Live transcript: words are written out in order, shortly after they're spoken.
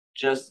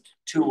just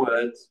 2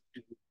 words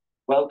to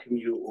welcome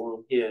you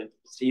all here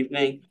this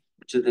evening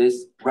to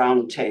this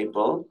round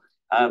table.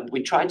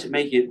 We tried to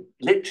make it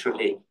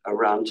literally a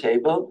round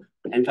table.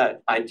 In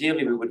fact,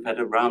 ideally, we would have had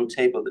a round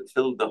table that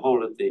filled the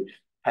whole of the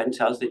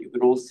penthouse that you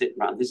could all sit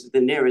around. This is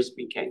the nearest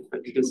we came,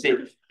 but you can see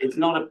it's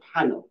not a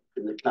panel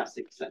in the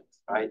classic sense,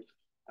 right?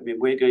 I mean,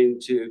 we're going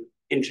to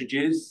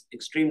introduce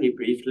extremely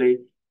briefly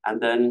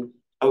and then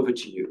over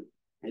to you.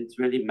 It's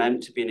really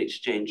meant to be an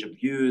exchange of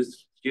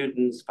views,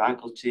 students,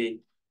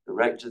 faculty. The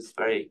rector's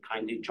very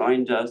kindly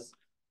joined us,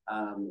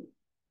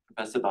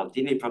 Professor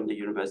Baldini from the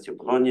University of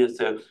Bologna.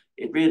 So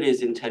it really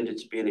is intended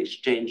to be an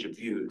exchange of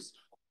views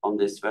on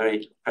this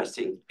very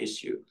pressing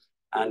issue.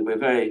 And we're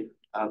very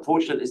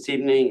fortunate this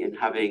evening in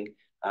having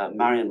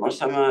Marion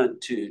Moshammer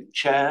to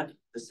chair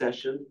the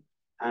session.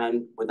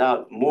 And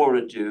without more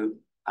ado,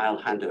 I'll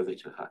hand over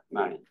to her.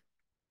 Marion.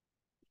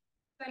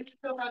 Thank you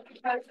so much.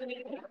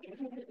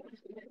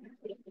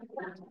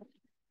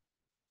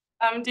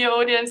 Dear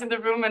audience in the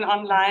room and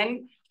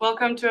online,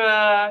 welcome to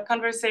a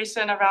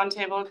conversation, a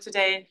roundtable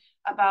today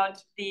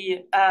about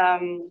the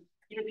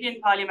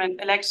European Parliament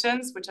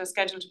elections, which are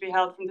scheduled to be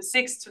held from the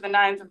 6th to the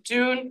 9th of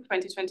June,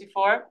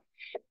 2024.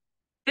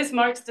 This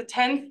marks the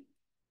 10th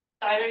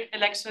direct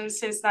election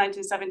since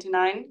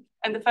 1979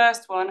 and the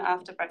first one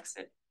after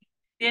Brexit.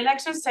 The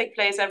elections take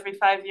place every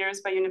 5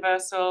 years by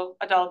universal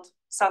adult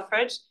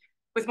suffrage,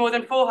 with more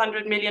than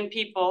 400 million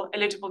people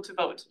eligible to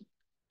vote.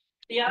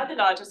 They are the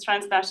largest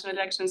transnational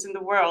elections in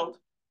the world.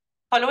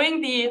 Following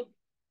the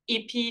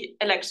EP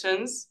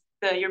elections,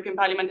 the European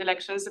Parliament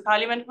elections, the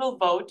Parliament will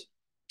vote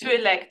to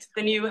elect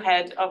the new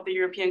head of the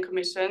European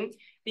Commission,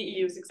 the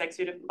EU's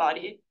executive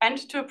body, and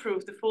to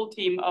approve the full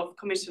team of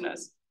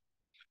commissioners.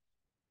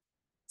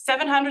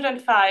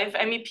 705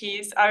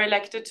 MEPs are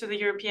elected to the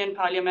European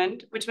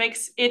Parliament, which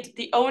makes it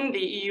the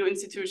only EU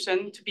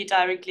institution to be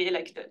directly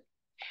elected.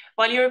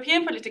 While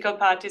European political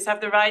parties have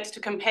the right to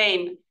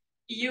campaign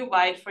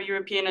EU-wide for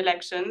European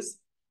elections,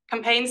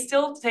 campaigns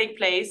still take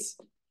place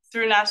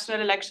through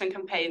national election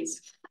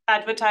campaigns,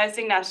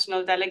 advertising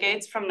national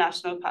delegates from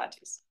national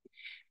parties.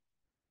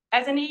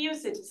 As an EU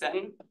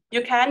citizen,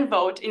 you can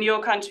vote in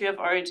your country of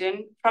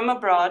origin, from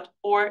abroad,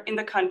 or in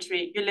the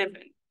country you live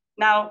in.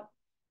 Now,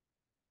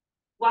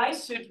 why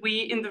should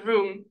we in the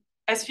room,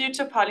 as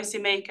future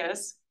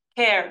policymakers,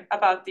 care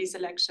about these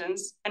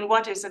elections and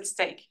what is at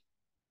stake?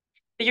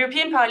 The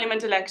European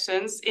Parliament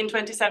elections in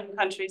 27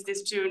 countries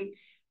this June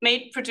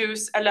may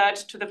produce alert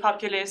to the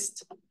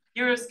populist,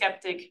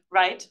 Eurosceptic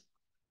right.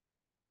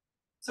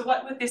 So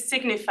what would this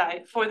signify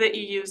for the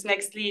EU's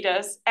next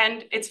leaders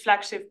and its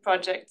flagship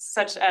projects,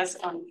 such as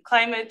on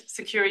climate,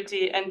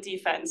 security, and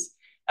defense,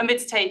 amid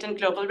state and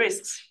global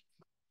risks?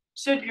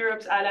 Should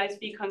Europe's allies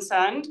be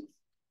concerned?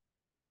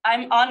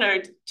 I'm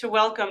honored to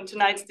welcome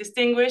tonight's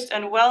distinguished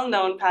and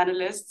well-known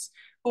panelists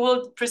who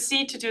will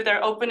proceed to do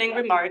their opening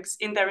remarks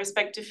in their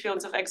respective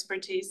fields of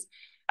expertise,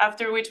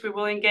 after which we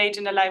will engage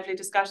in a lively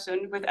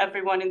discussion with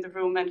everyone in the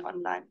room and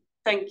online.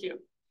 Thank you.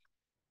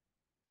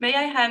 May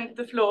I hand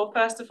the floor,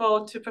 first of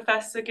all, to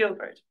Professor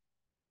Gilbert.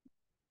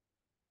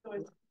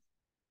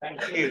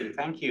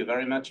 Thank you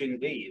very much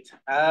indeed.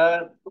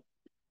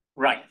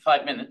 Right,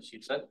 5 minutes,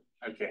 you said?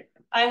 Okay.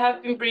 I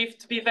have been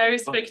briefed to be very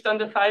strict on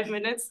the 5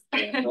 minutes.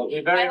 Yeah, well,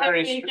 I have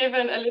been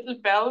given a little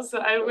bell, so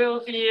I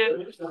will be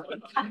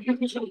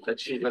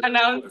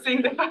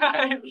announcing the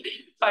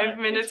five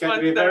minutes. It's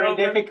going to be very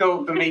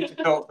difficult for me to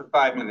talk for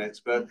 5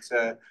 minutes, but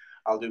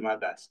I'll do my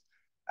best.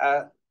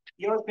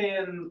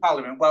 European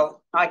Parliament,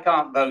 well, I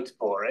can't vote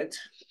for it.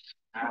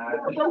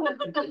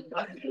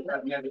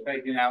 I've never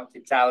taken out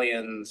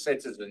Italian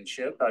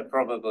citizenship. I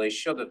probably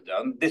should have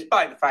done,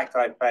 despite the fact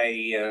I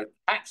pay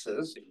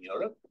taxes in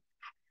Europe,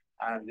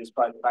 and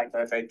despite the fact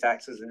I pay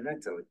taxes in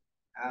Italy.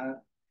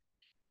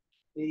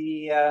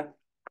 The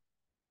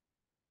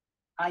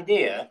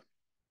idea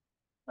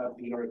of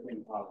the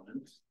European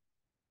Parliament,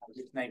 as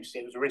its name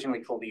states, it was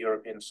originally called the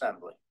European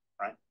Assembly,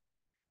 right?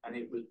 And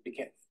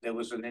there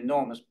was an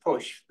enormous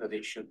push that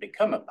it should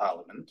become a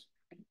parliament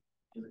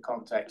in the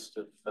context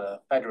of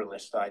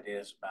federalist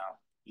ideas about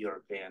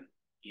European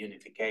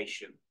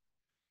unification.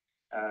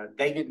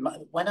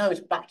 When I was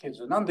back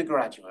as an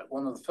undergraduate,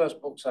 one of the first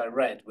books I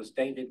read was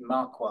David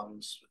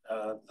Marquand's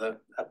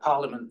A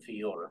Parliament for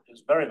Europe. It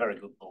was a very, very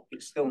good book.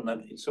 It's still,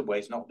 in some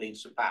ways, not being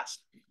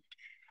surpassed.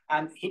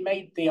 And he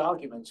made the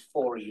arguments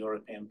for a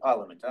European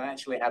Parliament. I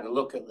actually had a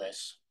look at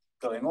this,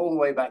 going all the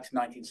way back to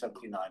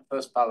 1979,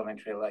 first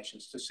parliamentary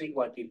elections, to see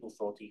why people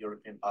thought a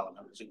European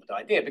Parliament was a good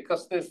idea,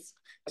 because there's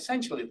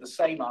essentially the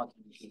same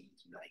argument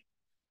today.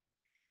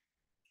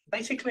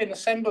 Basically, an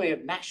assembly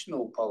of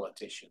national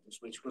politicians,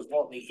 which was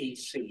what the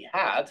EC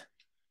had,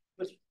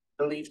 was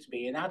believed to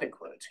be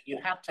inadequate. You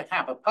had to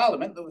have a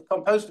parliament that was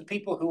composed of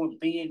people who were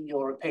being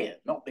European,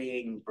 not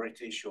being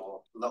British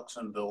or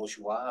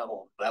Luxembourgeois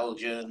or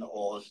Belgian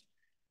or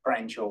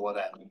French or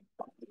whatever.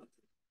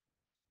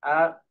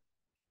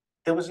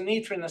 There was a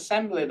need for an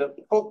assembly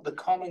that put the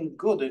common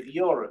good of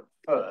Europe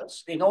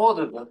first, in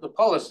order that the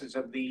policies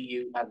of the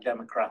EU had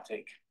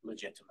democratic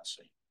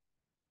legitimacy.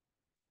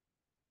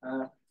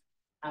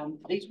 And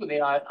these were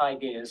the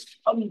ideas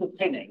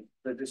underpinning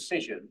the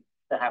decision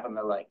to have an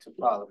elected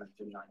parliament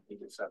in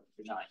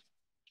 1979.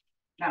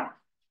 Now,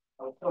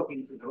 I was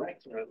talking to the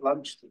rector at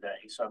lunch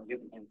today, so I'm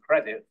giving him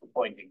credit for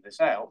pointing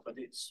this out, but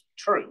it's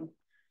true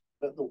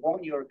that the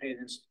one European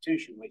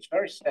institution which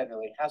very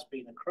steadily has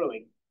been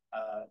accruing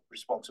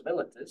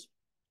responsibilities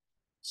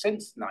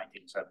since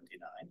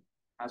 1979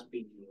 has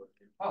been the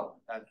European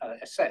Parliament.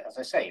 As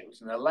I say, it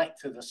was an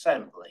elected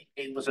assembly.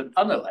 It was an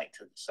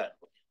unelected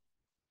assembly.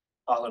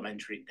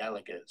 Parliamentary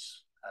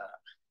delegates.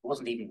 It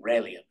wasn't even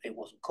really, it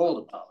wasn't called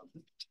a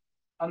parliament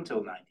until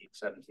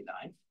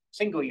 1979.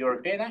 Single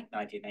European Act,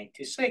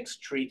 1986,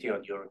 Treaty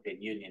on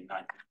European Union,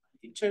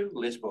 1992,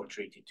 Lisbon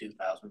Treaty,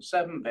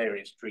 2007,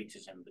 various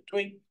treaties in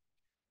between.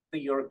 The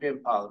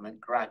European Parliament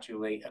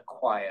gradually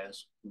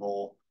acquires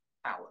more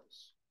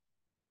powers.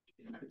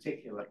 In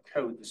particular,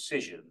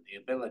 co-decision,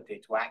 the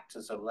ability to act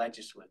as a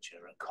legislature,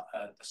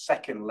 the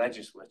second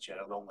legislature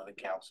along with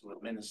the Council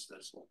of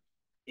Ministers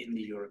in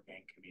the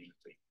European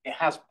community. It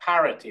has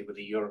parity with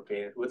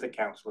the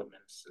Council of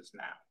Ministers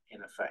now,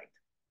 in effect.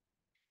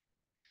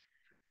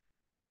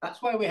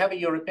 That's why we have a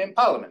European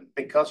Parliament,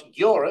 because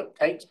Europe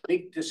takes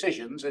big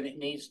decisions and it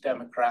needs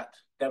democratic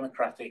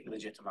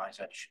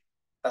legitimization.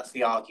 That's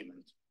the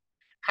argument.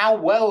 How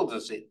well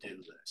does it do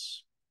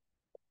this?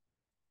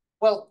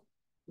 Well,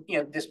 you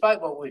know,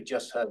 despite what we've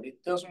just heard,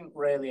 it doesn't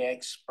really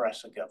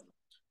express a government.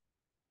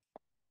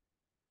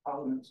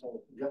 Parliaments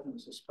or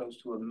governments are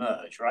supposed to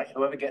emerge, right?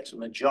 Whoever gets a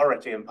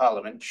majority in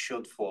Parliament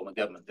should form a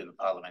government in the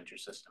parliamentary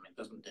system. It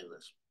doesn't do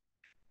this.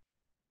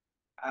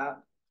 I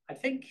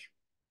think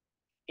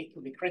it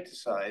can be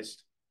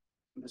criticised,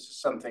 and this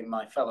is something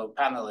my fellow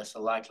panelists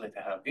are likely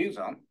to have views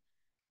on,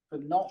 for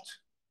not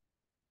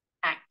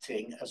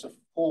acting as a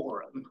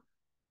forum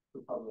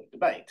for public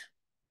debate.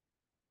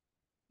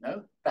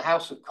 No, the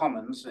House of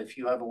Commons, if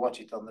you ever watch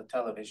it on the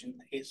television,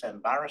 it's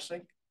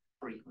embarrassing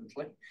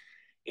frequently.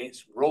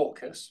 It's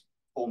raucous,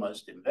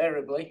 almost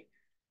invariably.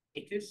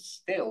 It is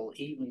still,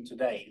 even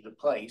today, the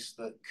place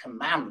that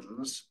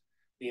commands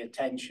the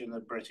attention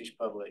of British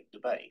public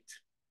debate.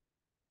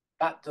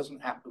 That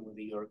doesn't happen with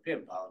the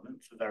European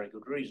Parliament for very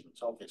good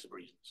reasons, obvious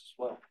reasons as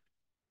well.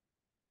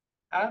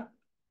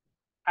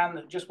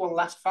 And just one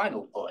last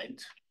final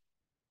point.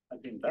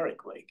 I've been very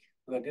quick,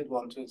 but I did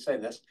want to say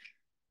this.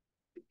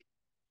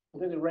 I'm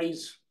going to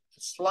raise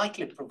a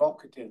slightly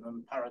provocative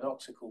and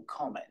paradoxical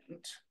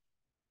comment.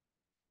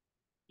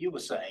 You were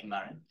saying,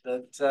 Marion,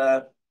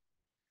 that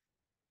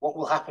what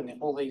will happen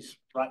if all these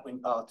right-wing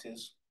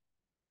parties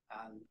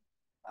and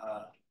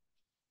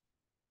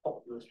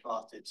populist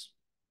parties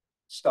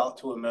start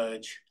to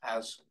emerge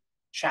as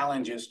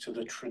challenges to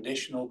the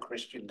traditional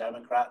Christian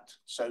Democrat,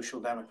 Social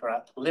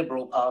Democrat,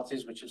 liberal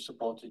parties which have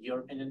supported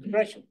European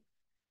integration?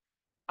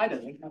 I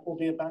don't think that will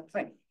be a bad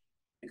thing,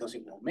 because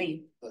it will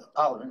mean that the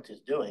Parliament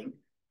is doing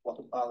what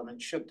a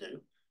Parliament should do,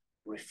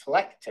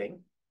 reflecting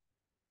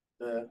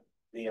the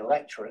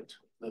electorate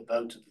that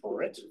voted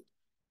for it,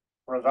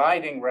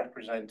 providing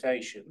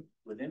representation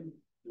within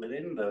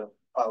the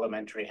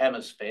parliamentary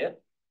hemisphere,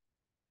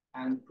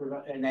 and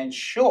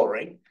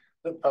ensuring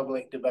that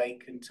public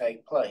debate can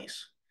take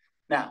place.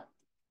 Now,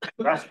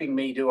 you're asking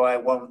me, do I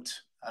want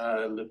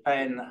Le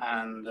Pen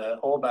and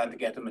Orban to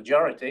get a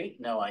majority?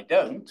 No, I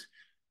don't.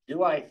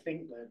 Do I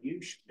think that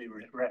you should be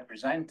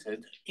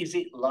represented? Is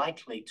it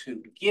likely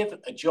to give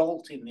a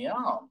jolt in the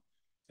arm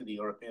to the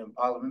European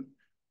Parliament?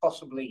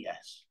 Possibly,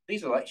 yes.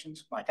 These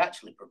elections might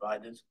actually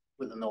provide us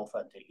with an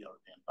authentic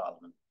European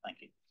Parliament.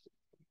 Thank you.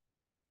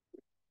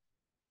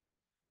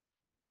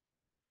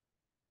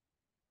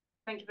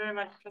 Thank you very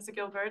much, Professor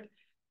Gilbert.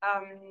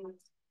 I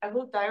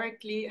will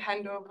directly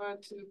hand over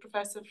to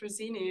Professor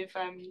Frosini if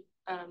I'm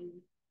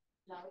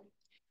allowed.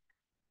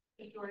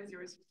 The floor is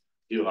yours.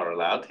 You are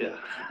allowed, yeah.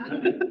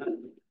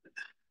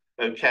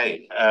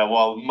 Okay,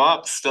 while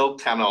Mark still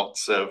cannot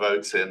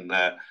vote in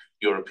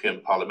European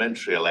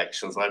parliamentary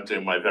elections, I'm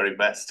doing my very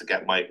best to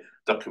get my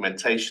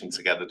documentation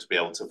together to be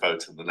able to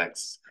vote in the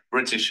next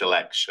British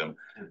election,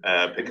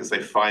 because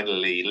they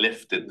finally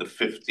lifted the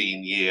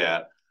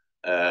 15-year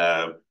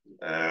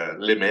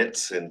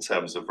limit in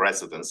terms of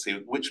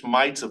residency, which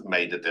might have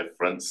made a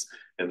difference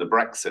in the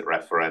Brexit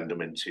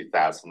referendum in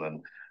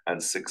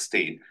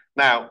 2016.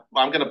 Now,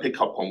 I'm going to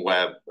pick up on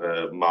where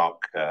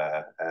Mark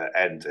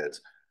ended.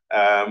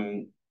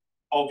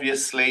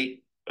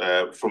 Obviously,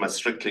 from a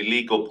strictly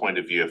legal point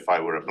of view, if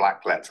I were a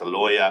black letter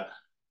lawyer,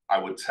 I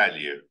would tell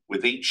you,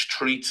 with each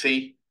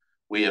treaty,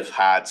 we have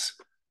had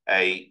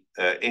an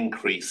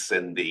increase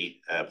in the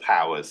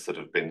powers that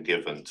have been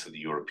given to the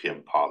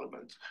European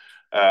Parliament.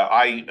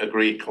 I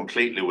agree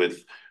completely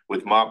with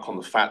Mark on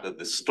the fact that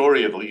the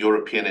story of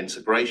European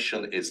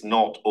integration is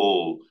not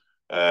all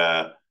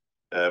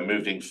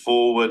moving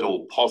forward,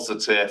 all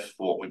positive,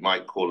 what we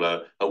might call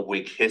a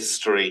Whig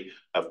history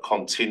of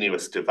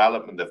continuous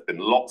development. There have been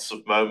lots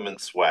of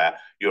moments where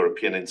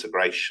European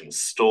integration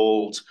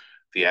stalled,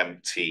 the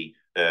empty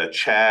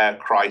chair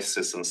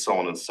crisis, and so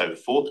on and so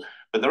forth.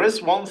 But there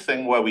is one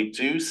thing where we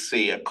do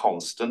see a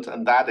constant,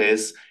 and that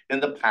is in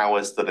the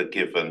powers that are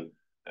given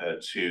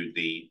to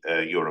the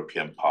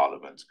European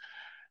Parliament.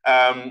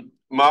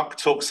 Mark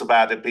talks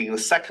about it being the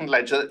second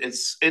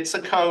it's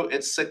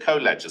a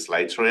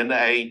co-legislator in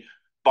a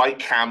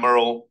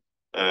bicameral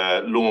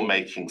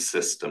lawmaking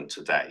system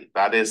today.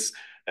 That is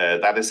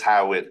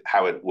how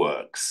it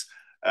works.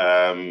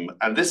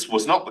 And this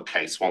was not the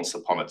case once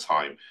upon a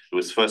time. It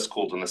was first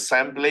called an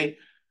assembly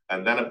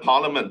and then a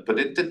parliament, but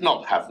it did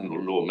not have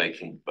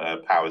lawmaking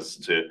powers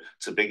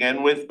to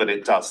begin with, but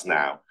it does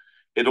now.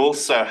 It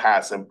also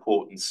has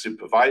important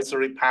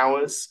supervisory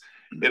powers.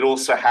 It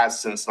also has,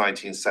 since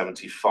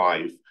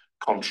 1975,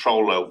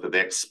 control over the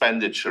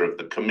expenditure of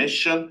the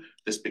Commission.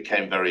 This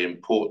became very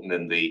important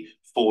in the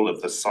fall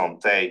of the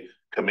Santé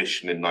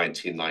Commission in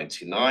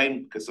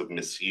 1999 because of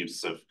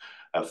misuse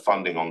of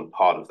funding on the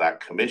part of that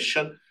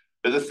commission.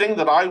 But the thing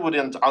that I would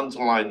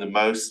underline the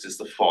most is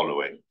the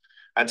following.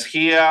 And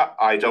here,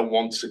 I don't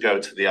want to go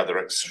to the other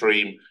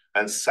extreme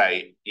and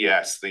say,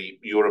 yes, the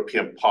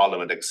European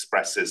Parliament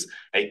expresses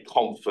a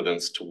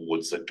confidence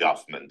towards a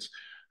government.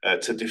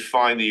 To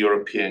define the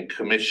European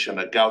Commission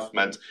a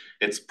government,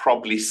 it's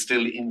probably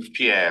still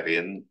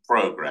in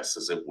progress,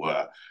 as it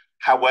were.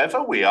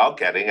 However, we are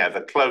getting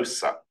ever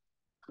closer.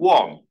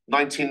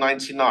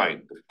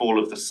 1999, the fall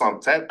of the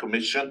Santé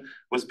Commission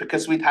was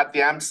because we'd had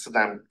the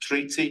Amsterdam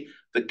Treaty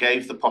that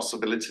gave the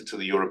possibility to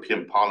the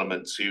European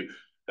Parliament to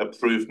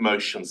approve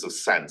motions of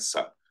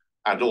censure.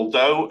 And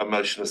although a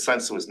motion of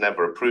censure was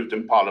never approved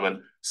in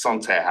Parliament,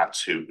 Santé had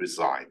to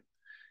resign.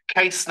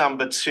 Case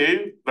number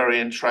 2, very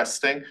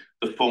interesting,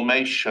 the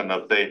formation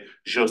of the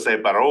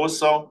José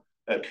Barroso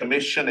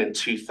Commission in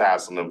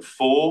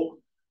 2004.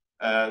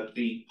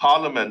 The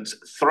Parliament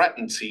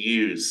threatened to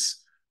use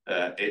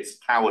its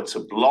power to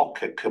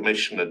block a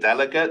commissioner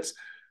delegate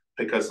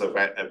because of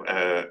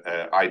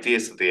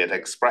ideas that they had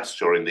expressed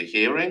during the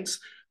hearings.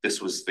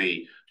 This was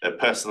the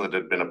person that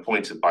had been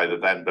appointed by the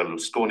then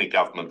Berlusconi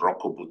government,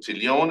 Rocco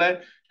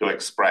Buttiglione, who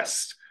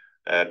expressed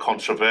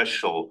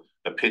controversial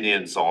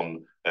opinions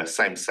on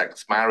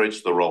same-sex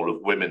marriage, the role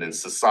of women in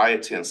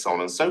society, and so on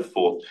and so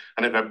forth.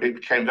 And it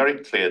became very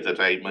clear that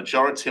a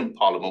majority in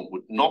Parliament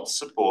would not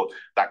support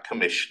that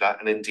commissioner,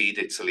 and indeed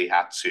Italy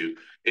had to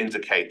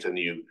indicate a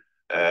new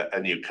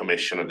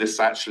commissioner. This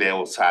actually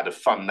also had a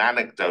fun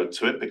anecdote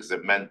to it because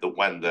it meant that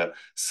when the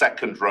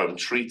Second Rome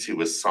Treaty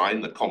was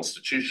signed, the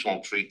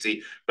constitutional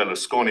treaty,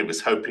 Berlusconi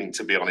was hoping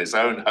to be on his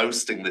own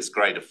hosting this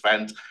great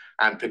event.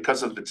 And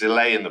because of the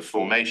delay in the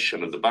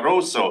formation of the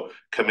Barroso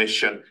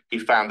Commission, he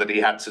found that he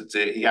had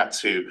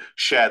to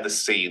share the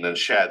scene and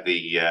share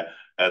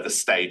the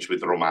stage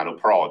with Romano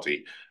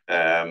Prodi.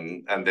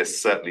 And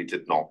this certainly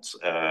did not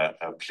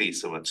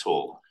please him at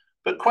all.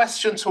 But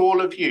question to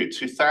all of you,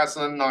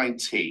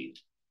 2019.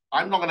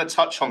 I'm not going to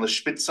touch on the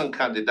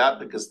Spitzenkandidat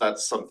because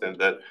that's something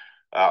that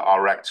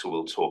our rector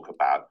will talk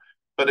about.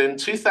 But in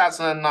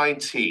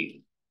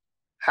 2019,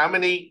 how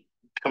many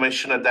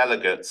commissioner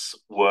delegates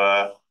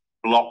were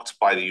blocked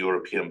by the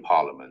European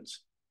Parliament?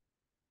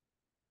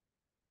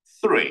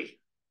 3.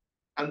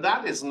 And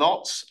that is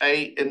not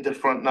an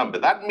indifferent number.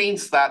 That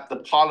means that the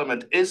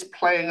Parliament is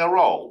playing a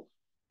role.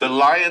 The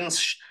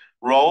lion's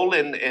role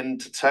in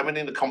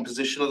determining the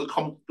composition of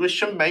the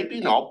commission,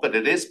 maybe not, but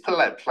it is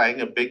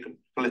playing a big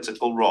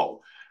political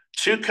role.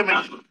 2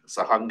 commissioners,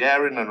 a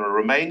Hungarian and a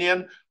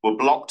Romanian, were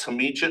blocked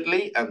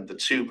immediately, and the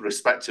 2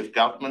 respective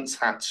governments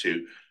had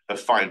to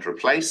find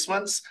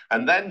replacements.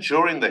 And then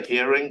during the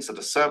hearings, at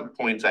a certain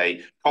point,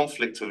 a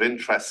conflict of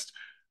interest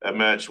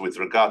emerged with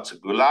regard to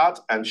Goulard,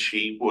 and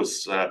she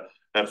was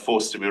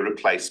forced to be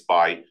replaced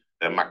by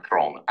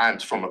Macron.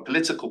 And from a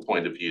political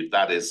point of view,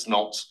 that is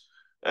not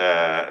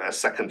a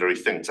secondary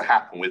thing to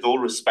happen. With all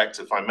respect,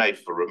 if I may,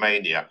 for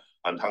Romania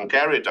and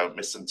Hungary, don't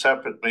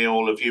misinterpret me,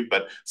 all of you,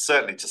 but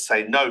certainly to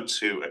say no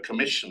to a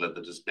commissioner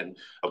that has been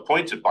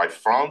appointed by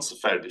France, a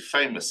fairly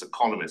famous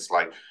economist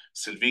like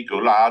Sylvie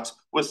Goulard,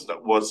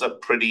 was a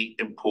pretty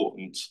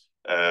important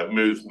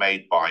move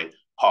made by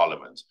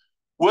Parliament.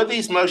 Were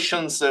these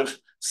motions of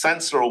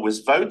censure always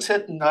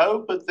voted?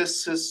 No, but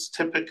this is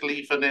typically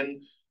even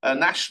in a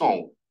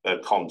national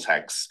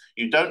context.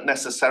 You don't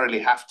necessarily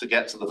have to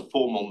get to the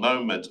formal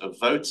moment of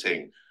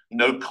voting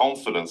no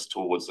confidence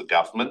towards the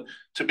government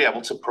to be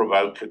able to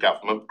provoke a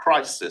government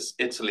crisis.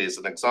 Italy is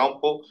an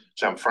example.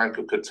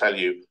 Gianfranco could tell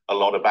you a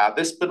lot about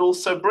this, but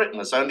also Britain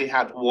has only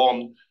had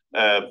one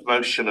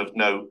motion of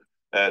no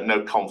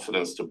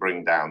confidence to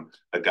bring down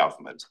a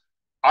government.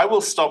 I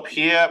will stop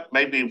here.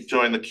 Maybe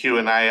during the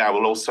Q&A, I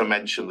will also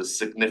mention the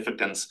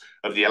significance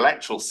of the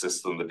electoral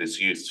system that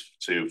is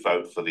used to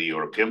vote for the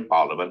European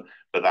Parliament,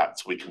 but that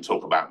we can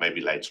talk about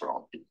maybe later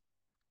on.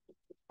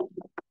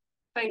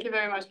 Thank you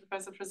very much,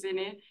 Professor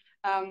Frosini.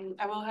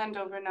 I will hand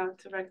over now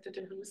to Rector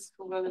Dehousse,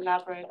 who will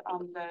elaborate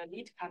on the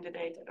lead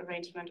candidate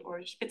arrangement,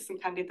 or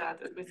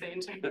Spitzenkandidat, as we say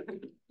in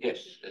German.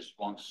 Yes, as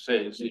one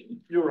says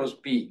in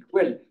Eurospeak.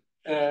 Well,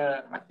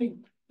 I think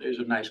there's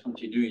a nice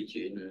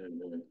continuity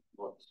in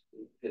what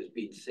has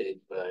been said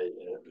by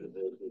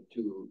the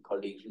 2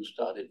 colleagues who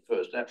started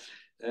first.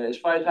 As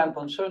far as I'm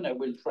concerned, I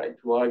will try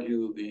to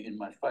argue in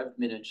my 5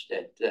 minutes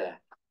that,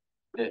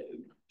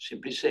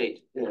 simply said,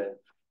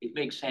 it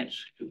makes sense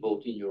to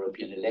vote in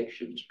European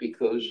elections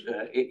because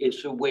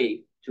it's a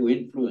way to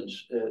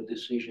influence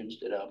decisions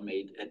that are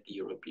made at the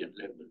European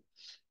level.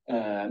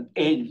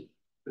 And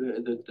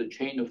the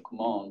chain of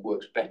command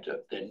works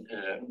better than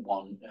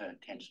one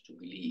tends to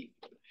believe.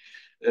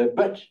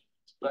 But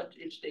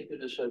it's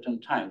taken a certain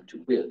time to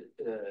build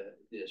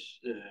this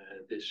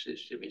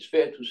system. It's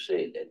fair to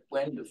say that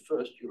when the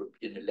first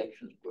European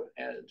elections were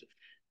held,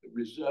 the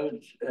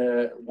result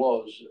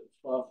was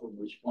far from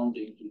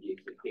responding to the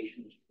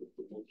expectations of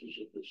the promoters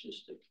of the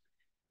system.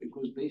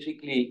 Because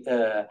basically,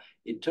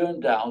 it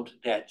turned out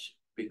that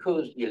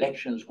because the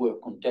elections were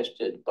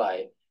contested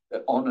by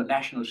on a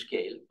national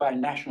scale by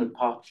national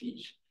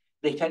parties,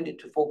 they tended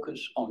to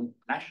focus on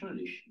national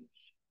issues.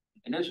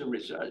 And as a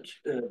result,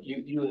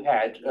 you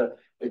had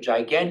a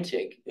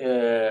gigantic,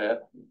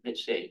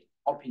 let's say,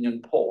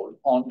 opinion poll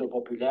on the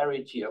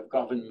popularity of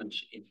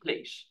governments in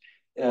place,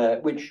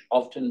 which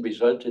often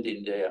resulted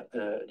in their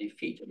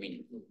defeat. I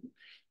mean,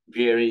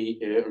 very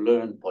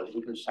learned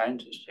political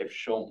scientists have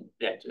shown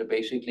that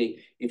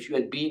basically, if you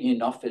had been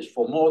in office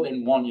for more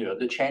than 1 year,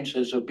 the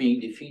chances of being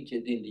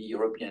defeated in the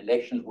European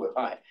elections were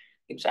high,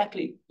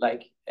 exactly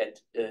like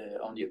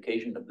on the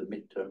occasion of the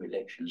midterm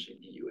elections in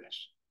the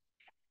US.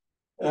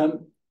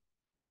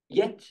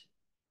 Yet,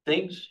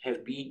 things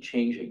have been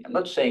changing. I'm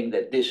not saying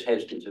that this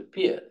has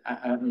disappeared.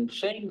 I'm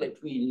saying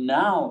that we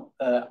now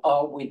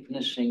are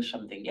witnessing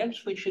something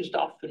else, which is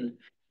often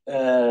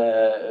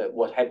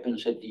what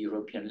happens at the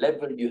European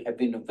level. You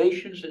have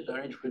innovations that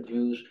are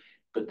introduced,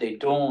 but they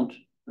don't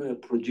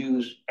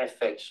produce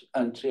effects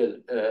until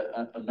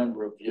a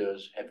number of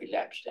years have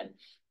elapsed, and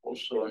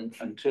also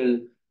until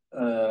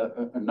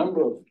a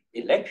number of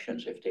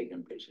elections have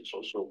taken place. It's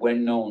also a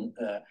well-known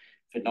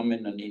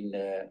phenomenon in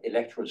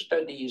electoral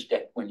studies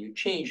that when you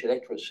change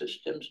electoral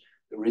systems,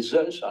 the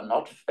results are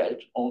not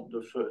felt on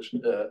the first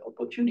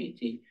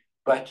opportunity,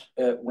 but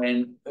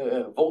when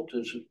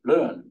voters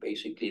learn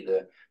basically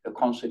the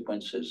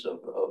consequences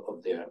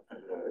of their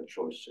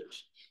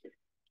choices.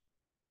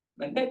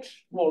 And that's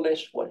more or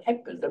less what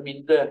happened. I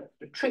mean, the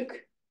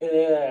trick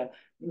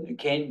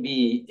can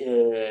be,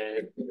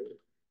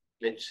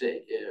 let's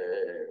say,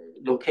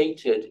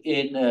 located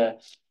in a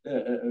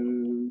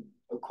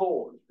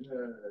call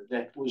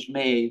that was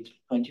made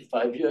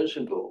 25 years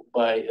ago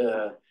by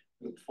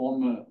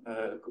former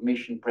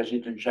Commission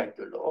President Jacques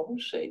Delors, who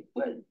said,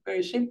 well,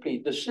 very simply,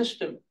 the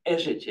system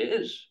as it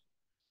is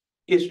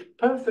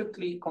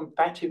perfectly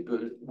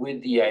compatible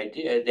with the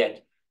idea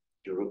that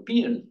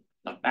European,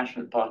 not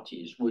national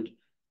parties, would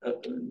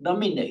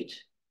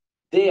nominate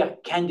their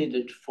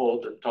candidate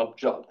for the top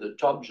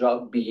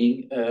job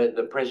being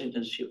the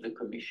presidency of the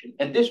Commission.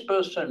 And this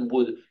person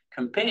would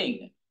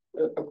campaign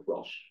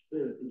across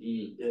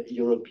the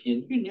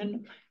European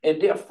Union,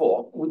 and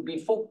therefore would be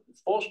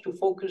forced to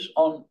focus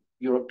on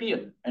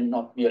European and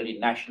not merely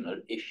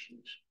national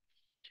issues.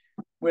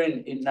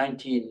 When in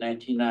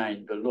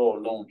 1999 the law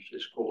launched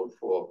this call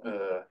for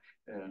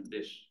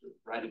this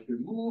radical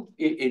move,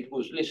 it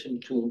was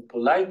listened to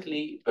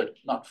politely, but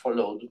not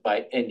followed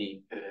by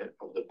any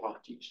of the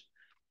parties.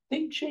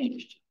 Things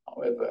changed,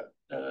 however,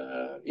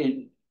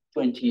 in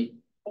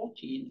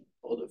 2014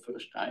 for the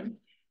first time.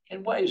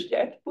 And why is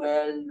that?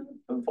 Well,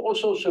 for all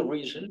sorts of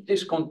reasons,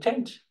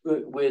 discontent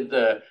with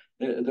the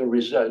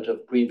result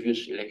of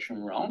previous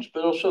election rounds,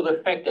 but also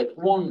the fact that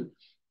one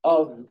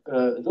of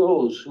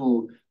those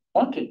who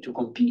wanted to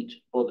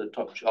compete for the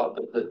top job,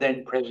 the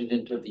then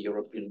president of the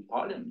European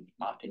Parliament,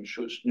 Martin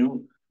Schulz,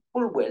 knew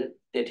full well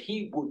that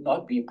he would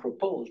not be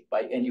proposed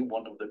by any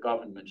one of the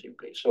governments in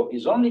place. So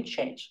his only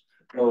chance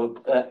of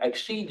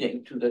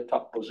acceding to the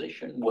top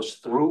position was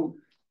through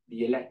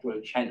the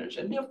electoral channels,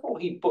 and therefore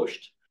he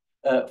pushed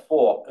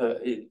for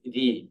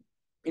the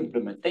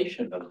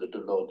implementation of the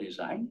Delors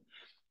design,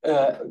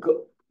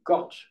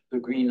 got the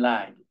green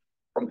line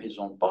from his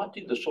own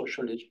party, the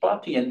Socialist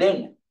Party, and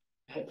then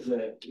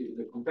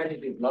the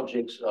competitive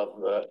logics of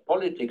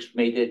politics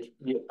made it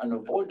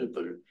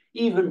unavoidable,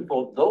 even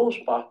for those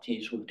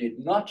parties who did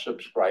not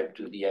subscribe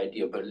to the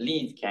idea of a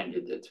lead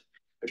candidate,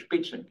 a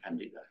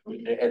Spitzenkandidat,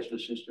 as the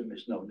system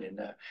is known in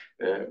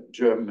the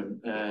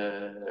German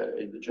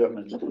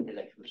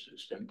electoral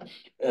system,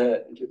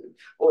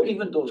 or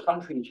even those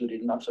countries who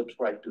did not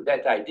subscribe to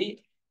that idea,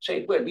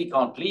 say, well, we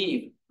can't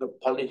leave the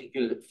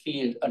political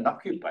field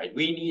unoccupied.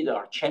 We need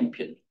our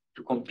champion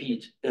to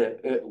compete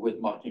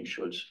with Martin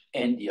Schulz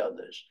and the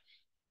others.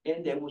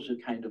 And there was a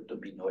kind of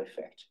domino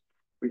effect,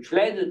 which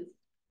led,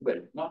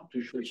 well, not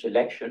to Schulz's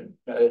election.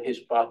 His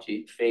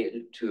party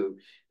failed to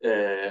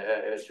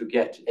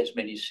get as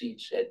many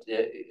seats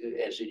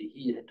as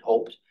he had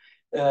hoped.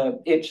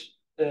 It's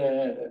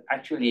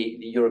actually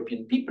the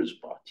European People's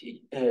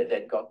Party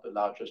that got the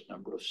largest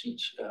number of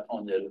seats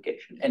on the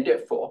allocation. And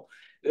therefore,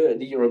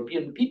 the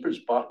European People's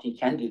Party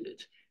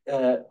candidate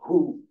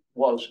who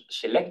was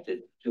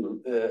selected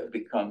to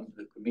become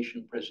the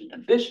Commission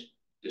president. This,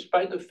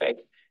 despite the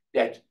fact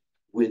that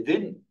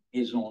within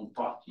his own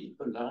party,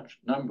 a large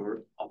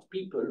number of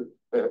people,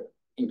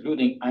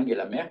 including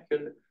Angela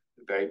Merkel,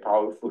 very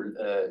powerful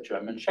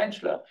German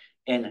chancellor,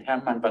 and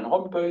Herman Van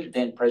Rompuy,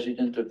 then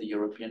president of the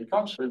European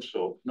Council,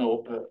 so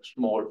no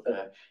small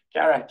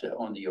character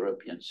on the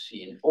European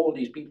scene. All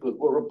these people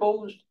were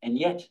opposed, and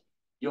yet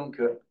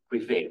Juncker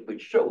prevailed,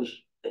 which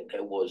shows that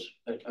there was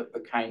a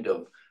kind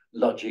of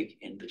logic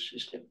in the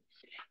system.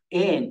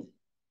 And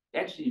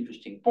that's the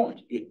interesting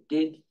point. It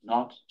did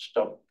not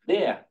stop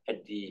there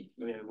at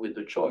with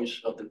the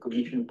choice of the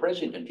Commission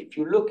president. If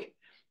you look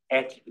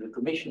at the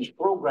Commission's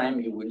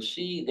program, you will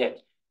see that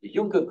the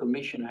Juncker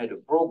Commission had a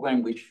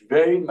program which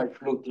very much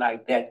looked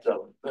like that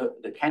of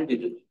the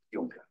candidate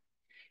Juncker.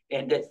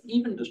 And that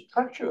even the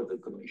structure of the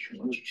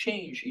Commission was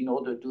changed in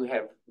order to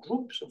have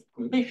groups of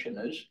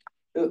commissioners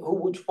who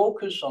would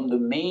focus on the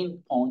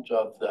main point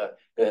of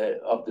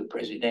the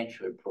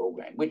presidential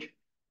program, which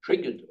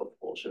triggered, of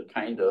course, a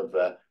kind of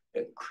a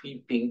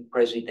creeping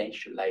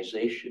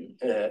presidentialization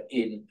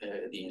in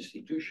the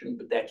institution,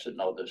 but that's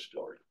another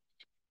story.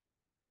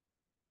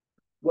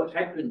 What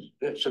happened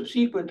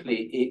subsequently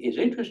is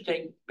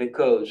interesting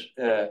because,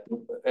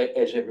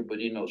 as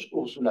everybody knows,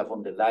 Ursula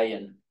von der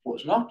Leyen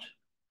was not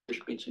the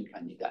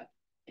Spitzenkandidat,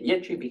 and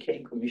yet she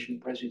became Commission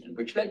President,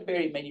 which led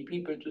very many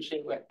people to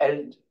say we're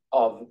end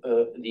of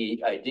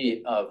the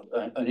idea of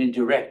an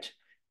indirect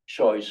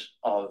choice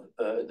of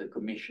the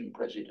Commission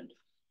President.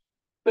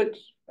 But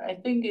I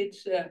think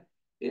it's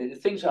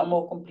things are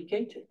more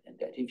complicated than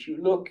that. If you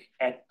look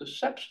at the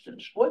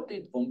substance, what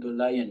did von der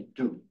Leyen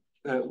do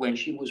when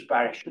she was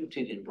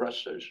parachuted in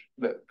Brussels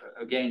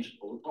against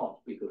all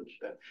odds, because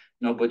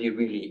nobody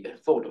really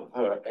thought of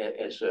her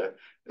as a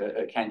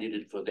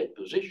candidate for that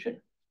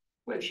position?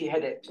 Well, she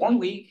had 1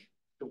 week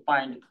to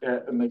find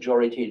a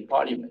majority in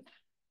parliament.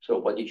 So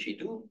what did she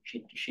do?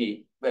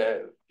 She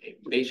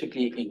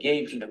basically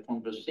engaged in a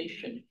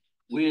conversation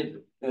with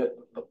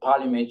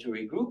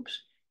parliamentary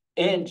groups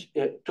and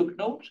took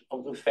note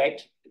of the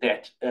fact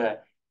that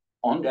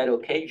on that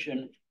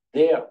occasion,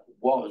 there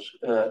was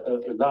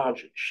a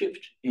large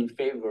shift in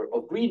favor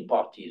of green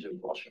parties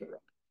across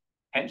Europe.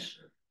 Hence,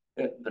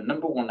 the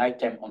 #1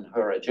 item on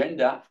her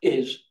agenda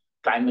is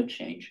climate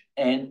change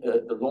and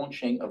the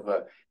launching of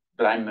a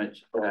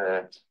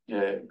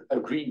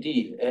Green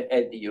Deal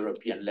at the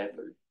European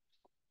level.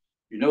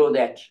 You know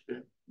that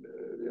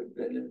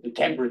the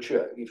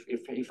temperature,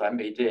 if I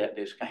may dare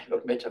this kind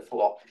of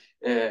metaphor,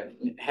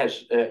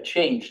 has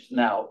changed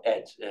now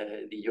at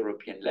the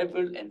European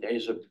level, and there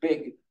is a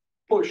big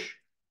push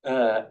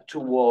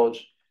towards,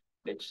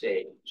 let's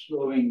say,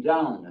 slowing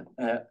down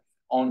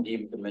on the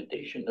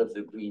implementation of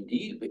the Green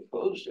Deal,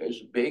 because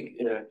there's a big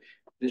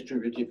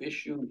distributive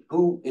issue.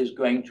 Who is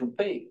going to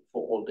pay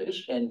for all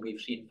this? And we've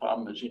seen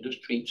farmers in the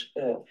streets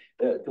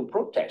to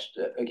protest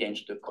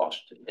against the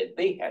cost that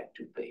they had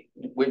to pay,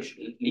 which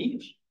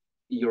leaves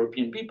the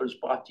European People's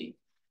Party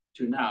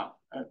to now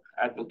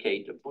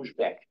advocate a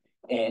pushback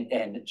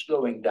and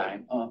slowing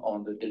down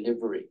on the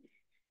delivery.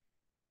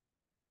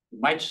 You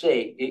might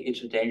say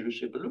it's a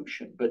dangerous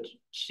evolution, but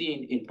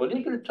seen in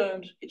political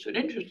terms, it's an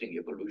interesting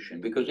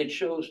evolution because it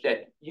shows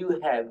that you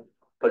have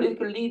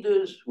political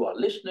leaders who are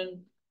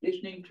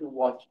listening to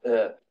what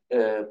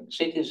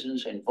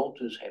citizens and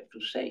voters have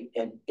to say.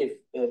 And if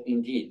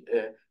indeed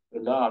a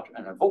large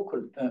and a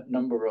vocal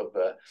number of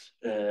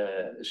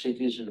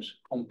citizens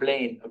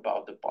complain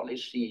about the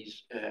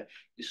policies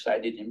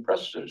decided in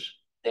Brussels,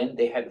 then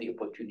they have the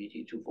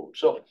opportunity to vote.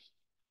 So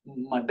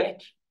my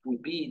bet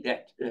would be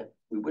that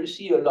we will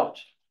see a lot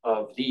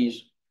of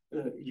these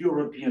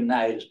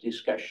Europeanized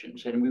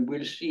discussions, and we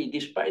will see,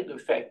 despite the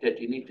fact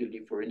that in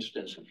Italy, for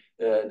instance,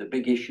 the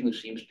big issue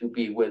seems to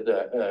be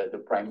whether the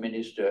Prime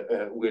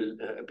Minister will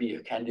be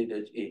a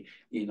candidate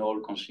in all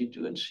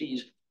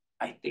constituencies.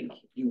 I think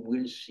you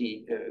will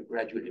see a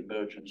gradual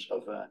emergence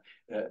of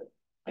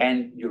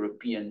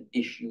pan-European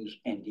issues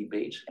and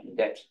debates, and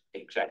that's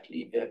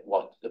exactly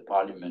what the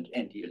Parliament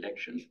and the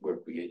elections were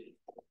created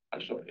for.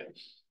 I'm sorry.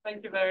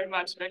 Thank you very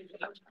much. Thank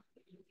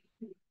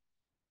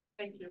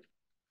you.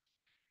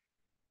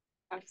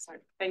 I'm sorry.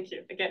 Thank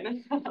you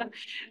again.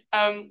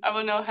 I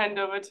will now hand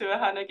over to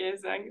Hanna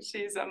Gesang.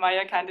 She's a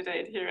M.A.I.A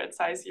candidate here at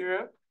SAIS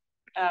Europe,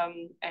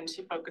 and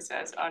she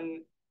focuses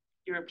on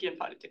European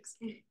politics.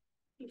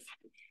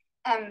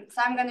 So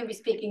I'm going to be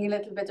speaking a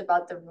little bit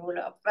about the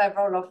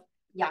role of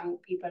young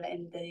people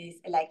in these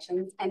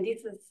elections. And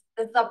this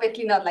is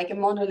obviously not like a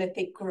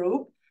monolithic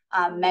group.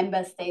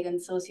 Member state and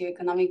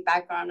socioeconomic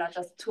background are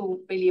just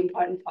two really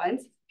important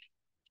points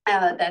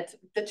that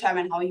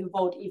determine how you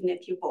vote, even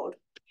if you vote.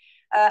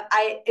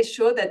 I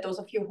assure that those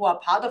of you who are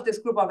part of this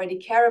group already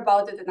care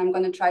about it, and I'm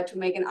going to try to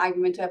make an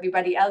argument to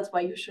everybody else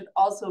why you should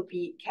also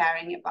be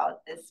caring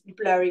about this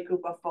blurry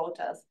group of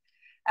voters.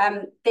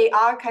 They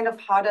are kind of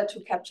harder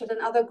to capture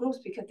than other groups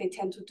because they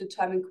tend to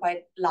determine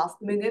quite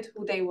last minute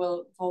who they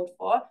will vote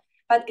for.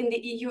 But in the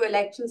EU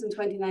elections in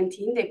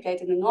 2019, they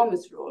played an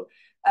enormous role.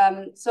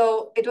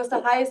 So it was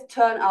the highest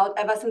turnout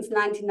ever since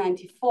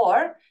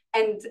 1994.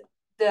 And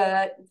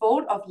the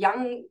vote of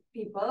young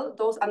people,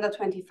 those under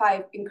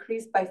 25,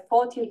 increased by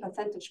 14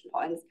 percentage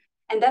points.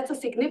 And that's a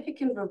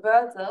significant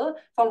reversal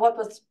from what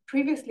was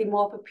previously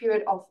more of a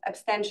period of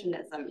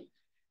abstentionism.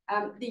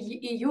 The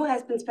EU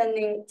has been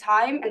spending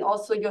time and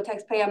also your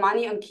taxpayer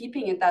money on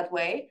keeping it that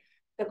way.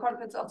 The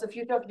Conference of the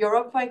Future of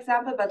Europe, for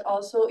example, but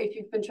also if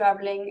you've been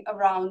traveling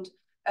around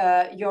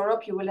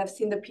Europe, you will have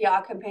seen the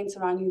PR campaign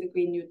surrounding the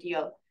Green New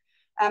Deal.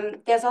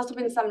 There's also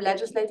been some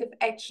legislative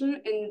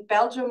action in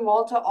Belgium,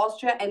 Malta,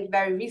 Austria, and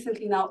very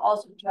recently now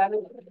also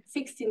Germany.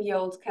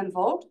 16-year-olds can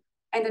vote,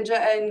 and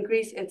in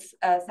Greece it's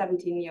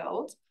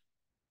 17-year-olds.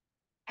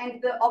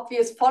 And the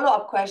obvious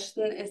follow-up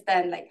question is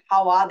then, like,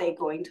 how are they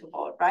going to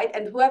vote, right?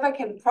 And whoever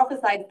can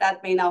prophesy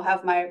that may now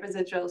have my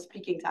residual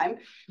speaking time.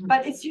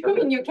 But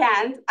assuming you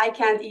can't, I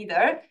can't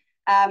either.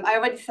 I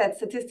already said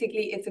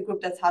statistically it's a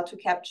group that's hard to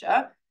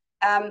capture.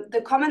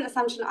 The common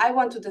assumption I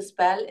want to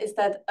dispel is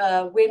that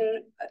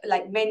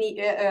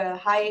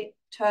high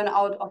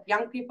turnout of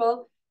young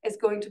people is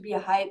going to be a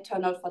high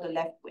turnout for the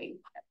left wing.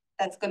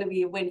 That's going to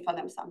be a win for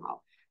them somehow.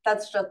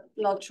 That's just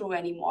not true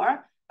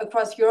anymore.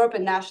 Across Europe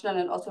and national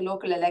and also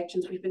local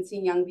elections, we've been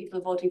seeing young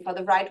people voting for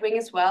the right wing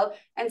as well,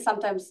 and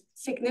sometimes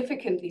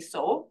significantly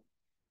so.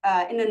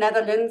 In the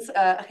Netherlands,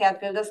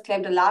 Geert Wilders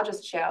claimed the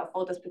largest share of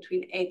voters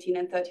between 18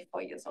 and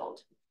 34 years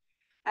old.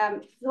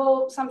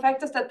 So some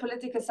factors that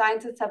political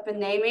scientists have been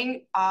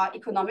naming are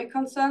economic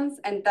concerns,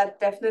 and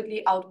that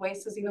definitely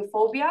outweighs the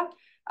xenophobia.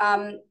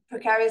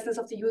 Precariousness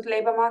of the youth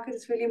labor market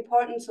is really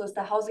important, so is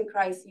the housing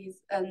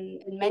crises in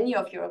many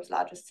of Europe's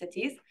largest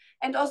cities,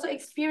 and also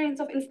experience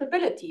of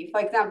instability,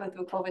 for example,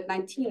 through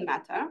COVID-19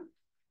 matter.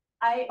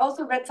 I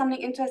also read something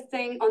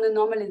interesting on the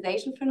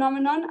normalization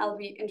phenomenon. I'll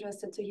be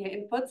interested to hear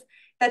inputs,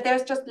 that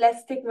there's just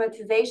less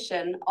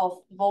stigmatization of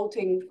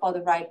voting for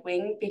the right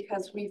wing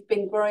because we've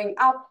been growing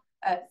up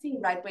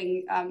seeing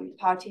right-wing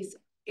parties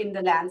in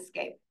the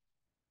landscape.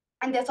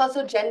 And there's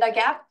also a gender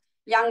gap.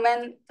 Young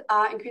men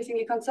are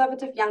increasingly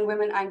conservative, young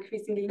women are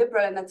increasingly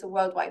liberal, and that's a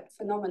worldwide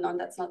phenomenon.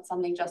 That's not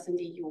something just in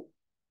the EU.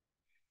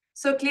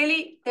 So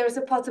clearly, there is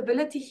a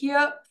possibility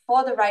here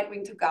for the right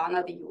wing to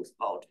garner the youth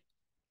vote.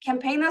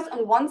 Campaigners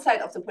on one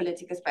side of the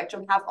political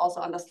spectrum have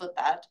also understood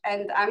that.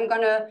 And I'm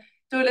going to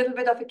do a little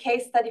bit of a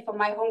case study from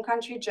my home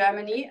country,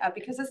 Germany,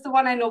 because it's the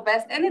one I know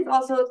best, and it's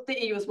also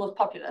the EU's most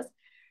populous.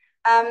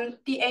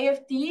 The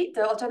AfD,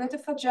 the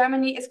Alternative for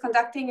Germany, is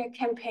conducting a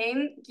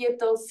campaign geared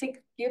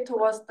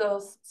towards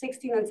those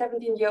 16 and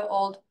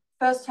 17-year-old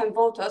first-time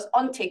voters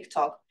on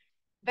TikTok.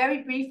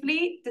 Very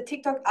briefly, the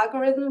TikTok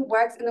algorithm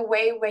works in a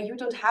way where you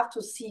don't have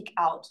to seek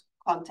out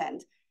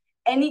content.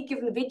 Any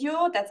given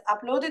video that's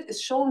uploaded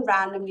is shown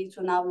randomly to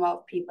a number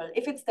of people.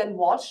 If it's then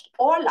watched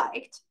or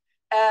liked,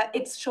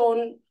 it's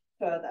shown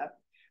further.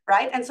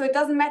 Right? And so it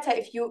doesn't matter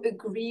if you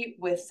agree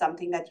with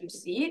something that you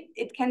see,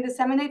 it can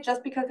disseminate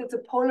just because it's a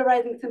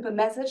polarizing, simple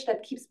message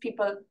that keeps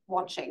people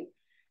watching.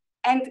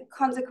 And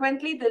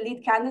consequently, the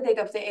lead candidate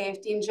of the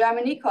AfD in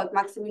Germany, called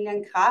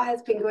Maximilian Krah,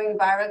 has been going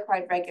viral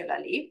quite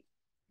regularly.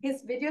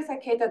 His videos are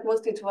catered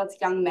mostly towards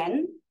young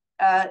men.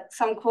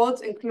 Some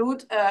quotes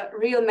include,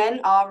 real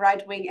men are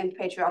right-wing and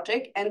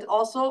patriotic, and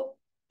also,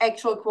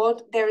 actual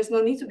quote, there is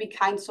no need to be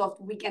kind,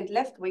 soft, weak, and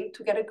left-wing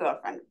to get a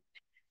girlfriend.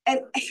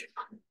 And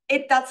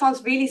that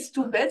sounds really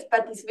stupid,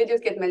 but these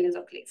videos get millions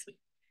of clicks.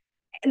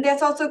 And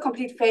there's also a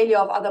complete failure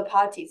of other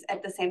parties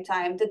at the same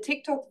time. The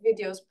TikTok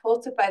videos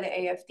posted by the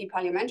AfD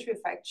parliamentary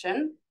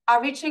faction are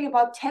reaching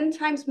about 10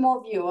 times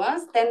more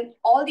viewers than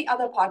all the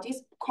other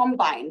parties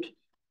combined.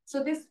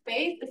 So this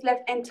space is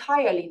left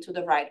entirely to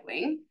the right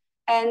wing.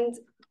 And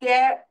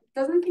there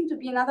doesn't seem to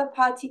be another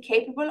party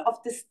capable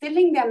of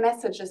distilling their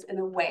messages in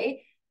a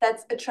way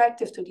that's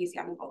attractive to these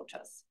young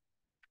voters.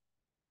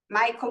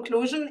 My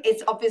conclusion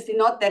is obviously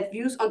not that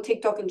views on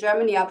TikTok in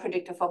Germany are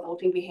predictive of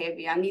voting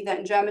behavior, neither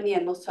in Germany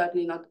and most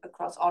certainly not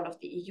across all of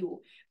the EU.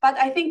 But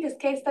I think this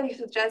case study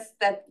suggests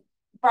that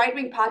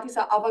right-wing parties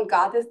are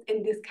avant-gardist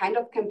in this kind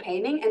of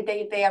campaigning, and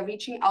they are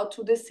reaching out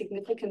to this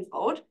significant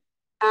vote.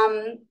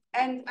 And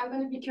I'm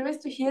going to be curious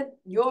to hear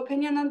your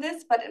opinion on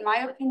this, but in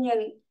my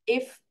opinion,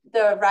 if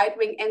the right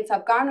wing ends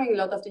up garnering a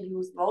lot of the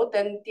youth vote,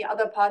 then the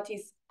other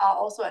parties are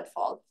also at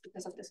fault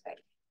because of this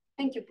fact.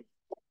 Thank you.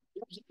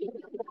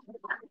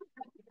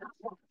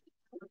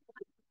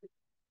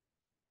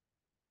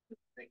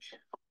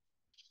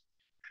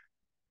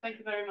 Thank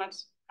you very much,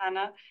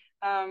 Hanna.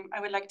 I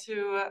would like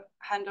to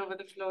hand over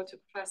the floor to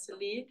Professor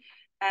Leigh,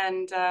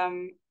 and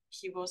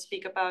he will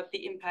speak about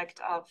the impact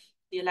of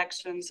the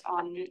elections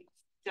on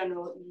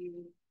general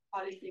EU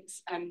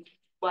politics and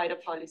wider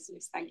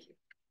policies. Thank you.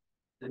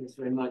 Thanks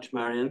very much,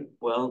 Marion.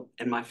 Well,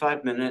 in my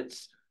 5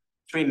 minutes,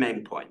 3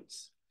 main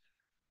points.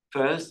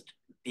 First,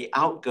 the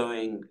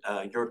outgoing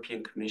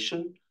European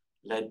Commission,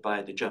 led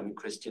by the German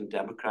Christian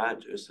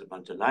Democrat, Ursula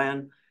von der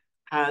Leyen,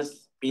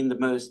 has been the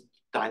most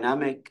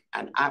dynamic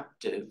and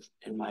active,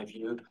 in my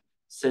view,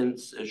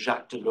 since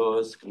Jacques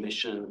Delors'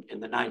 commission in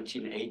the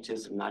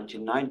 1980s and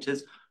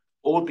 1990s,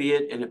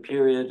 albeit in a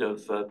period of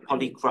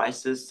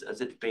polycrisis,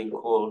 as it's being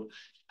called,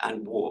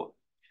 and war.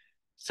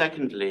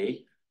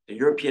 Secondly, the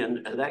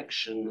European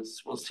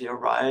elections will see a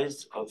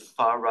rise of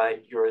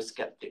far-right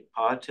Eurosceptic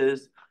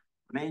parties,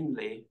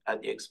 mainly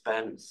at the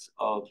expense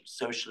of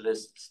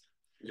socialists,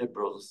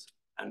 liberals,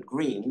 and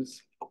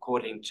Greens,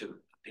 according to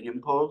opinion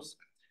polls.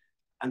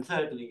 And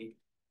thirdly,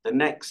 the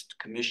next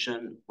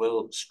commission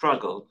will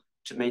struggle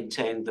to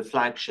maintain the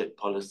flagship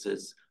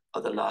policies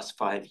of the last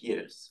 5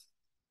 years.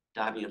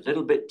 Diving a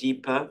little bit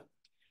deeper,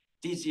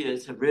 these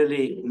years have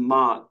really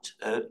marked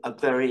a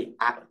very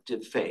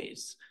active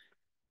phase.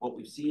 What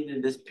we've seen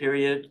in this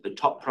period, the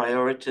top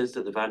priorities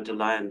of the van der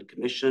Leyen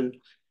Commission,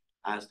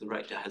 as the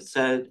Rector has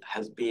said,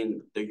 has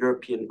been the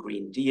European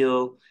Green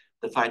Deal,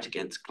 the fight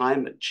against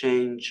climate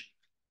change,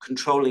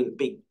 controlling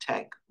big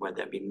tech, where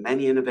there have been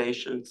many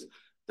innovations,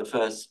 the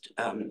first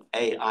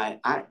AI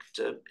Act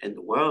in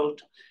the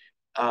world,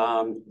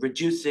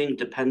 reducing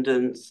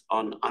dependence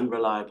on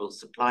unreliable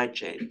supply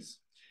chains.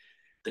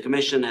 The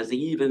Commission has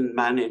even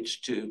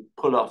managed to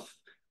pull off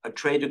a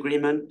trade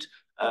agreement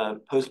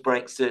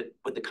post-Brexit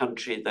with the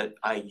country that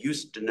I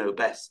used to know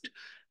best,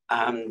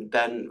 and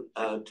then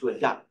to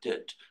adapt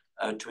it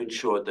to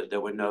ensure that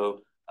there were no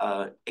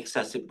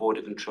excessive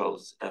border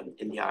controls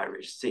in the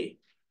Irish Sea.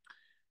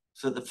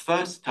 So the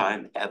first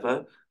time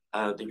ever,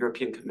 the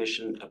European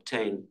Commission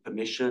obtained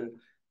permission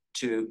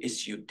to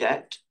issue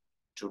debt,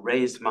 to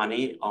raise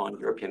money on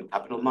European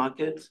capital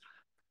markets.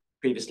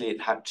 Previously, it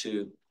had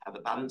to have a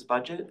balanced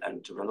budget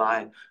and to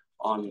rely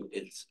on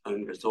its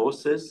own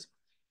resources.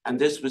 And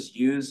this was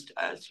used,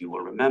 as you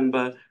will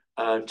remember,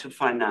 to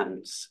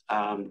finance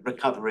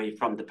recovery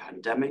from the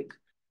pandemic.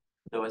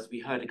 Though, as we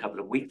heard a couple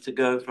of weeks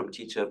ago from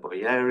Tito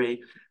Boieri,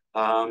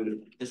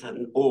 this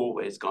hadn't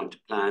always gone to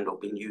plan or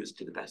been used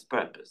to the best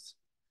purpose.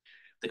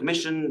 The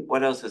Commission,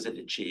 what else has it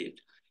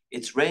achieved?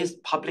 It's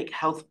raised public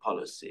health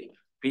policy,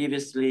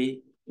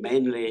 previously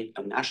mainly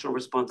a national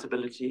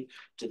responsibility,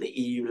 to the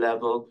EU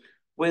level,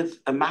 with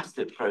a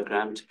massive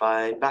program to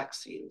buy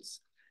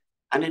vaccines.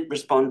 And it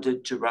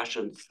responded to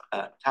Russia's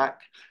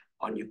attack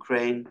on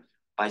Ukraine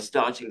by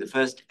starting the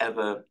first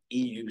ever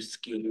EU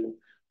scheme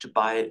to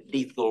buy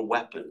lethal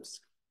weapons,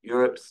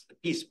 Europe's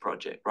peace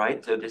project,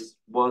 right? So this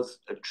was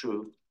a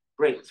true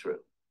breakthrough.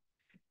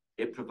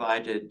 It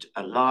provided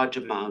a large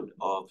amount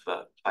of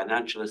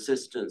financial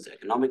assistance,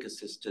 economic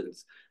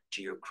assistance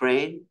to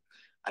Ukraine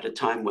at a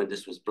time when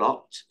this was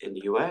blocked in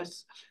the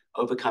US,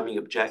 overcoming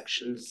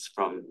objections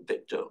from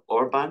Viktor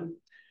Orban.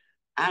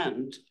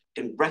 And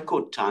in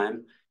record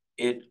time,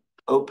 it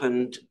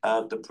opened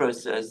the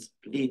process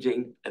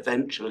leading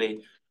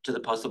eventually to the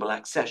possible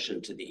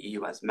accession to the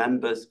EU as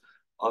members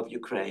of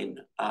Ukraine,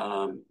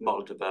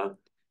 Moldova,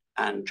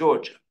 and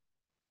Georgia.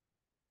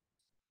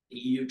 The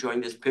EU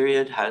during this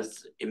period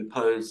has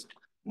imposed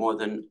more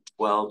than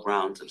 12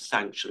 rounds of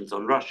sanctions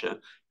on Russia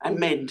and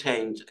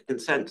maintained a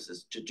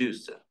consensus to do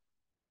so.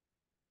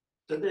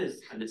 So this,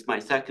 and it's my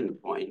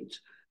second point,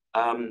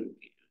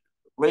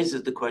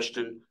 raises the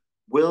question,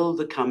 will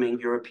the coming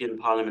European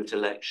Parliament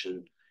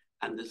election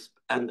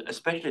and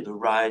especially the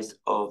rise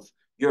of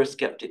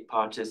Eurosceptic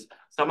parties,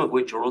 some of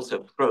which are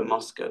also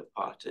pro-Moscow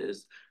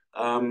parties,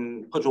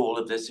 put all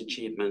of this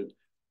achievement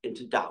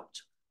into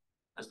doubt?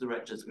 As the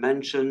Rector's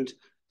mentioned,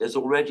 there's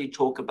already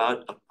talk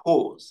about a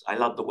pause. I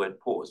love the word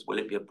pause. Will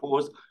it be a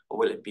pause or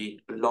will it be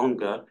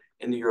longer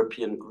in the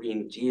European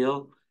Green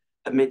Deal,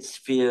 amidst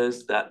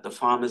fears that the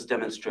farmers'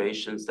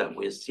 demonstrations that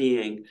we're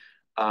seeing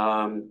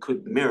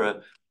could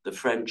mirror the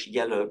French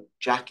yellow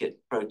jacket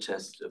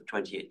protests of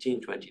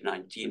 2018,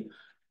 2019,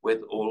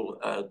 with all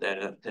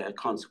their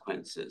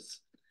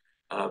consequences.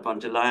 Von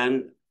der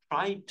Leyen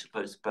tried to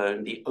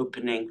postpone the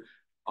opening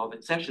of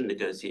accession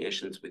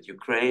negotiations with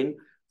Ukraine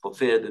for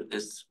fear that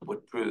this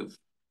would prove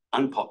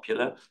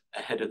unpopular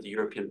ahead of the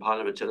European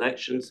Parliament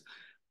elections,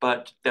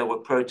 but there were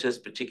protests,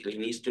 particularly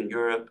in Eastern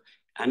Europe,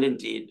 and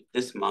indeed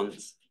this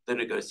month, the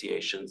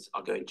negotiations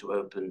are going to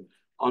open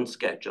on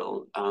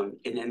schedule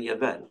in any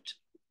event.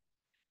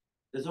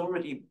 There's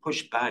already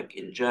pushback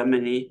in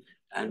Germany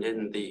and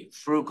in the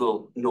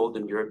frugal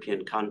Northern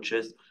European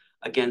countries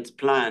against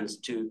plans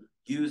to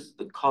use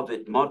the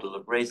COVID model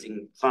of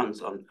raising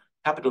funds on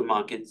capital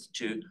markets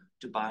to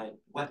buy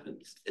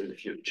weapons in the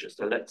future.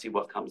 So let's see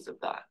what comes of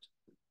that.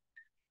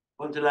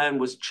 Von der Leyen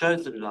was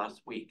chosen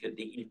last week at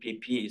the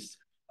EPP's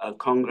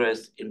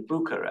Congress in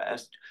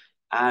Bucharest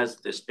as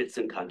the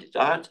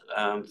Spitzenkandidat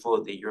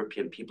for the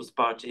European People's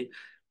Party,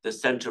 the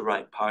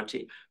center-right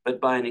party,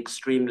 but by an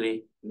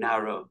extremely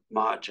narrow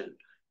margin.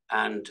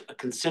 And a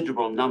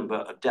considerable number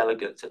of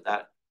delegates at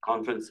that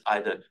conference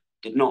either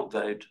did not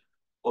vote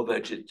or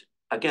voted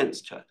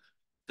against her.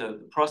 So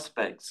the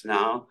prospects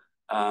now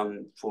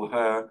for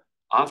her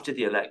after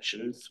the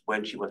elections,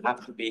 when she will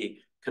have to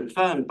be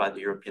confirmed by the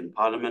European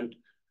Parliament,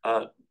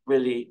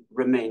 really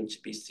remain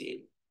to be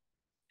seen.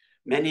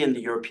 Many in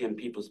the European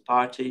People's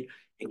Party,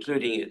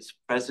 including its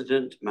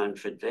president,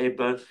 Manfred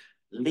Weber,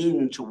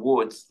 lean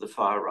towards the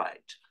far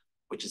right,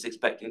 which is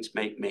expecting to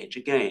make major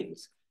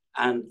gains.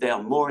 And they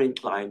are more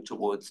inclined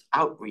towards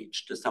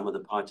outreach to some of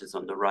the parties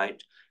on the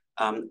right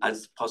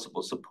as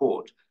possible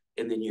support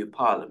in the new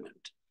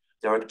parliament.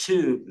 There are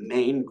two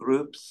main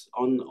groups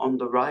on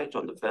the right,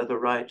 on the further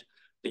right,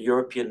 the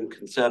European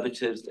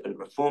Conservatives and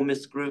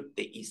Reformist Group,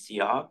 the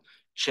ECR,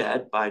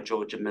 chaired by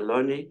Giorgia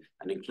Meloni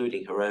and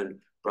including her own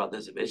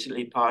Brothers of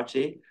Italy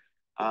party,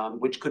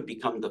 which could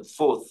become the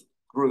fourth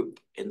group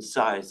in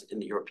size in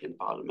the European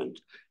Parliament,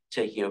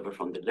 taking over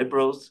from the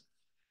Liberals.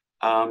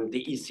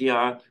 The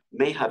ECR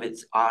may have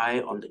its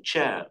eye on the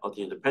chair of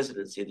the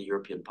presidency of the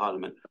European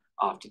Parliament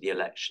after the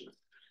election.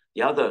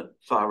 The other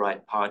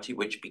far-right party,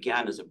 which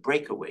began as a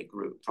breakaway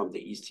group from the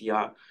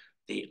ECR,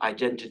 the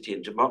Identity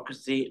and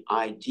Democracy,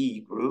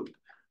 ID group,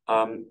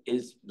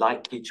 is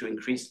likely to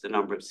increase the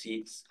number of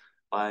seats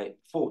by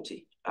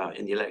 40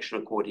 in the election,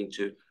 according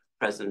to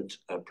present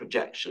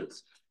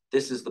projections.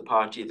 This is the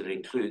party that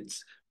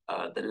includes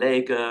the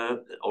Leigh,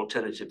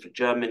 Alternative for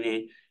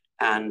Germany,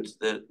 and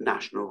the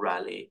National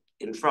Rally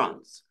in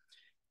France.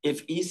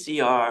 If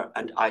ECR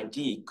and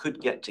ID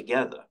could get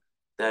together,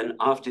 then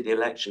after the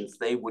elections,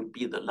 they would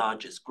be the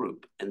largest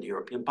group in the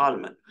European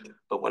Parliament.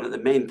 But one of the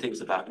main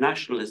things about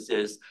nationalists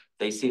is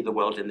they see the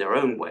world in their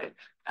own way,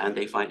 and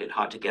they find it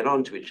hard to get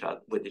on to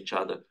with each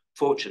other,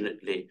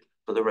 fortunately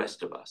for the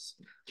rest of us.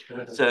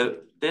 So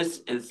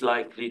this is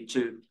likely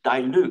to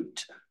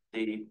dilute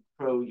the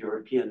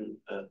pro-European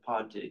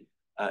party,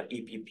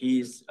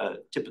 EPP's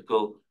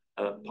typical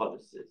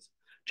policies.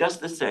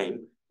 Just the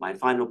same, my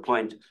final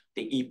point,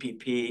 the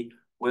EPP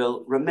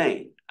will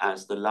remain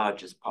as the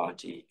largest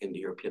party in the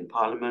European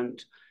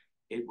Parliament.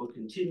 It will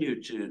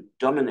continue to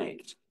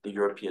dominate the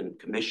European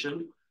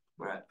Commission,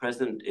 where at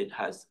present it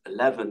has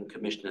 11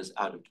 commissioners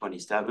out of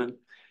 27,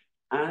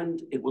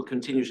 and it will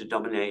continue to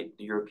dominate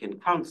the European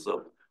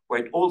Council,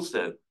 where it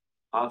also,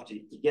 after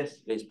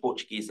yesterday's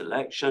Portuguese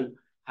election,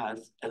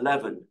 has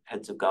 11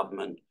 heads of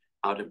government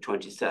out of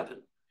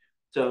 27.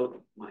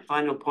 So my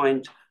final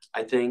point,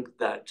 I think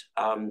that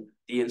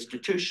the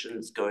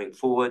institutions going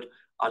forward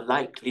are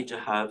likely to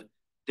have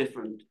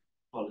different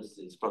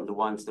policies from the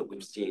ones that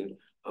we've seen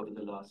over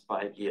the last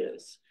 5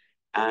 years.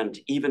 And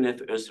even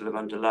if Ursula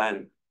von der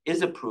Leyen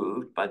is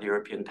approved by the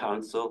European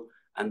Council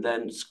and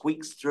then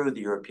squeaks through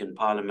the European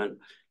Parliament,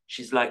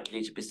 she's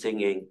likely to be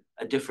singing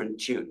a different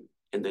tune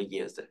in the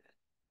years ahead.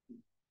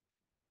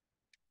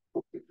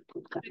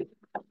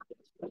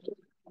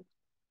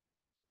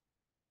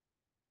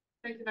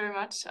 Thank you very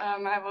much.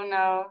 I will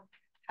now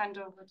hand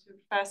over to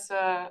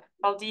Professor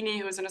Baldini,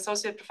 who is an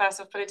associate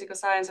professor of political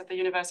science at the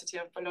University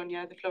of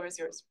Bologna. The floor is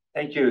yours.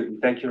 Thank you.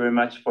 Thank you very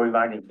much for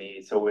inviting me.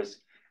 It's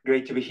always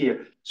great to be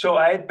here. So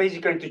I had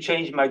basically to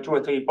change my 2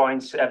 or 3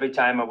 points every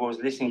time I was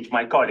listening to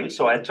my colleagues.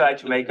 So I try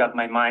to make up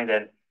my mind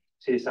and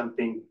say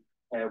something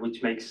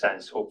which makes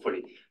sense,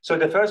 hopefully. So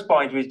the first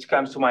point which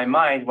comes to my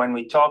mind when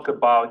we talk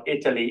about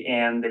Italy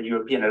and the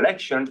European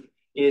election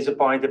is a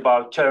point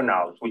about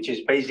turnout, which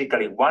is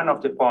basically one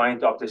of the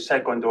points of the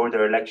second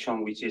order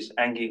election, which is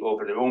hanging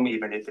over the room,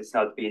 even if it's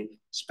not been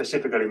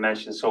specifically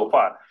mentioned so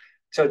far.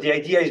 So the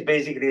idea is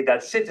basically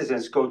that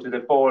citizens go to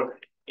the poll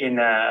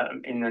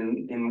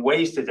in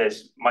ways that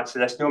is much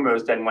less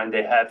numerous than when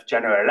they have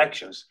general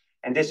elections.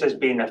 And this has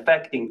been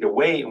affecting the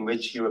way in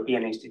which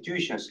European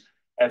institutions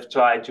have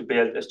tried to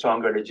build a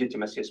stronger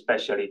legitimacy,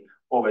 especially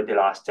over the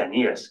last 10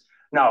 years.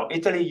 Now,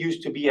 Italy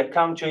used to be a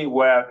country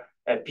where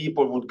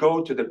people would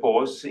go to the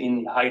polls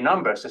in high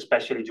numbers,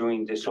 especially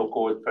during the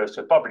so-called First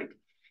Republic.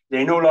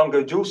 They no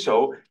longer do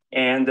so,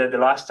 and the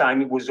last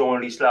time it was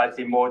only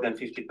slightly more than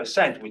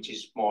 50%, which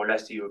is more or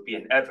less the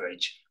European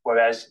average,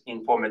 whereas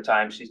in former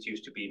times it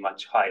used to be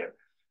much higher.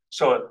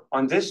 So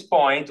on this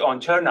point, on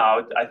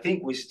turnout, I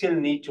think we still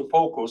need to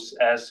focus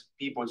as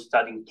people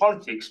studying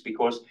politics,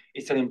 because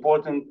it's an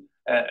important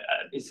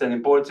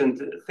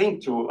thing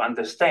to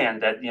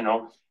understand that, you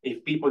know,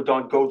 if people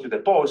don't go to the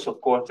polls, of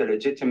course, the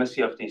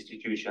legitimacy of the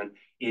institution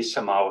is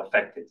somehow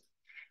affected.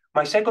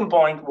 My second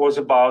point was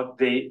about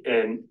the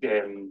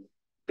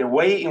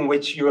way in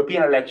which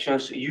European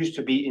elections used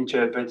to be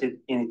interpreted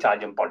in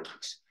Italian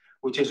politics,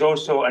 which is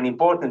also an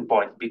important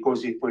point,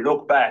 because if we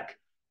look back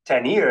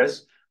 10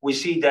 years, we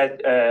see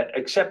that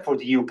except for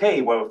the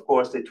UK, where, of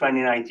course, the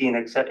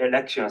 2019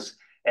 elections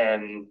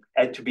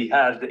had to be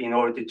held in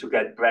order to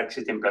get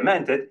Brexit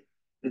implemented,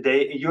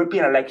 the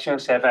European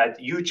elections have had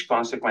huge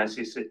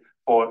consequences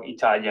for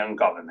Italian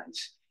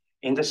governments,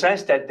 in the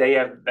sense that they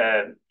have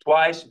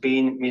twice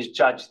been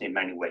misjudged in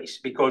many ways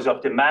because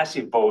of the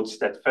massive votes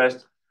that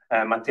first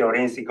Matteo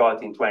Renzi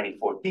got in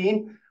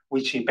 2014,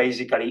 which he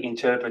basically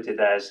interpreted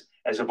as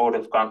a vote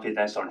of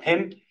confidence on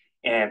him.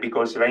 And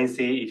because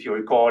Renzi, if you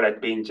recall,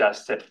 had been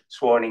just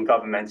sworn in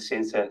government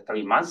since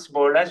 3 months,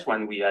 more or less,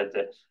 when we had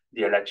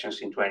the elections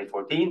in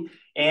 2014.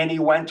 And he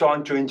went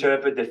on to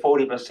interpret the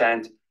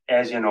 40%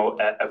 as, you know,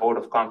 a vote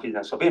of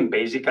confidence of him.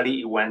 Basically,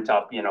 he went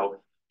up, you know,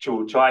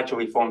 to try to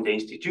reform the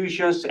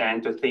institutions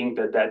and to think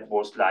that that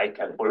was like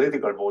a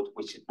political vote,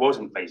 which it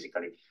wasn't,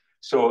 basically.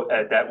 So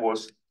that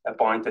was a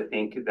point, I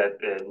think,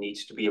 that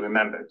needs to be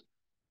remembered.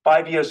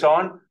 5 years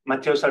on,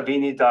 Matteo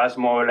Salvini does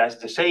more or less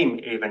the same,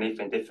 even if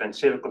in different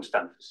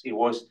circumstances. He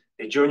was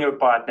the junior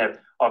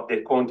partner of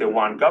the Conte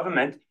I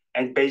government,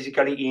 and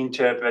basically he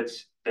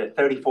interprets the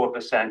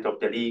 34% of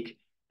the League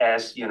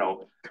as, you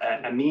know,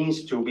 a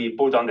means to be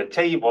put on the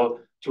table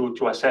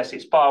to assess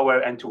his power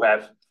and to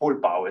have full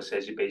powers,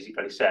 as he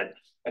basically said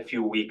a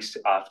few weeks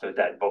after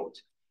that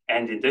vote.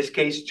 And in this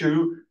case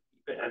too,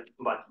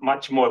 but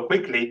much more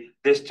quickly,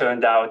 this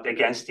turned out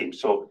against him.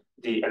 So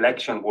the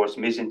election was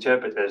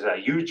misinterpreted as a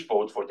huge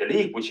vote for the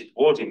League, which it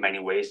was in many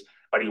ways,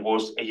 but it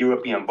was a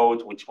European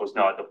vote, which was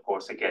not, of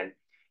course, again,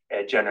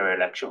 a general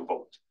election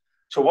vote.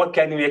 So what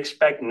can we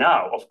expect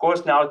now? Of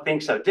course, now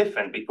things are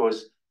different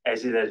because,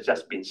 as it has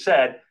just been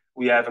said,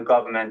 we have a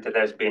government that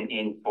has been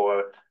in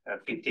for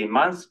 15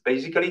 months,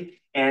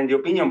 basically, and the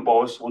opinion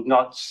polls would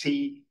not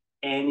see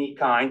any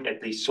kind,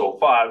 at least so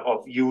far,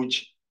 of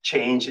huge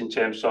change in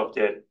terms of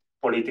the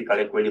political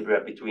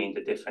equilibrium between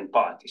the different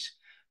parties.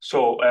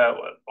 So,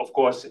 of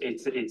course,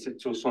 it's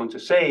too soon to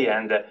say,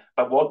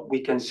 but what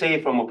we can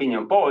say from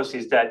opinion polls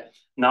is that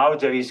now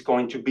there is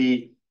going to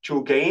be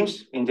two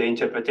games in the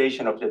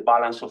interpretation of the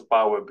balance of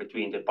power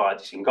between the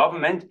parties in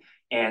government.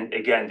 And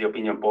again, the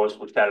opinion polls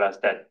would tell us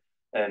that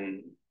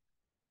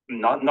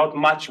not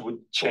much would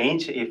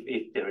change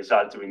if the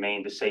results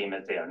remain the same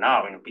as they are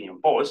now in opinion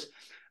polls.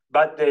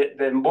 But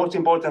the most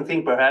important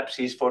thing perhaps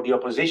is for the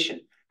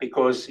opposition,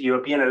 because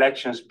European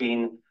elections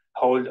being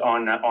held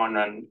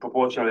on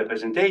proportional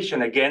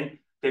representation, again,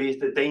 there is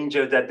the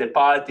danger that the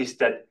parties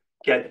that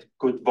get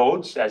good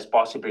votes, as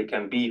possibly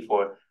can be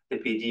for the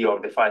PD or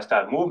the Five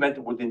Star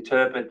Movement, would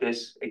interpret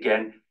this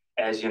again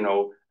as,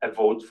 a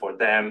vote for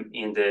them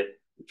in the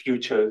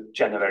future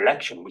general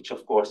election, which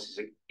of course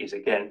is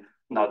again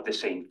not the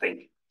same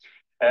thing.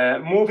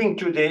 Moving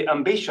to the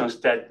ambitions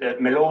that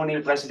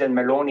President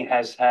Meloni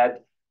has had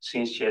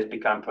since she has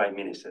become prime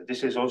minister.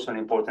 This is also an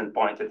important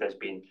point that has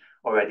been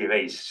already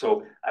raised.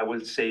 So I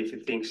will say a few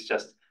things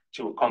just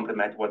to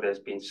complement what has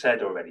been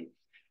said already.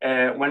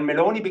 When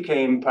Meloni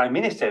became prime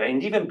minister,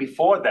 and even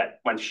before that,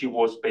 when she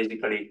was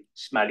basically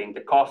smelling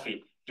the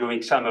coffee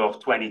during summer of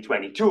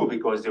 2022,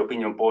 because the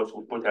opinion polls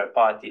would put her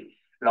party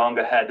long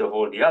ahead of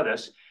all the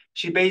others,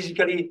 she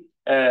basically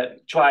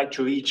tried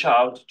to reach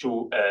out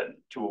to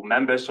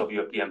members of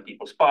European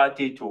People's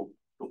Party, to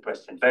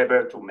President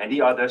Weber, to many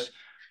others,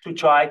 to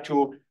try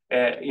to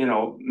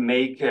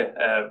make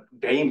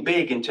game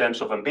big in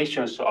terms of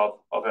ambitions of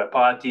her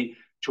party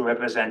to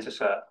represent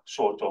as a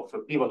sort of a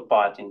pivot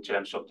part in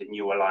terms of the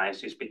new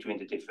alliances between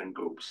the different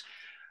groups.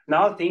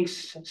 Now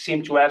things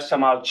seem to have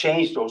somehow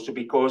changed also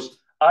because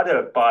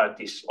other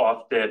parties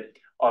of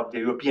the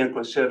European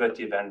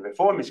Conservative and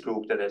Reformist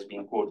group that has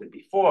been quoted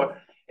before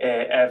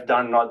have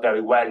done not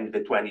very well in the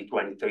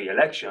 2023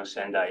 elections.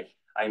 And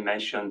I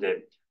mentioned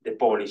the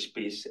Polish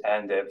piece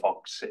and the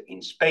Vox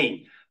in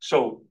Spain.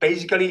 So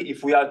basically,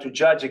 if we are to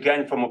judge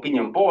again from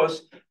opinion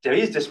polls, there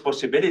is this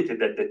possibility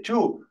that the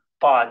two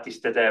parties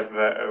that have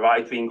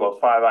right-wing or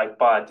far-right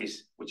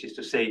parties, which is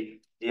to say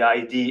the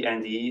ID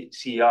and the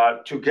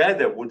ECR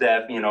together would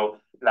have,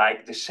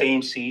 like the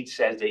same seats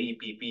as the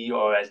EPP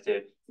or as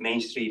the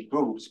mainstream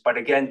groups. But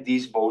again,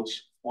 these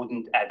votes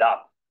wouldn't add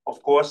up.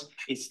 Of course,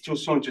 it's too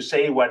soon to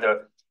say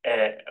whether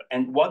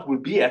and what will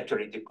be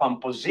actually the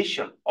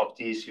composition of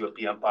these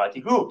European party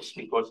groups,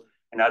 because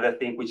another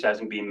thing which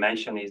hasn't been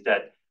mentioned is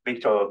that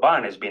Viktor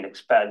Orban has been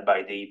expelled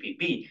by the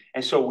EPP.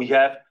 And so we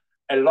have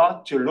a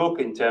lot to look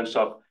in terms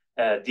of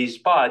these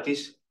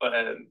parties,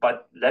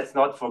 but let's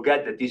not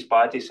forget that these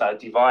parties are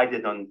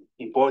divided on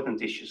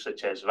important issues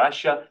such as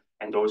Russia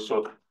and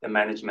also the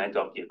management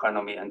of the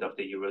economy and of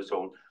the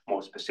Eurozone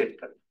more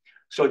specifically.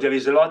 So there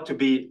is a lot to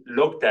be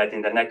looked at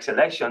in the next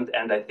election,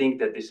 and I think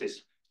that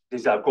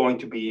these are going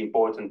to be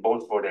important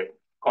both for the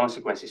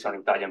consequences on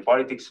Italian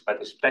politics,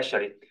 but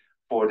especially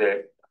for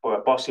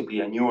possibly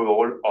a new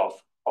role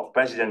of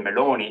President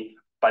Meloni.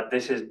 But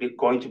this is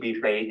going to be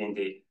played in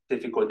the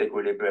difficult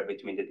equilibrium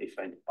between the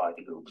different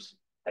party groups.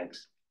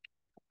 Thanks.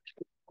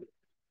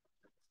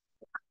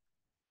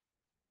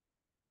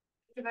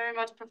 Thank you very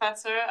much,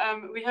 Professor.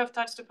 We have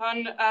touched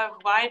upon a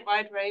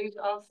wide range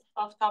of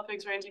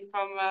topics ranging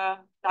from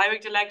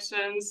direct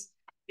elections,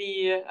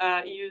 the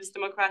EU's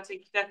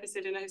democratic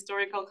deficit in a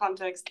historical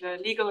context, the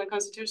legal and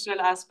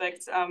constitutional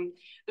aspects, the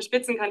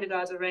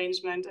Spitzenkandidat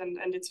arrangement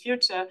and its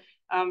future,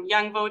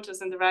 young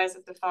voters and the rise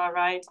of the far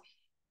right,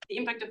 the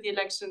impact of the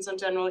elections on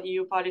general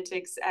EU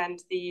politics,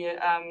 and the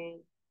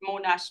more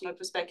national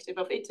perspective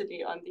of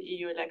Italy on the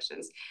EU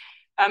elections.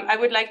 I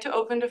would like to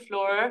open the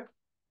floor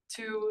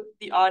to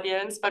the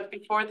audience, but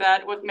before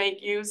that, would make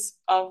use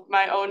of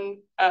my own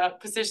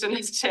position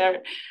as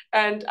chair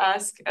and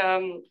ask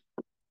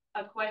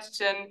a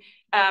question,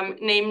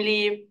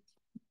 namely,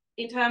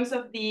 in terms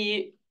of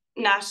the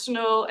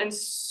national and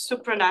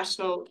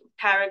supranational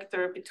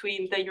character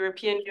between the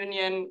European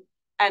Union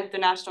and the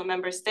national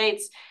member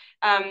states,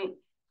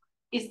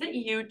 is the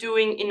EU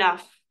doing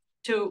enough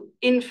to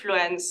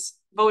influence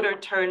voter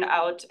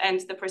turnout and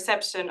the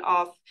perception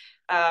of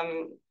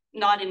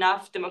not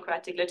enough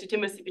democratic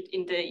legitimacy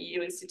in the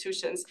EU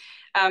institutions?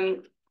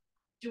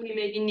 Do we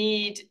maybe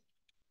need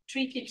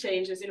treaty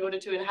changes in order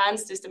to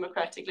enhance this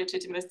democratic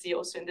legitimacy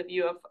also in the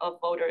view of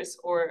voters,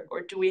 or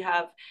do we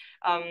have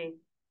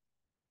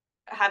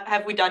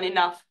we done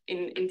enough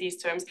in these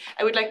terms?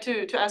 I would like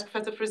to ask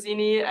Professor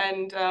Frosini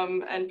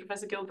and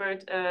Professor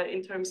Gilbert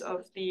in terms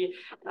of the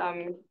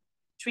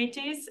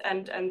treaties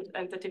and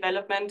the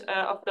development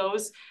of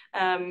those.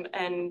 And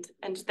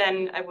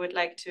then I would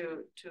like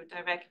to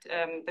direct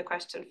the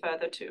question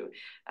further to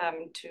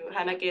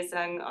Hanna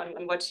Gesang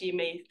on what she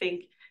may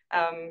think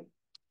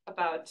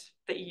about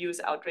the EU's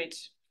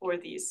outreach for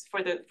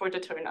the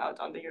turnout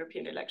on the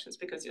European elections,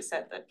 because you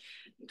said that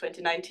in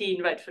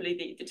 2019,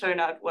 rightfully, the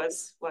turnout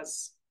was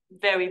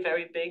very,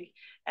 very big,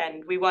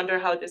 and we wonder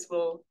how this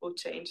will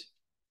change.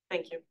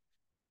 Thank you.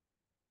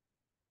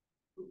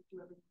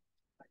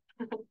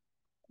 I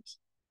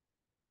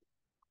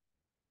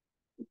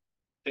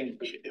think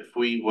if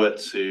we were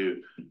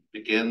to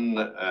begin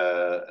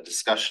a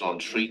discussion on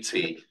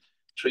treaty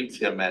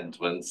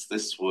amendments,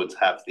 this would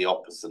have the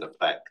opposite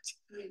effect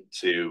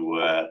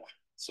to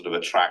sort of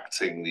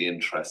attracting the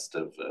interest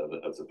of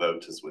the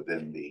voters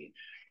within the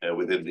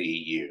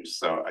EU.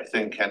 So I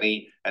think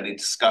any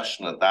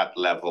discussion at that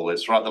level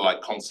is rather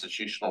like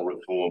constitutional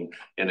reform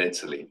in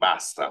Italy.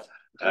 Basta.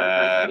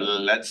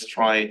 Let's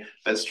try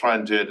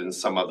and do it in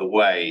some other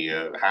way.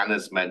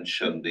 Hannah's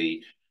mentioned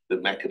the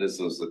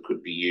mechanisms that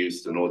could be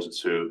used in order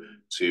to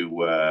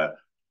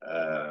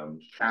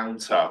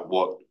counter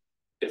what,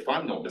 if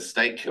I'm not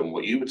mistaken,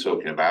 what you were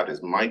talking about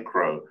is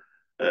micro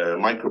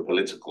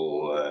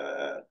political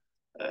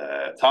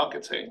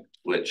targeting,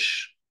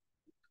 which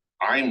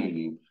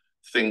I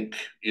think,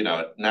 you know,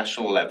 at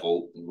national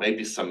level,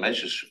 maybe some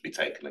measures should be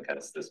taken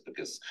against this,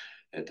 because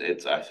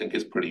it I think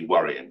is pretty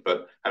worrying.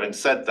 But having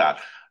said that,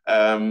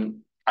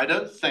 I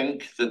don't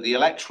think that the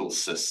electoral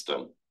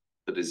system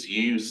that is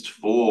used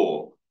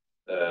for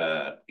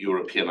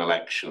European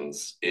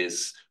elections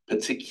is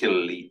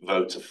particularly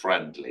voter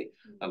friendly.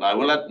 And I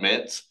will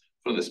admit,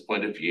 from this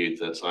point of view,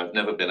 that I've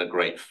never been a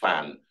great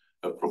fan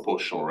of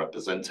proportional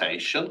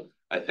representation.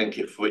 I think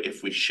if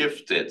we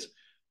shifted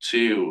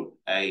to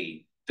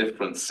a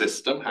different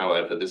system,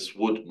 however, this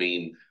would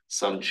mean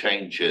some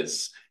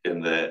changes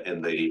in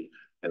the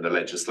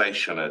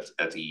legislation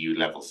at EU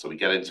level. So we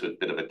get into a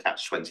bit of a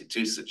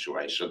catch-22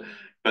 situation.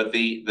 But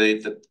the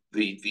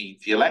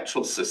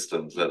electoral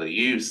systems that are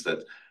used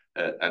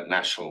at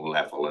national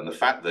level, and the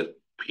fact that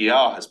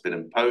PR has been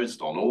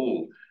imposed on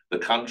all the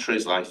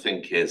countries, I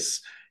think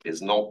is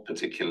not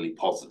particularly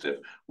positive.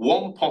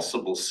 One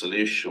possible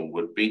solution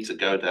would be to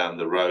go down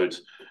the road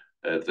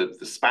that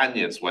the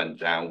Spaniards went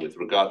down with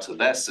regard to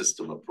their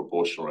system of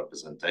proportional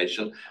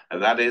representation,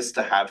 and that is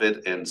to have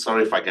it in,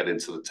 sorry if I get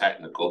into the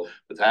technical,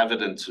 but to have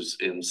it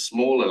in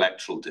small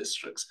electoral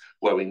districts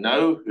where we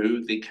know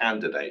who the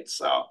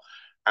candidates are.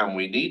 And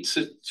we need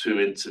to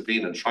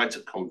intervene and try to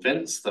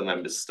convince the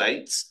member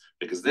states,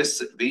 because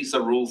these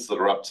are rules that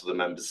are up to the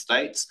member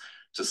states,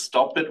 to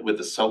stop it with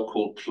the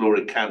so-called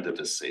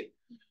pluricandidacy.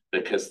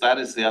 Because that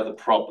is the other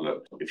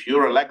problem. If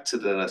you're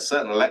elected in a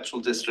certain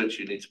electoral district,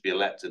 you need to be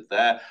elected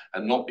there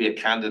and not be a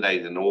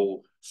candidate in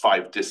all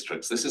 5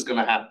 districts. This is going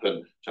to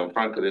happen.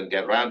 Gianfranco didn't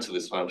get around to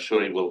this, but I'm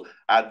sure he will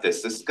add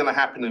this. This is going to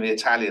happen in the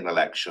Italian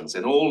elections.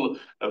 In all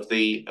of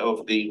the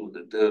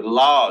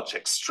large,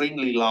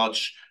 extremely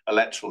large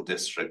electoral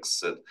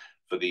districts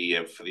for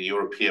the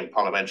European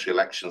parliamentary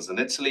elections in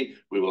Italy,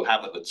 we will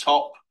have at the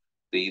top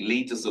the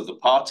leaders of the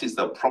parties.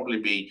 There'll probably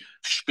be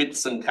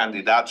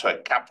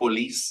Spitzenkandidat,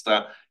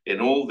 capolista in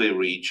all the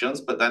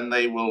regions, but then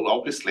they will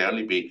obviously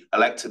only be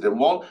elected in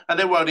one, and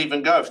they won't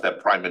even go if they're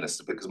prime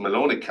minister, because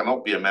Meloni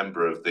cannot be a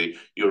member of the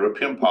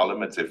European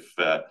Parliament if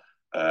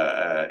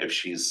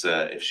she's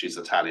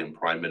Italian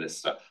prime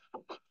minister.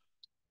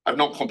 I've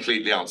not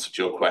completely answered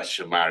your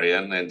question,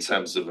 Marion, in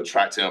terms of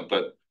attracting,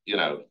 but you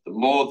know, the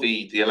more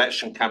the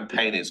election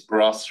campaign is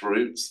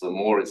grassroots, the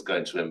more it's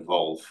going to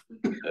involve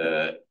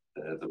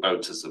the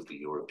voters of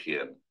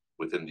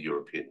within the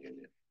European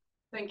Union.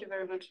 Thank you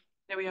very much.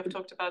 Yeah, we have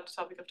talked about the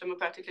topic of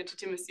democratic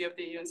legitimacy of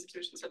the EU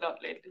institutions a lot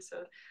lately,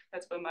 so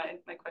that's where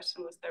my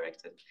question was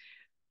directed.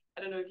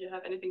 I don't know if you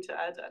have anything to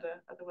add,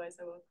 otherwise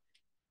I will.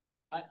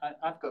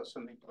 I've got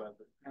something to add.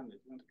 Candiaate, do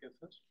you want to go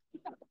first?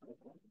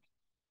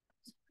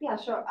 Yeah,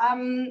 sure.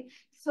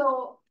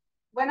 So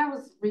when I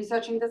was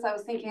researching this, I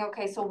was thinking,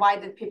 okay, so why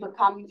did people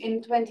come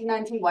in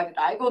 2019? Why did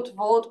I go to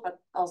vote? But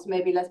also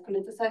maybe less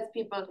politicized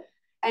people.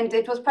 And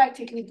it was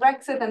practically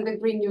Brexit and the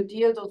Green New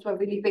Deal. Those were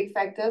really big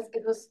factors.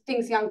 It was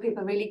things young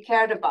people really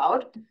cared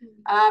about.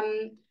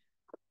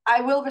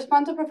 I will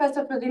respond to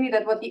Professor Frosini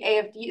that what the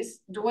AfD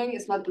is doing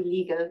is not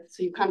illegal.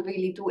 So you can't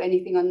really do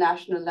anything on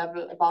national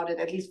level about it,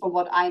 at least from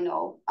what I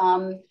know.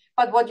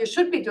 But what you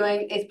should be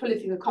doing is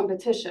political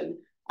competition.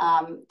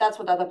 That's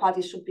what other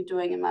parties should be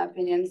doing, in my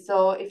opinion.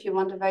 So if you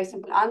want a very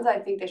simple answer, I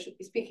think they should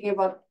be speaking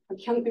about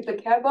what young people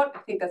care about.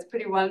 I think that's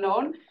pretty well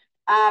known.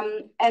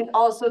 And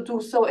also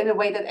do so in a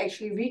way that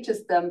actually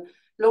reaches them.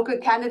 Local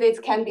candidates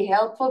can be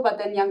helpful, but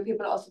then young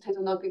people also tend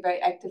to not be very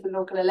active in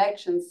local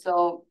elections.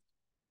 So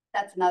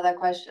that's another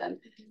question.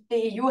 The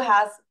EU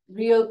has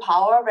real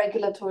power,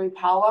 regulatory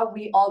power.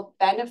 We all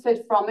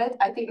benefit from it.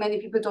 I think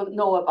many people don't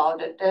know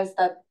about it. There's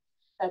that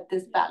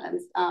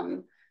disbalance.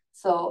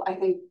 So I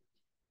think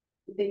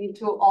they need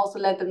to also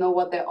let them know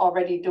what they're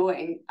already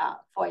doing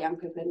for young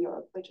people in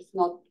Europe, which is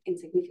not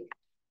insignificant.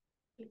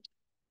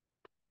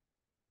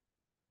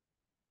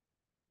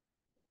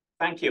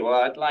 Thank you.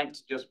 Well, I'd like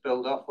to just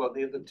build off what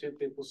the other two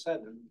people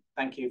said, and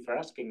thank you for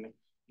asking me.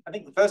 I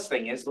think the first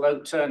thing is low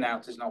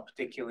turnout is not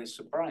particularly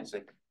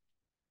surprising.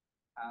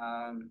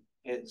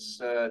 It's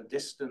a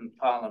distant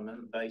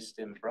parliament based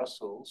in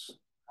Brussels,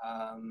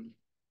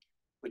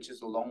 which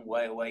is a long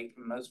way away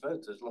from most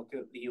voters. Look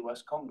at the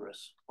US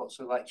Congress. What's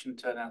election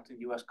turnout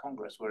in US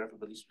Congress, where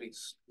everybody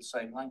speaks the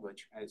same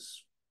language?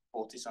 It's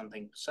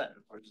 40-something%,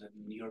 whereas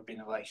in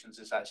European elections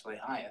it's actually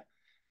higher.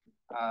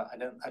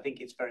 I think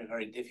it's very,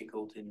 very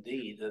difficult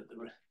indeed, at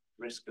the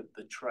risk of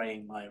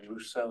betraying my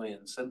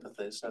Rousseauian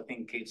sympathies. I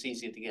think it's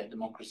easier to get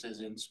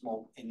democracies in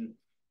small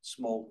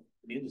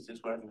communities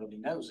where everybody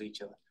knows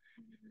each other.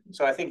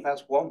 So I think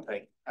that's one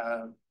thing.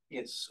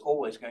 It's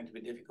always going to be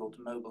difficult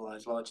to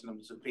mobilize large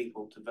numbers of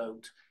people to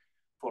vote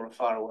for a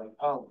faraway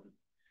parliament.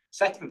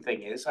 Second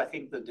thing is, I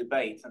think the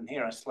debate, and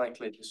here I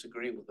slightly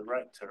disagree with the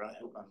Rector, I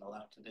hope I'm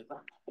allowed to do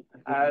that,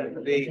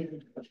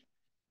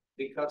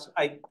 because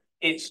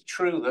it's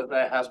true that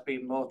there has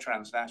been more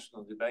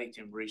transnational debate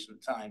in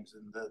recent times,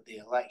 and that the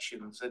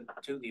elections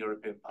to the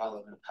European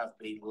Parliament have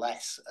been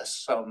less a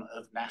sum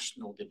of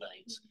national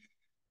debates.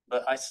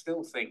 But I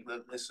still think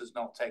that this has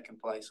not taken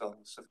place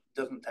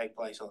doesn't take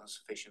place on a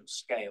sufficient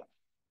scale.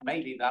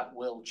 Maybe that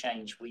will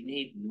change. We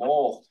need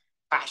more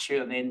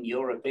passion in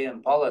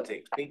European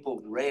politics. People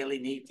really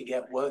need to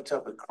get worked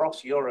up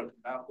across Europe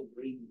about the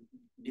Green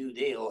New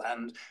Deal,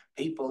 and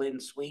people in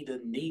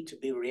Sweden need to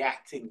be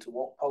reacting to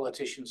what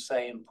politicians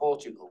say in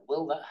Portugal.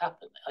 Will that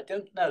happen? I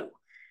don't know,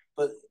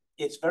 but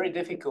it's very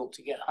difficult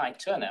to get high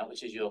turnout,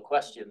 which is your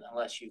question,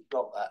 unless you've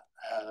got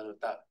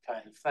that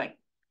kind of thing.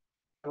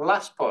 The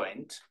last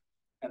point,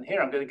 and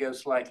here I'm going to go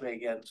slightly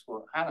against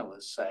what Hanna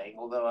was saying,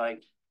 although I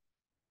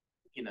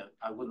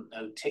wouldn't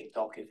know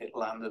TikTok if it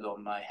landed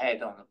on my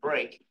head on a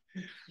break.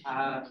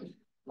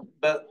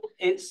 But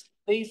it's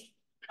these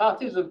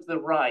parties of the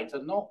right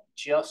are not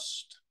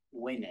just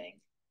winning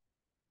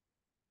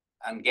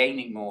and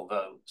gaining more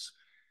votes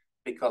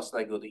because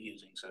they're good at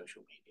using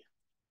social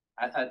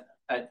media.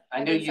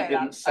 I know you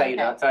didn't say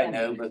that, I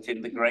know, but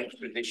in the great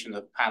tradition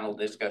of panel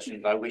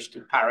discussions, I wish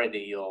to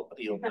parody your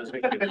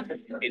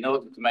position in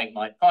order to make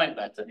my point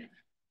better.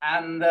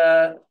 And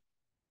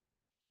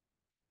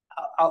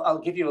I'll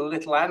give you a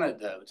little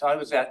anecdote. I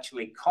was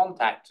actually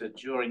contacted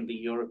during the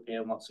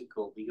European,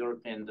 the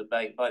European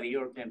debate by the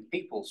European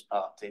People's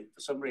Party.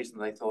 For some reason,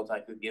 they thought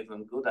I could give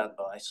them good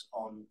advice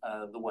on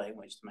the way in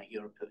which to make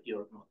Europe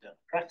more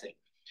democratic.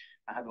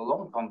 I had a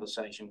long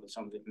conversation with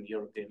somebody from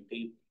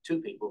the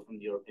two people from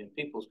the European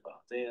People's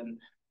Party, and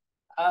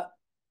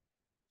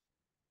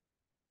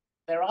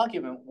their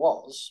argument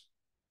was,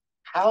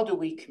 how do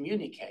we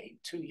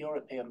communicate to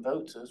European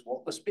voters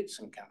what the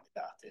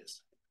Spitzenkandidat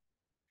is?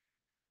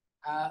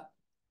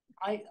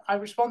 I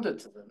responded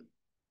to them,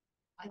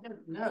 I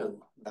don't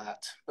know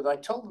that, but I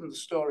told them the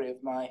story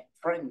of my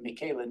friend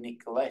Michele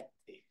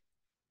Nicoletti,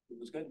 who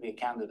was going to be a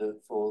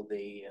candidate for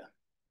the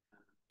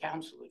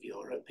Council of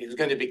Europe. He was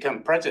going to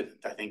become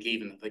president, I think,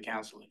 even of the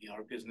Council of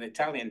Europe. He was an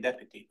Italian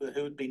deputy, but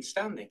who had been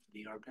standing for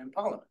the European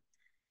Parliament,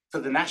 for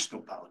the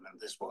national parliament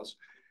this was,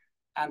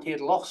 and he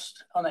had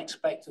lost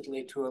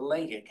unexpectedly to a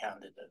Leigh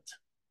candidate.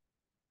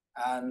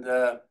 And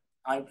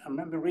I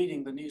remember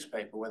reading the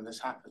newspaper when this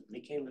happened.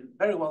 Michele, a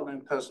very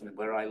well-known person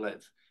where I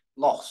live,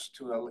 lost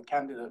to a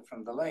candidate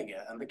from the Leigh,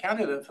 and the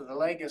candidate for the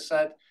Leigh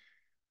said,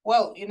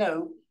 well, you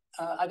know,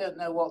 I don't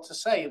know what to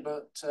say,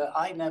 but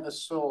I never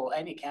saw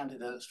any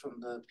candidates from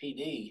the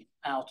PD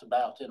out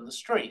about in the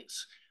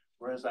streets.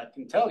 Whereas I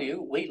can tell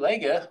you, we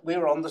Leigh, we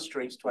were on the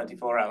streets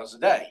 24 hours a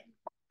day.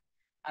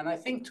 And I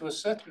think to a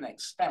certain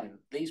extent,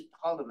 this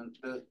parliament,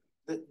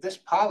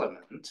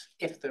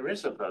 if there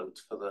is a vote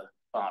for the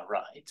far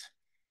right,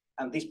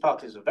 and these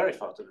parties are very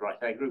far to the right,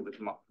 I agree with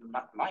what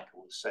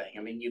Michael was saying.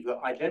 I mean, you've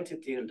got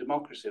identity and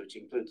democracy, which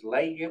includes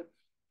Leigh,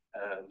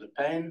 Le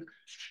Pen,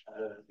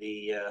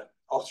 the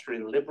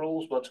Austrian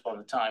liberals, once upon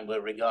a time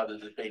were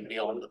regarded as being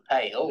beyond the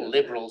pale,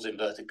 liberals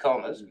inverted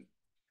commas,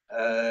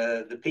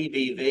 the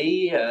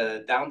PVV,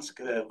 Dansk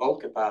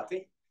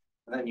Volksparty,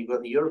 and then you've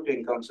got the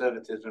European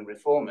Conservatives and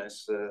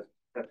Reformists,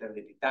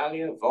 Fratelli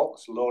d'Italia,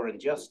 Vox, Law and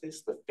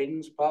Justice, the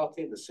Finns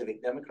Party, the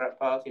Civic Democrat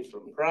Party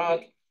from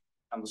Prague,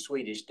 and the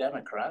Swedish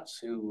Democrats,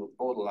 who were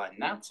borderline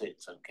Nazi in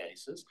some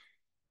cases.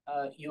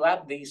 You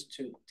add these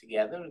two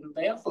together, and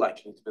they are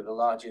likely to be the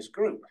largest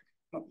group.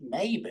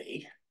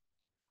 Maybe,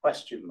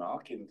 question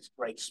mark, in this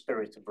great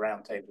spirit of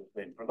roundtable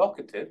being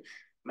provocative,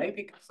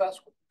 maybe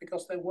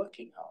because they're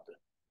working harder.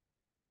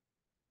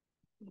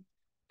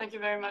 Thank you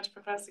very much,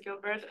 Professor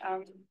Gilbert,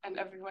 and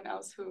everyone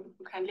else who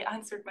kindly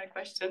answered my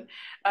question.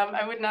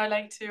 I would now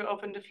like to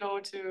open the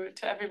floor to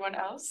everyone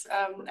else.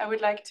 I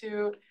would like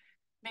to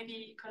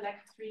maybe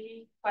collect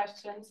 3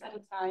 questions at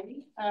a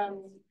time.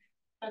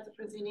 Professor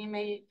Frosini,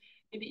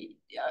 maybe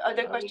are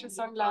there questions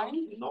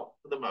online? Not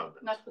for the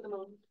moment. Not for the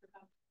moment.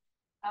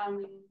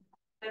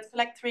 Let's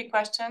select 3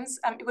 questions.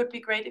 It would be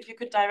great if you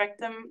could direct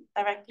them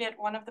directly at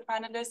one of the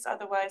panelists.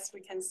 Otherwise,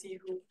 we can see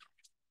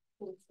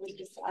who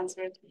wishes to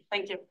answer it.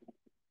 Thank you.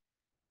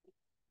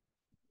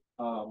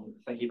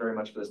 Thank you very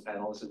much for this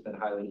panel. This has been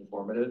highly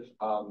informative.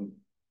 I'd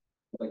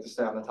like to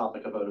stay on the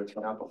topic of voter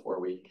turnout before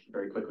we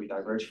very quickly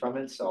diverge from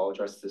it. So I'll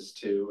address this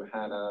to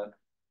Hanna,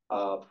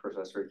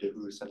 Professor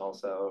Dehousse, and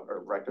also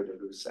Rector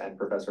Dehousse and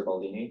Professor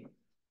Baldini.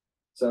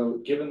 So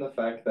given the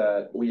fact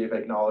that we have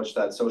acknowledged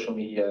that social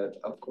media,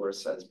 of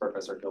course, as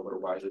Professor Gilbert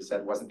wisely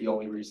said, wasn't the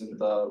only reason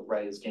the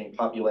right is gaining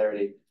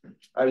popularity,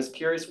 I was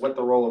curious what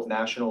the role of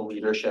national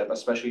leadership,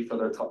 especially for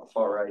the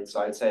far right,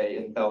 so I'd say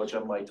in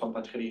Belgium, like Tom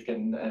van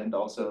Grieken and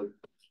also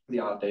the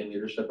AfD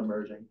leadership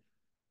emerging.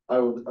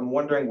 I'm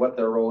wondering what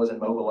their role is in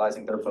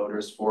mobilizing their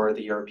voters for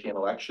the European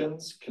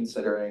elections,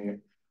 considering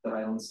that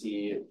I don't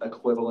see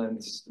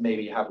equivalents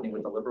maybe happening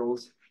with the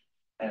Liberals.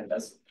 And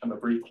as kind of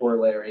a brief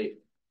corollary,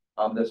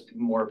 this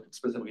more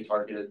specifically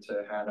targeted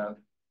to Hanna.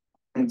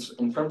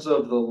 In terms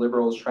of the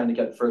Liberals trying to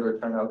get further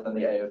turnout than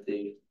the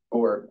AfD,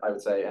 or I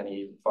would say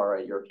any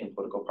far-right European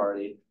political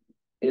party,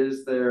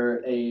 is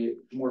there a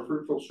more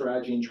fruitful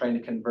strategy in trying to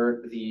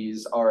convert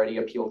these already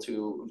appeal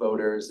to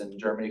voters in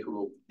Germany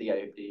who the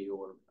AfD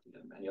or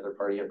any other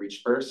party have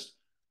reached first?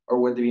 Or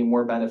would there be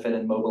more benefit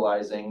in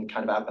mobilizing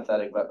kind of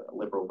apathetic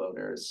liberal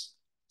voters?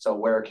 So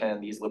where can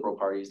these liberal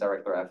parties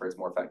direct their efforts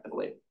more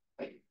effectively?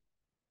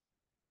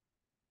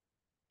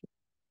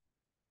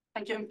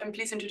 Thank you, and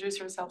please introduce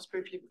yourselves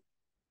briefly.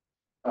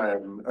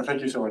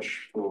 Thank you so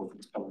much for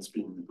this panel. It's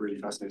been really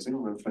fascinating.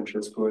 I'm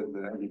Francesco in the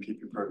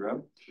MEPP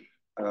program.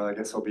 I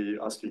guess I'll be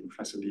asking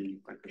Professor Leigh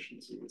my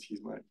questions since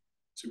he's my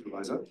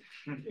supervisor.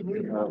 Do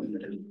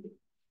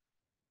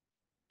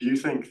you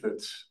think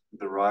that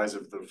the rise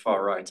of the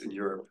far right in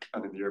Europe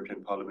and in the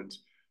European Parliament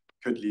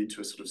could lead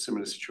to a sort of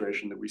similar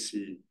situation that we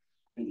see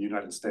in the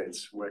United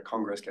States, where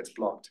Congress gets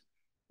blocked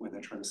when they're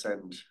trying to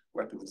send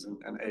weapons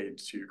and aid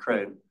to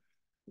Ukraine,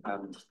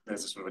 and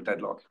there's a sort of a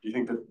deadlock? Do you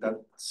think that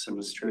that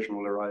similar situation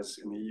will arise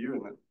in the EU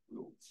and that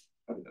we'll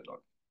have a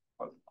deadlock?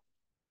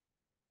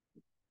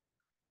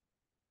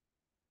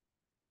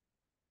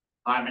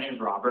 Hi, my name is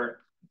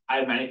Robert. I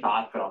have many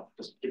thoughts, but I'll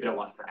just keep it at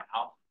one for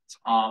now.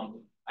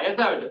 I guess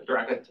I would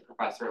direct it to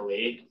Professor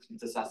Leigh,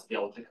 since this has to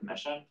deal with the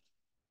commission.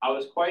 I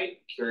was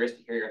quite curious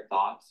to hear your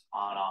thoughts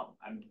on,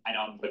 I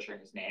know I'm butchering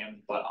his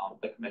name, but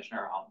the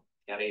commissioner,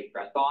 Candiaate.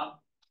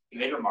 He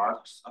made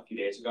remarks a few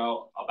days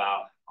ago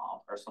about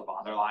Ursula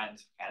von der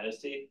Leyen's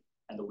candidacy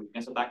and the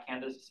weakness of that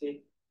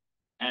candidacy.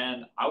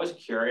 And I was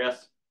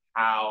curious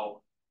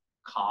how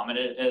common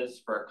it is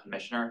for a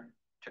commissioner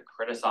to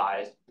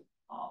criticize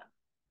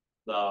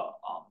the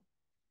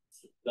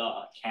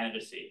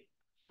candidacy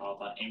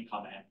of an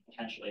incoming,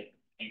 potentially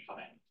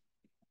incoming,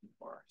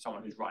 or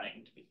someone who's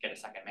running to get a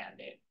second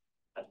mandate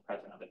as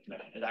president of the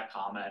commission. Is that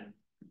common?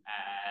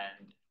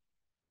 And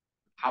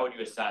how would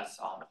you assess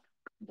von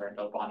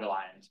der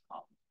Leyen's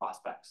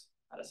prospects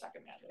at a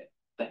second mandate?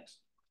 Thanks.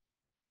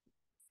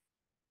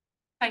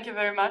 Thank you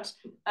very much.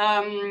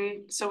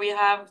 So we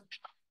have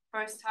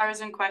first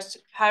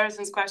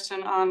Harrison's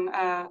question on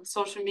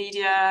social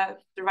media,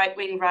 the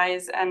right-wing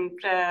rise and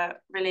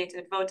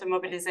related voter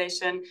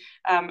mobilization,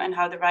 and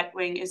how the right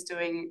wing is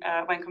doing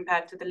when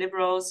compared to the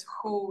liberals.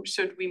 Who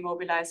should we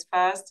mobilize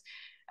first?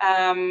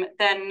 Then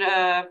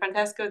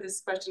Francesco,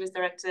 this question is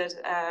directed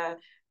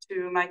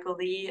to Michael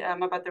Leigh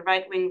about the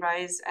right-wing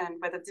rise and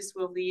whether this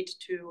will lead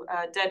to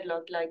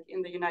deadlock like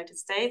in the United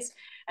States.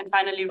 And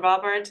finally,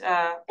 Robert,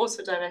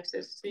 also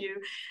directed to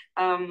you,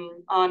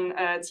 on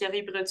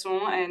Thierry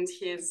Breton and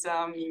his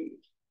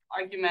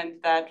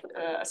argument that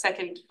a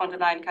second von der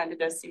Leyen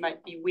candidacy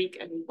might be weak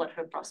and what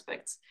her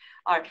prospects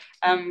are.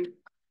 I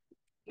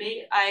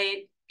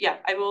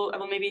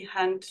will maybe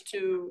hand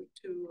to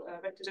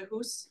Rector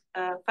Dehousse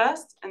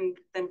first, and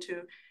then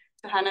to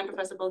Hanna and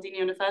Professor Baldini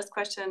on the first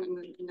question, and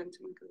then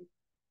to Michael.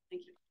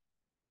 Thank you.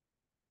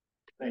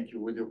 Thank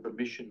you. With your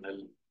permission,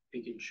 I'll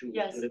pick and choose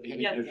yes, a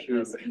few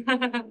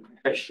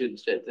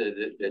questions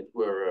that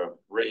were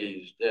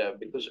raised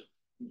because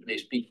they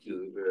speak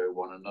to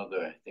one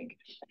another, I think.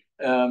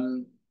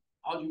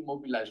 How do you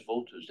mobilize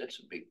voters? That's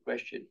a big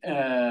question.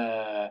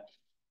 There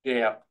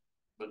are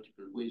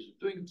multiple ways of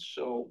doing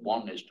so.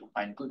 One is to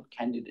find good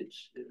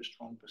candidates,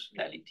 strong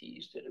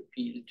personalities that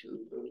appeal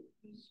to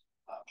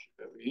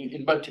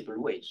in multiple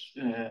ways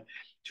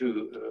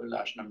to a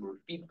large number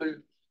of people.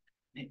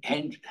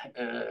 And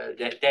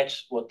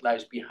that's what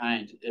lies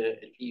behind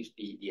at least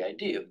the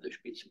idea of the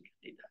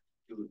Spitzenkandidat,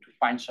 to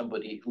find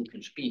somebody who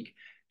can speak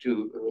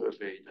to a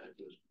very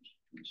diverse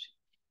constituency.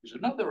 There's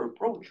another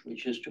approach,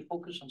 which is to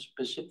focus on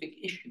specific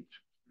issues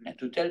and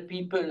to tell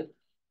people,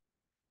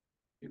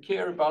 you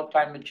care about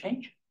climate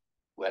change?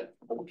 Well,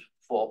 vote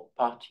for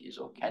parties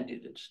or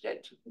candidates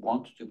that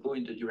want to go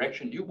in the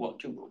direction you want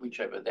to go,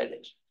 whichever that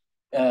is.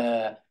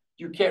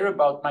 You care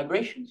about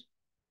migrations?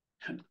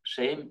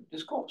 Same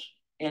discourse.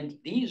 And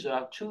these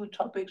are two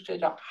topics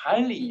that are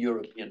highly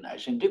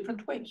Europeanized in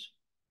different ways.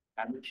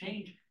 Climate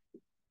change, I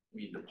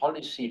mean, the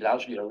policy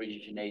largely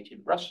originates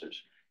in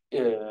Brussels.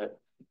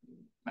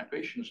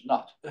 Migration is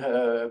not,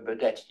 but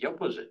that's the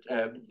opposite.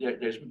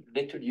 There's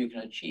little you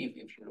can achieve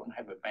if you don't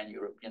have a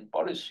pan-European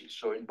policy.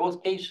 So in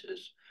both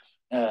cases,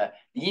 The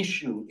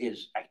issue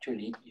is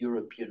actually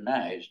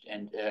Europeanized,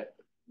 and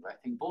I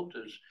think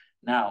voters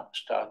now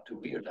start to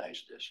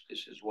realize this.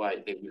 This is why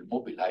they will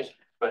mobilize,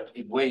 but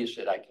in ways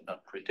that I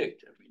cannot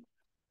predict. I mean,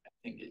 I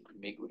think it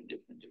may go in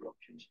different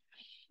directions.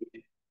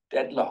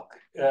 Deadlock,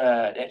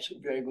 that's a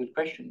very good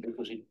question,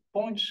 because it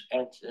points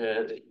at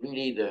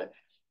really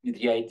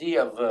the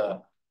idea of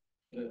a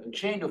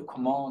chain of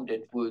command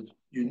that would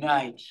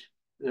unite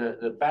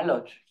the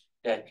ballot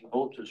that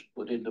voters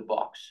put in the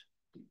box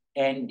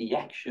and the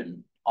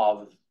action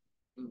of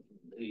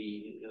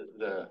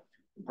the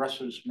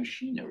Brussels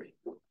machinery.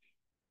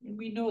 And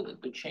we know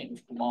that the chain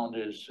of command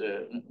is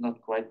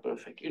not quite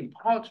perfect, in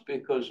part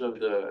because of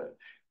the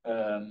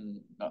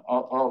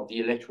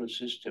electoral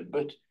system,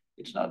 but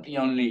it's not the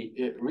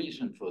only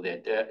reason for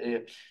that.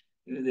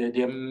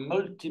 There are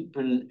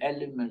multiple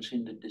elements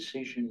in the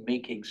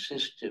decision-making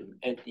system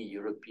at the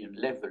European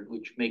level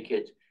which make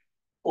it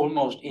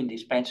almost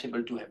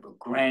indispensable to have a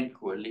grand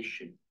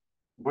coalition,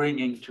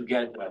 bringing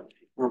together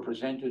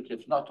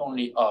representatives not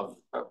only of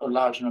a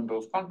large number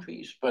of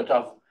countries, but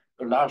of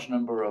a large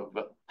number of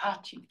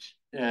parties.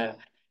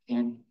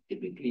 And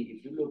typically,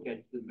 if you look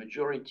at the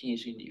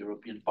majorities in the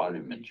European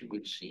Parliament, you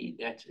would see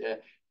that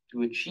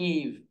to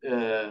achieve,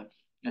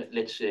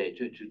 let's say,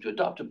 to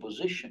adopt a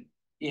position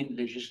in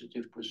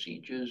legislative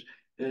procedures,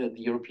 the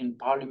European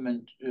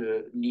Parliament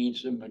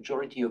needs a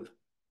majority of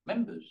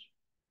members,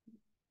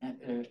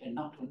 and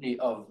not only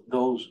of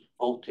those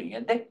voting.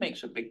 And that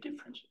makes a big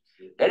difference.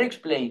 That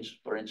explains,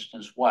 for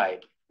instance, why,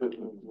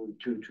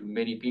 to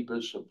many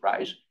people's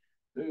surprise,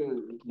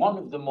 one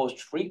of the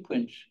most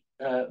frequent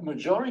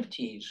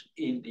majorities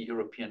in the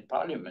European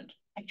Parliament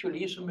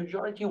actually is a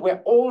majority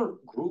where all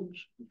groups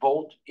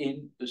vote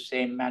in the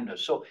same manner.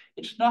 So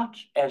it's not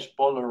as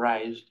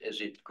polarized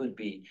as it could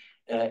be,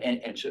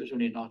 and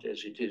certainly not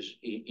as it is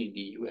in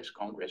the US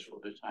Congress for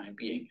the time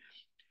being.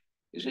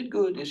 Is it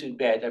good? Is it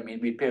bad? I mean,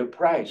 we pay a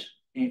price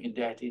in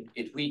that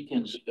it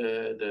weakens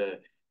the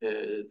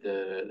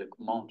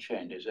command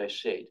chain, as I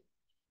said.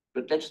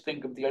 But let's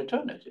think of the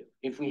alternative.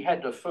 If we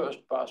had a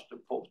first past the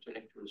post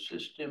electoral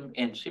system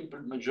and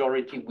simple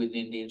majority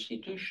within the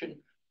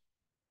institution,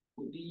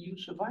 would the EU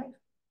survive?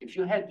 If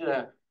you had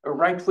a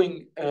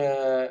right-wing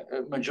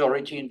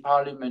majority in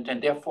parliament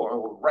and therefore a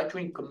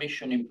right-wing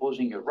commission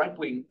imposing a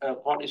right-wing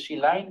policy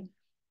line,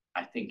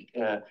 I think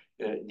the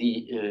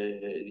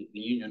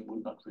union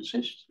would not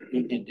resist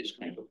in this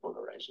kind of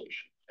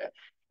polarization.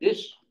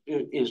 This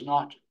is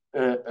not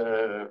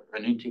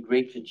an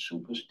integrated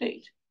super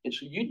state.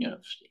 It's a union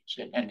of states,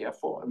 and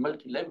therefore a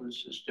multi-level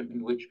system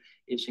in which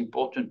it's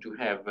important to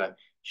have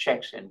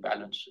checks and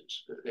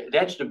balances.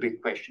 That's the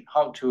big question: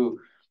 how to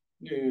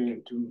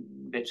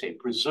let's say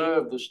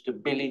preserve the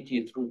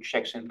stability through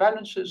checks and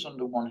balances on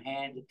the one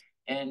hand,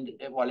 and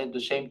while at the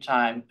same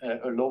time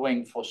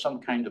allowing for some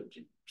kind of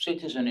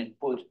citizen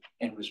input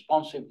and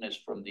responsiveness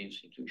from the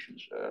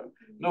institutions.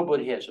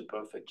 Nobody has a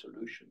perfect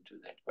solution to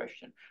that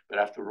question. But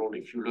after all,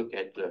 if you look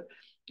at the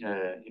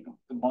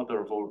mother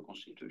of all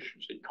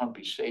constitutions, it can't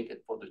be said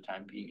that for the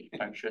time being it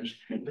functions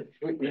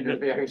in a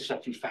very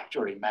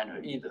satisfactory manner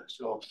either.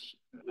 So,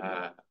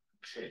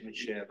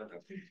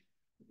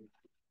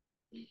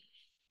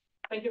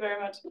 thank you very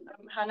much.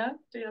 Hanna,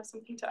 do you have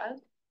something to add?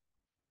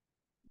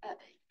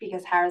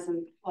 Because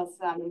Harrison was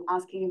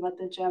asking about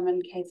the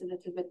German case a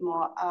little bit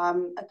more.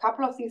 A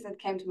couple of things that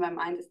came to my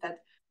mind is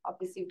that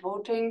obviously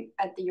voting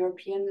at the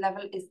European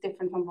level is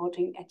different from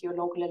voting at your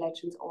local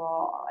elections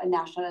or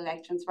national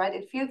elections, right?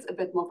 It feels a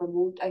bit more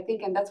removed, I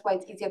think, and that's why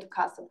it's easier to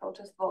cast a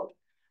protest vote.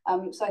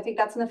 So I think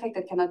that's an effect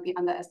that cannot be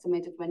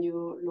underestimated when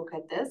you look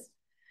at this.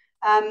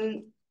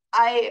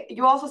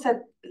 You also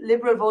said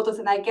liberal voters,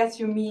 and I guess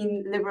you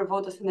mean liberal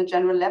voters in a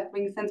general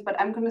left-wing sense, but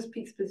I'm going to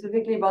speak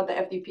specifically about the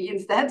FDP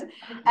instead,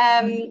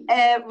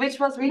 which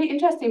was really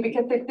interesting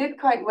because they did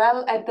quite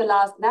well at the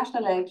last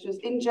national elections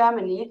in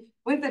Germany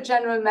with the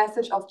general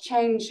message of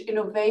change,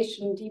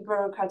 innovation,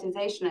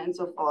 debureaucratization, and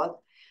so forth.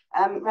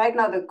 Right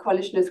now, the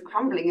coalition is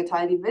crumbling a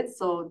tiny bit,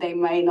 so they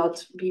may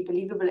not be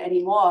believable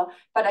anymore.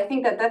 But I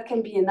think that that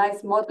can be a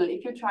nice model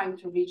if you're trying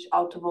to reach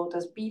out to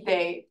voters, be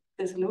they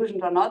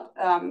disillusioned or not.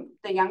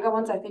 The younger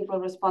ones, I think, will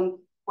respond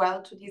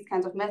well to these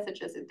kinds of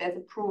messages. There's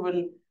a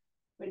proven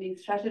winning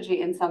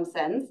strategy in some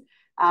sense.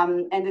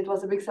 And it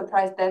was a big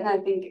surprise then. I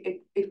think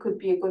it could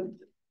be a good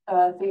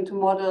thing to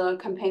model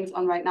campaigns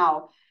on right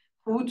now.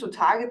 Who to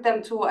target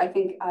them to, I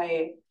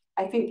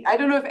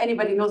don't know if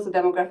anybody knows the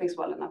demographics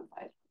well enough.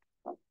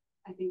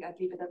 I think I'd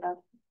leave it at that.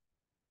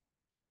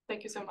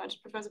 Thank you so much.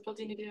 Professor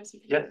Baldini, do you have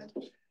something to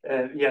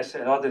add? Yes, a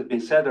lot has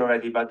been said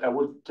already, but I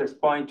would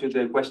just point to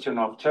the question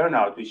of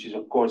turnout, which is,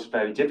 of course,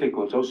 very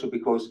difficult, also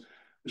because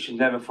we should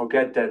never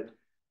forget that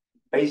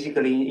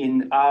basically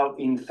in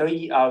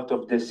 3 out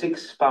of the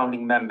 6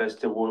 founding members,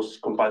 there was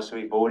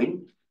compulsory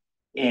voting,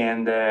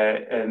 and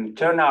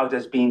turnout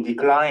has been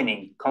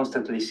declining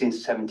constantly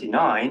since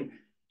 '79,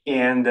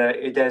 and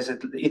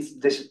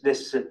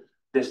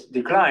this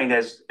decline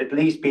has at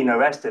least been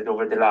arrested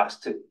over the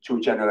last two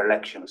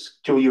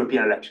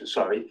European elections,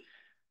 sorry.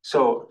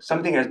 So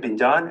something has been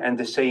done, and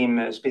the same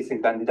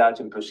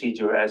Spitzenkandidaten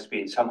procedure has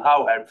been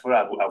somehow helpful,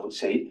 I would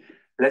say.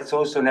 Let's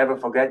also never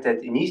forget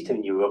that in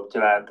Eastern Europe,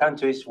 there are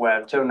countries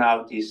where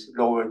turnout is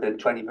lower than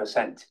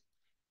 20%.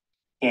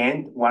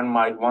 And one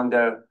might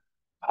wonder,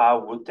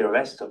 how would the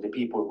rest of the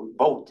people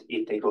vote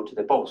if they go to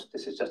the polls?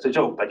 This is just a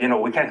joke, but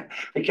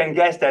we can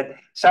guess that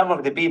some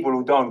of the people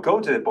who don't go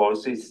to the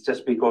polls is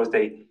just because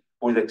they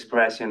would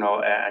express, a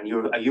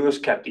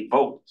Eurosceptic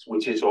vote,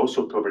 which is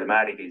also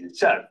problematic in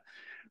itself.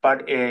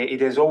 But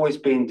it has always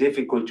been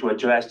difficult to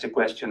address the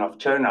question of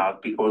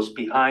turnout, because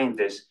behind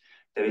this,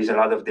 there is a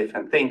lot of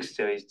different things.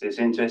 There is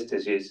disinterest, there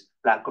is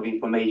lack of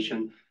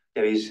information,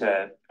 there is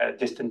a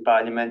distant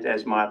parliament,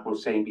 as Mark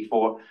was saying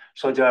before.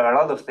 So there are a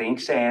lot of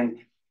things,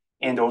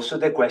 and also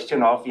the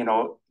question of,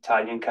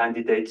 Italian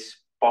candidates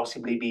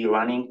possibly be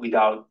running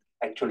without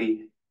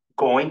actually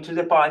going to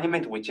the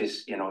parliament, which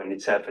is, in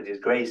itself a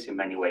disgrace in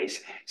many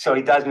ways. So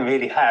it doesn't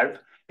really help,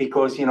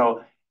 because,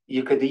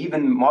 you could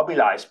even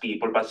mobilize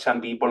people, but some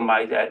people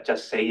might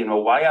just say,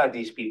 why are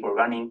these people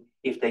running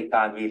if they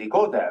can't really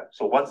go there?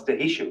 So what's the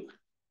issue?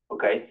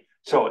 Okay,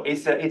 so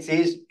it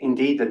is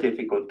indeed a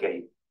difficult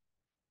game.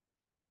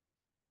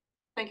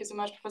 Thank you so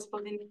much, Professor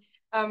Baldini.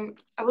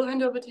 I will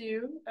hand over to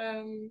you,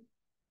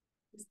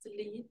 Mr.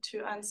 Leigh,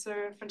 to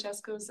answer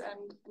Francesco's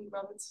and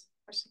Robert's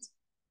questions.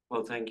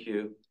 Well, thank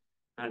you.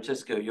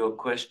 Francesco, your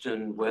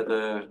question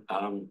whether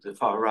the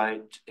far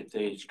right, if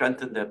they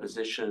strengthen their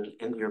position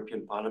in the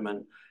European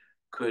Parliament,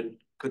 could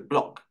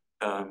block,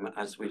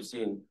 as we've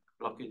seen,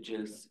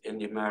 blockages in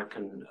the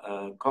American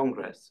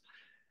Congress.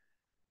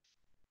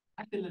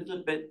 I feel a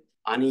little bit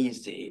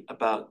uneasy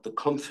about the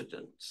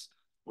confidence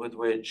with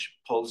which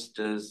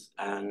pollsters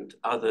and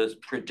others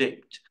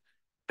predict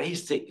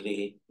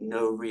basically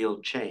no real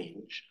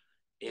change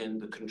in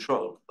the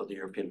control of the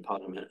European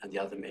Parliament and the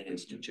other main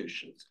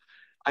institutions.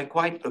 I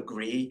quite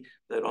agree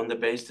that on the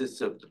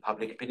basis of the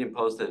public opinion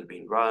polls that have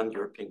been run,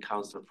 European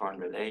Council of Foreign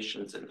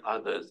Relations and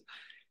others,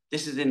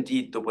 this is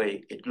indeed the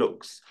way it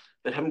looks.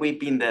 But haven't we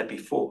been there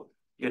before?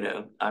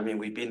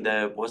 We've been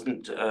there,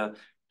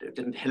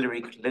 didn't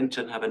Hillary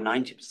Clinton have a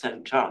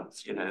 90%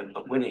 chance,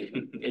 of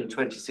winning in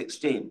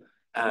 2016,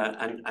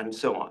 and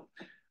so on.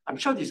 I'm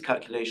sure these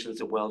calculations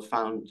are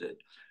well-founded,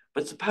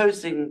 but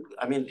supposing,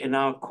 in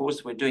our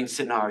course, we're doing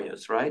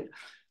scenarios, right?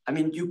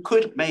 You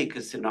could make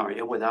a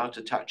scenario without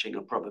attaching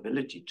a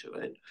probability to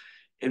it,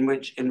 in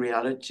which, in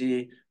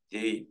reality,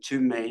 the two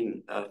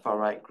main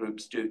far-right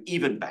groups do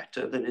even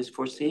better than is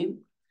foreseen,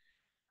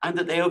 and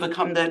that they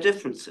overcome their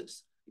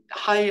differences.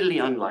 Highly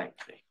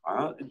unlikely,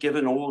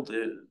 given all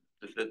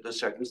the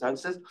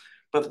circumstances,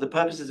 but for the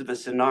purposes of a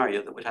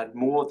scenario that would have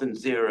more than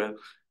zero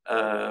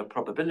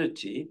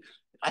probability,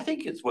 I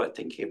think it's worth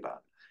thinking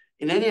about.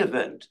 In any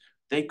event,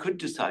 they could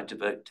decide to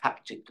vote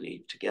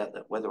tactically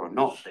together, whether or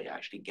not they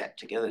actually get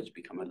together to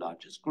become a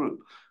largest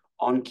group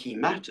on key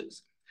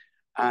matters.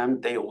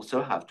 And they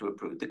also have to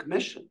approve the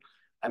commission.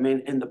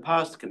 In the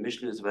past,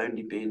 commissioners have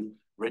only been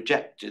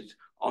rejected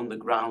on the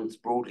grounds,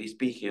 broadly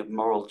speaking, of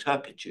moral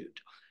turpitude,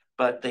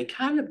 but they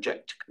can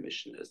object to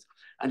commissioners.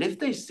 And if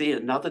they see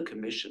another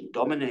commission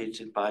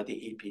dominated by the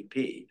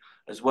EPP,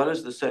 as well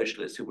as the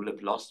socialists who will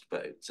have lost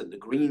votes and the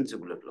Greens who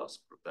will have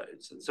lost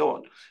votes and so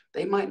on,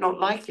 they might not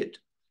like it.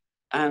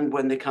 And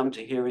when they come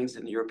to hearings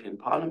in the European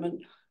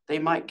Parliament, they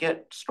might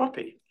get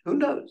stroppy. Who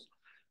knows?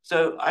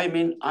 So,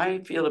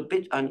 I feel a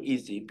bit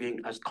uneasy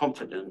being as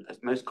confident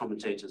as most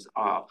commentators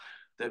are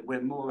that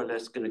we're more or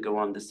less going to go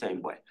on the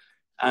same way.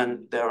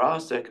 And there are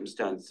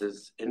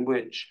circumstances in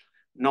which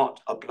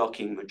not a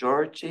blocking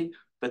majority,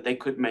 but they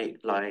could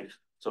make life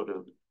sort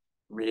of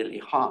really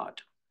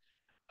hard.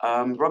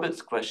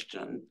 Robert's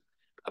question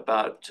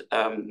about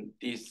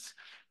these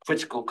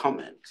critical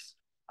comments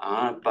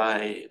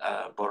by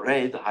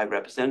Borrell, the High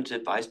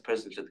Representative, Vice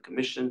President of the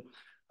Commission,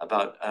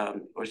 about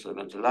Ursula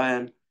von der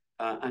Leyen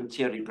and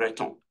Thierry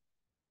Breton.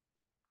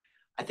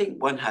 I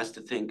think one has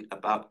to think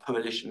about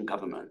coalition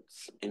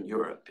governments in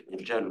Europe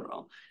in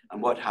general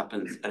and what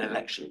happens at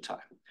election time.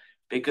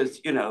 Because,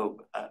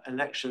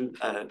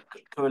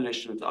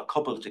 coalitions are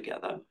cobbled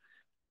together.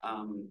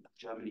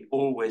 Germany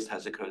always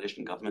has a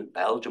coalition government.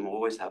 Belgium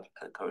always have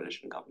a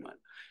coalition government.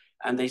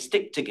 And they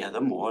stick together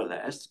more or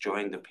less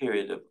during the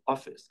period of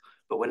office.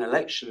 But when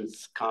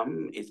elections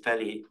come, it's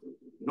fairly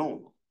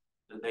normal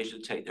that they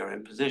should take their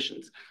own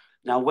positions.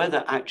 Now,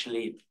 whether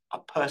actually a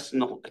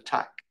personal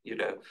attack,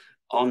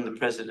 on the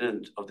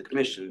president of the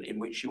commission in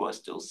which you are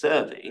still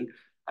serving,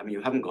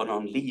 you haven't gone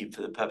on leave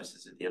for the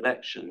purposes of the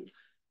election,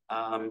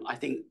 I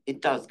think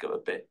it does go a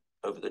bit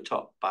over the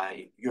top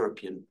by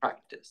European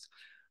practice.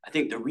 I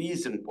think the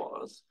reason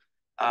was,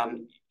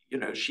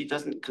 she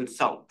doesn't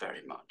consult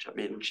very much.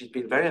 She's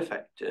been very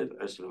effective,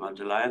 Ursula von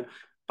der Leyen,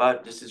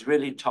 but this is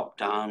really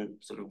top-down,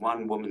 sort of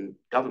one-woman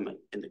government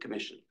in the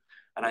commission.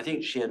 And I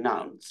think she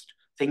announced,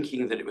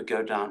 thinking that it would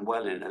go down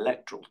well in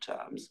electoral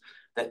terms,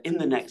 that in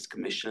the next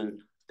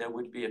commission, there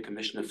would be a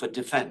commissioner for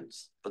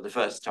defense for the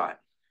first time.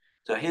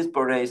 So here's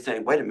Borrell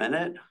saying, wait a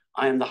minute,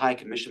 I am the High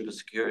Commission for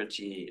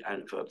Security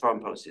and for Foreign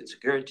Policy and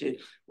Security.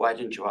 Why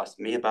didn't you ask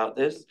me about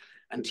this?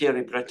 and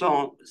Thierry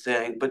Breton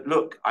saying, but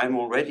look, I'm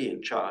already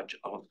in charge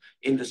of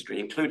industry,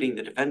 including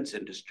the defense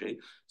industry.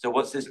 So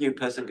what's this new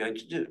person going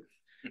to do?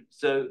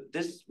 So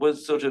this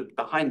was sort of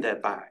behind their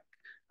back,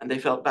 and they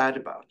felt bad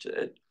about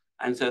it.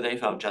 And so they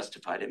felt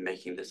justified in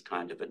making this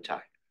kind of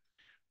attack.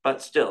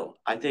 But still,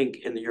 I think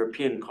in the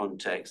European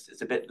context,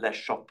 it's a bit less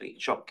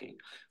shocking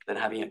than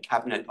having a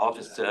cabinet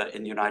officer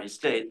in the United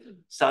States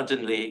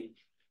suddenly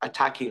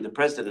attacking the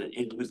president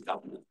in whose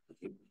government.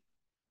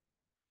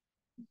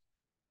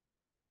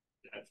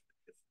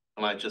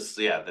 And I just,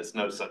 yeah, there's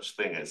no such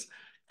thing as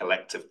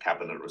collective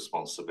cabinet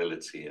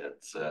responsibility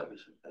at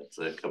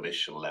the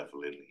commission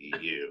level in the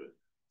EU.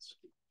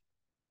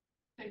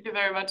 Thank you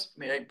very much.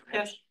 May I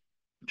Yes.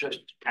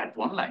 just add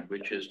one line,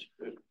 which is,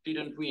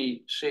 didn't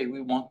we say we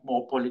want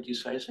more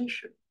politicization?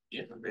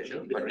 Yeah, but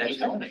that's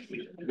not.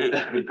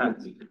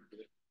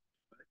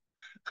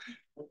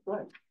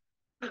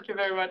 Thank you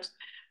very much.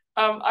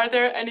 Are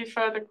there any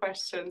further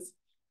questions?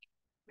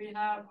 We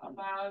have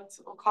about,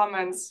 or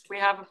comments, we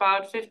have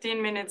about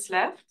 15 minutes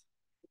left.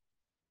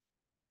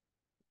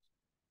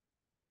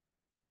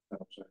 I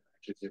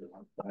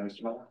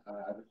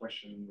have a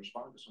question in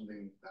response to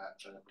something that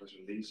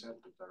Professor Leigh said,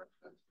 the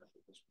director of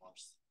this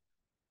month.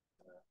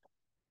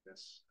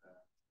 Yes,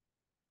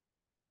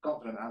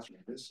 confident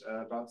answering this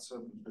about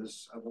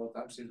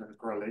that seems like a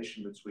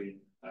correlation between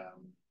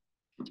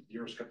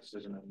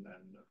Euroscepticism and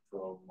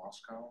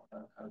pro-Moscow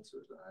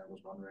attitude. I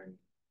was wondering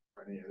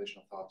for any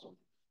additional thoughts on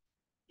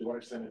to what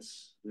extent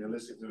it's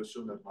realistic to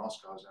assume that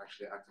Moscow is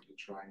actually actively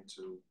trying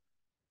to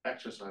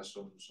exercise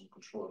some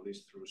control, at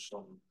least through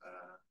some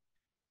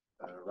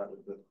rather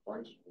than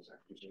parties with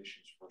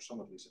accusations for some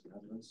of these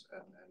amendments,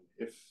 and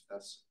if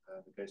that's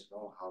the case at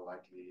all, how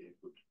likely it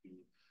would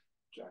be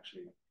to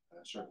actually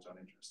serve its own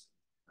interest.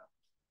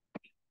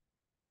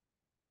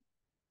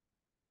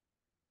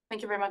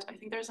 Thank you very much. I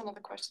think there's another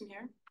question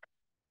here.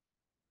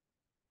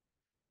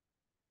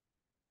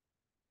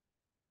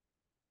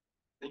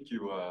 Thank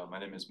you. My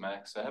name is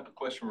Max. I have a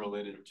question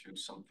related to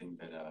something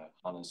that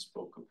Hanna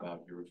spoke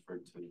about. You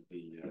referred to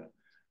the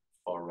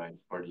far-right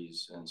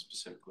parties, and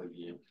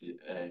specifically the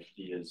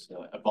AfD as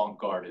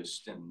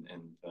avant-gardist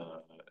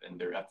in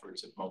their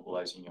efforts at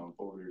mobilizing young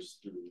voters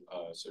through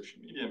social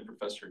media. And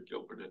Professor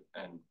Gilbert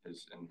and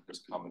his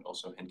comment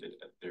also hinted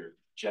at their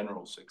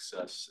general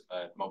success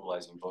at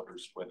mobilizing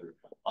voters, whether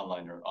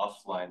online or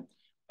offline.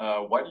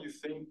 Why do you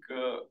think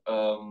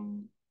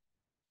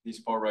these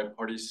far-right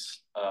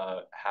parties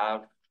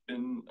have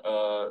been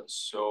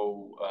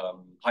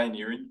so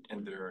pioneering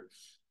in their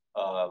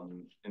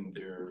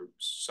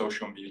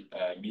social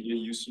media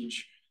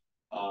usage?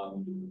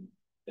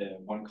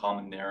 One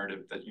common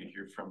narrative that you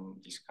hear from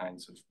these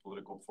kinds of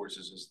political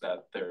forces is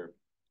that they're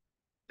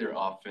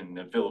often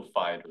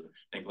vilified or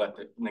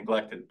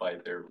neglected by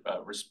their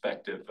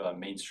respective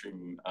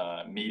mainstream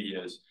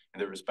medias in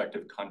their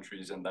respective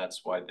countries, and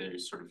that's why they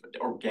sort of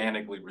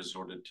organically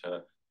resorted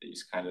to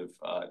these kind of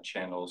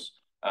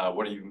channels.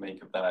 What do you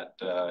make of that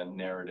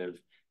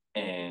narrative?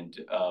 And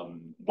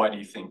why do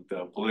you think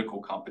the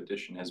political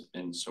competition has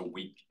been so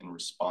weak in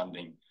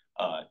responding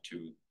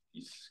to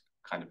these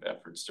kind of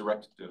efforts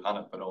directed to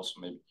Hanna, but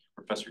also maybe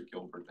Professor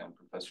Gilbert and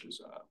Professor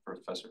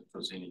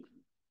Frosini,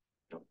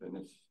 if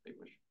they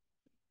wish.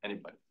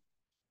 Anybody?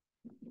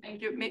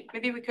 Thank you.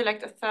 Maybe we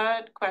collect a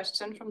third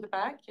question from the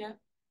back. Yeah.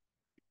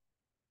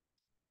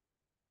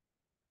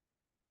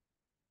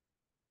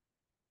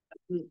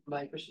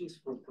 My question is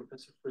for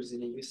Professor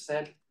Frosini. You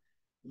said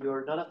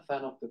you're not a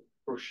fan of the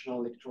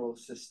proportional electoral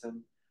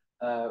system.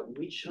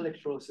 Which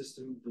electoral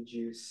system would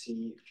you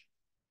see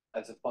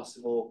as a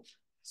possible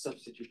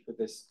substitute for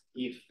this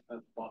if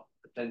a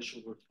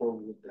potential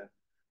reform would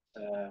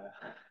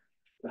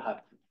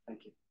happen?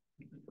 Thank you.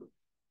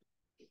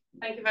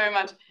 Thank you very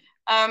much.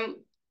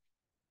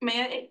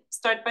 May I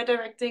start by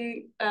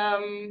directing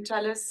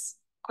Jale's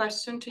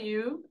question to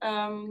you,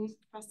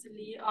 Pastor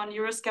Leigh, on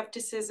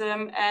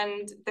Euroscepticism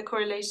and the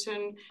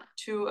correlation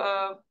to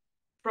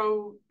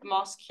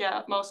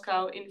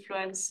pro-Moscow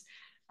influence,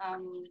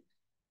 and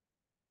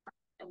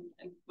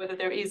whether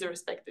there is a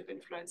respective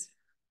influence.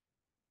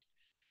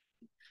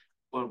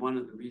 Well, one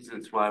of the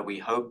reasons why we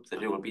hope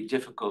that it will be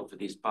difficult for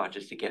these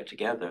parties to get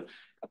together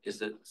is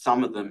that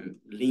some of them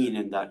lean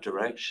in that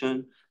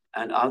direction,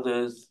 and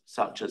others,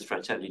 such as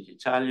Fratelli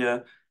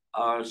d'Italia,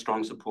 are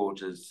strong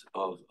supporters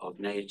of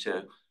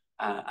NATO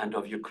and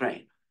of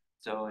Ukraine.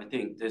 So I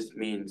think this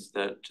means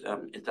that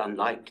it's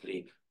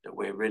unlikely that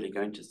we're really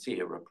going to see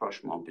a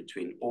rapprochement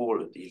between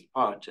all of these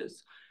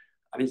parties.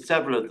 I mean,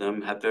 several of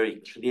them have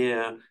very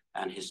clear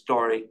and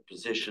historic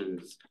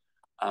positions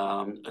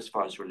as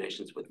far as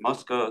relations with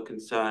Moscow are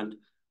concerned.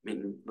 I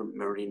mean,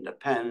 Marine Le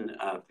Pen,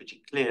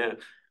 pretty clear.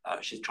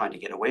 She's trying to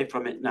get away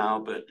from it now,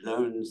 but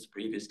loans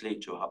previously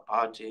to her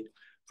party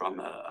from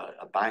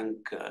a bank,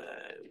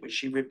 which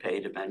she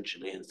repaid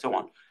eventually, and so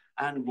on.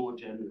 And more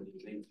generally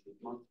linked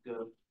with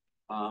Moscow,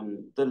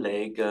 the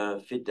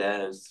Lega,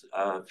 Fidesz,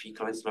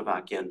 Fico in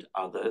Slovakia, and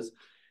others.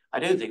 I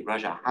don't think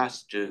Russia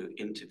has to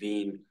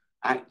intervene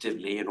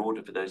actively in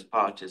order for those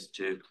parties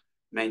to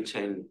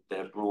maintain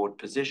their broad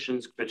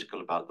positions,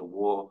 critical about the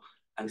war,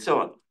 and so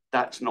on.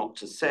 That's not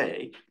to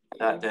say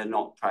that they're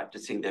not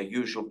practicing their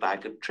usual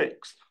bag of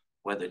tricks,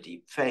 whether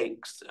deep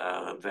fakes,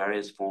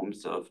 various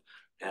forms of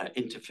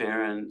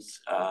interference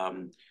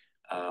on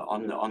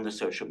the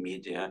social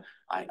media.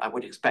 I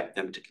would expect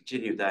them to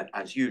continue that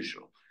as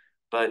usual.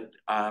 But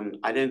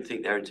I don't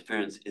think their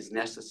interference is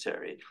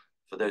necessary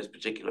for those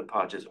particular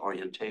parties'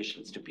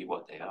 orientations to be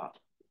what they are.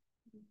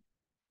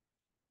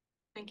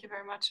 Thank you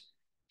very much.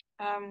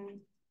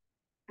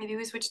 Maybe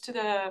we switch to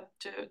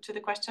the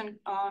question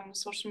on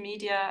social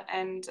media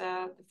and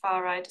the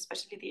far right,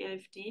 especially the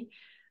AfD.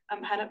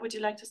 Hanna, would you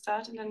like to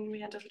start, and then we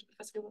hand over to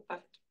Professor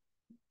Gilbert?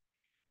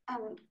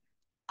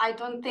 I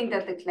don't think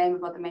that the claim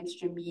about the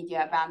mainstream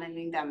media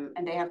abandoning them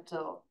and they have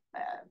to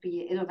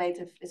be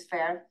innovative is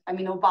fair. I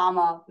mean,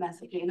 Obama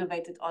massively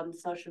innovated on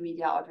social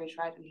media outreach,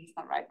 right? And he's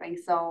not right wing.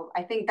 So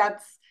I think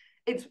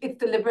it's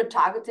deliberate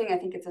targeting. I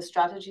think it's a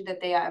strategy that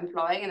they are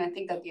employing. And I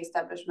think that the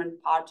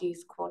establishment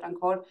parties, quote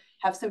unquote,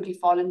 have simply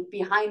fallen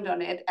behind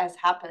on it, as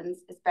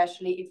happens,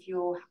 especially if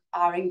you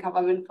are in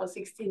government for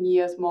 16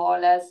 years, more or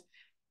less.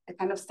 A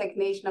kind of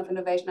stagnation of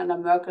innovation under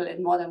Merkel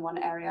in more than one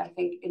area. I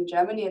think in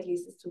Germany, at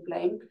least, is to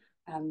blame.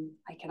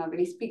 I cannot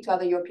really speak to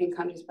other European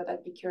countries, but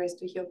I'd be curious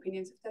to hear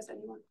opinions if there's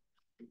anyone.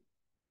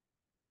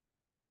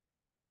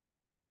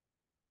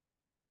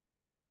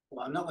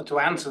 Well, I'm not going to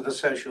answer the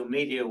social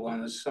media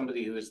one as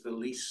somebody who is the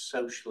least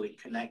socially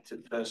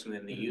connected person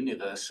in the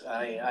universe.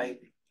 I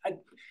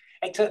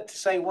to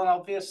say one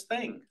obvious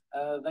thing.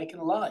 They can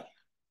lie.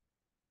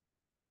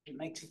 It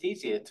makes it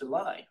easier to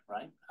lie,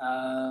 right?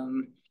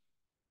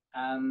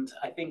 And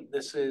I think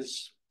this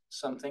is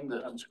something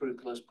that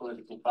unscrupulous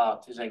political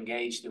parties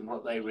engaged in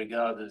what they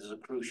regard as a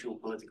crucial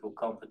political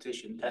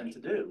competition tend to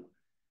do.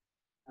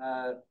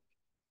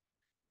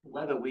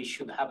 Whether we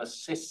should have a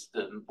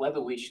system,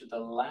 whether we should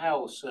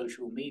allow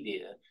social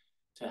media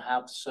to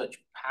have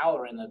such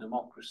power in a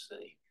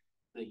democracy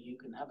that you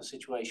can have a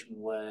situation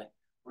where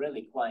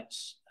really quite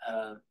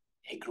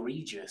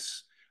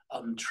egregious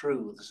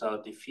untruths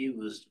are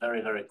diffused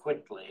very, very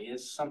quickly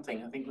is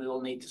something I think we all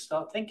need to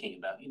start thinking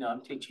about. You know,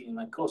 I'm teaching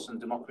my course on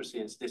democracy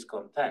and its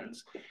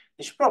discontents.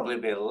 There should probably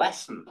be a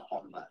lesson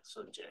on that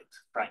subject,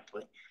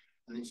 frankly.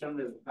 And it's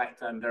only the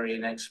fact I'm very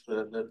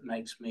inexpert that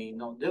makes me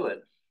not do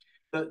it.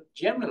 But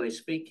generally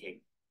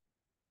speaking,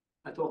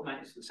 I thought,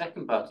 Max, the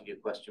second part of your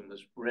question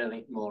was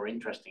really more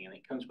interesting, and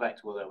it comes back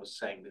to what I was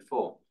saying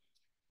before.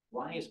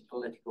 Why is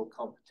political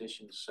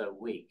competition so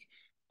weak?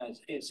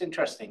 It's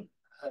interesting.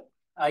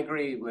 I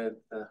agree with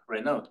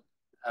Renaud.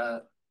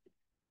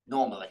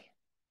 Normally,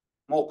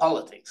 more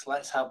politics.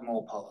 Let's have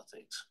more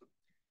politics.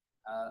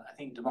 I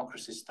think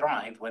democracies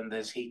thrive when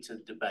there's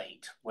heated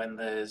debate, when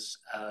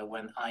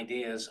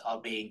ideas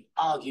are being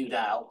argued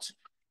out,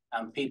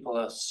 and people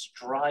are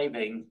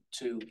striving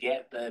to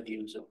get their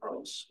views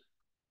across.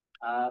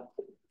 But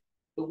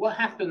what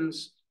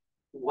happens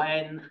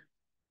when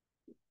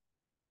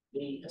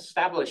the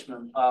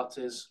establishment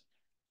parties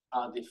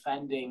are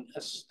defending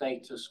a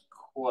status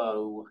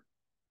quo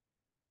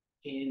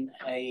in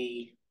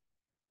a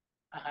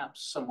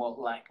perhaps somewhat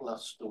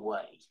lackluster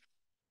way?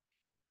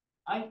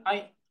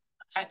 I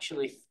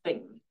actually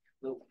think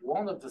that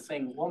one of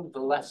the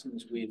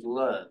lessons we've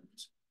learned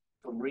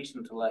from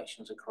recent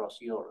elections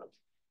across Europe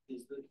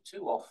is that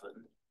too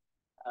often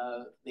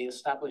the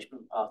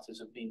establishment parties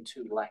have been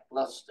too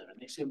lackluster,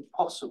 and it's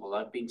impossible.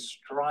 I've been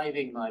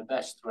striving my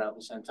best throughout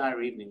this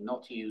entire evening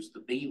not to use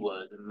the B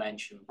word and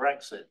mention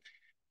Brexit.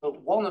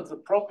 But one of the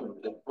problems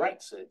with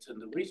Brexit,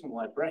 and the reason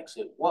why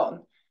Brexit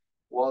won,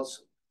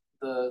 was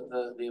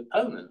the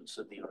opponents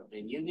of the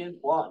European Union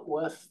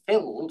were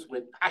filled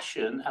with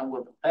passion and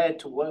were prepared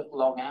to work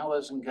long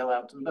hours and go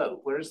out and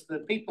vote. Whereas the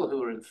people who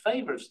were in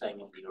favor of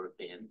staying in the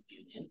European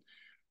Union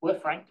were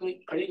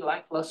frankly pretty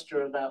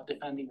lackluster about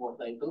defending what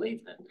they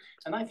believed in.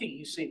 And I think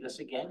you see this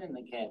again and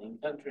again in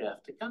country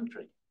after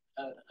country.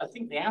 I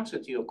think the answer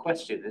to your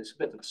question is a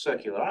bit of a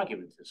circular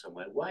argument in some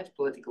way. Why is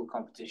political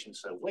competition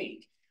so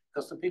weak?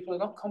 Because the people are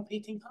not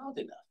competing hard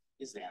enough,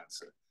 is the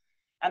answer.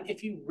 And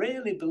if you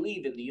really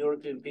believe in the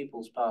European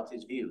People's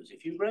Party's views,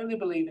 if you really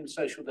believe in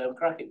social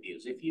democratic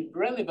views, if you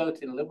really vote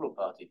in Liberal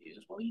Party views,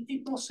 well, you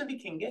need more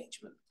civic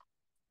engagement.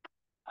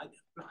 I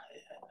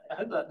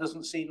hope that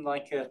doesn't seem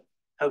like a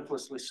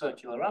hopelessly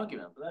circular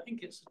argument, but I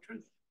think it's the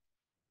truth.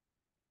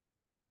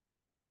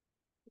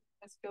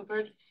 Thanks,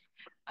 Gilbert.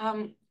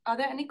 Are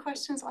there any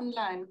questions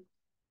online?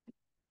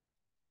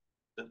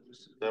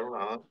 There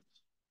are.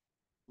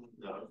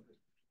 No.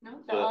 No,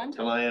 there aren't.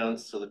 Can I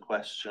answer the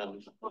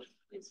question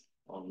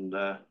on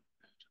the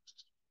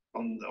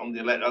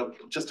election?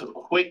 Just a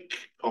quick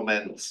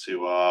comment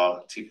to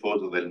our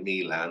Tifoso del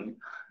Milan.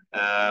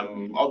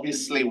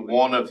 Obviously,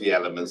 one of the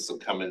elements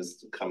that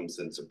comes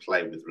into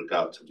play with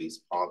regard to these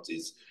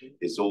parties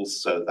is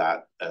also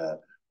that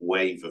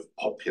wave of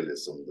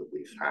populism that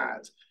we've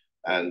had.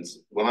 And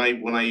when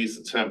I use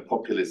the term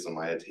populism,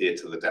 I adhere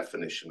to the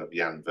definition of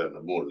Jan Werner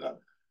Müller.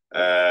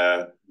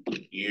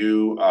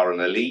 You are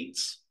an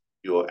elite,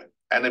 you're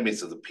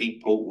enemies of the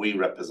people, we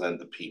represent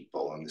the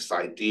people. And this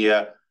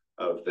idea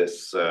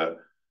this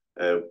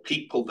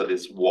people that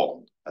is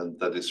one and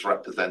that is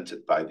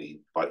represented by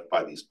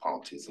these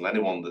parties, and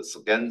anyone that's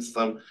against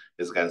them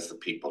is against the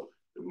people.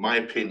 In my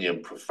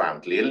opinion,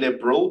 profoundly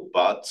illiberal,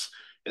 but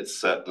it's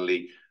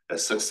certainly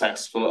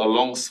successful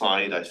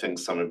alongside, I think,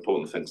 some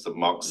important things that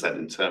Mark said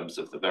in terms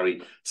of the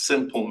very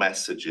simple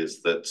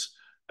messages that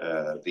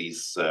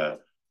these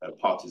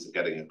parties are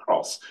getting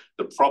across.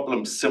 The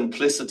problem,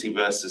 simplicity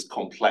versus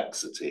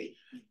complexity,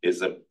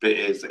 is a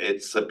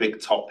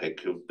big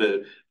topic. Of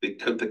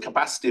the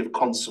capacity of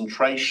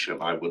concentration,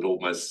 I would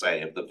almost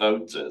say, of the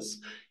voters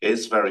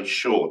is very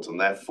short, and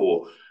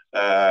therefore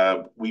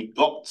we've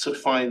got to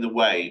find a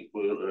way.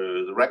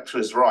 The rector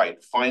is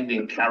right.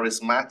 Finding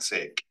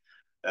charismatic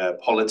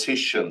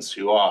politicians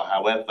who are,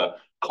 however,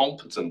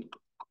 competent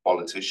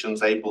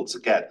politicians, able to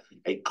get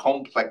a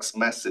complex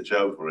message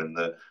over in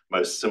the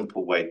most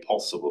simple way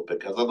possible,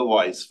 because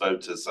otherwise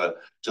voters are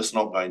just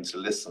not going to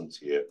listen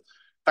to you.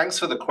 Thanks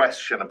for the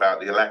question about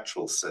the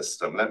electoral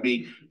system. Let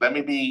me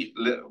be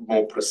a little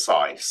more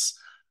precise.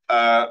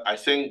 I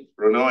think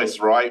Renaud is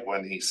right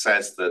when he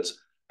says that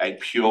a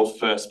pure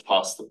first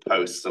past the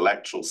post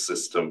electoral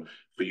system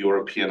for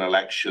European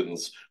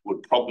elections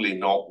would probably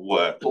not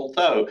work.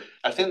 Although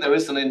I think there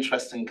is an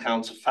interesting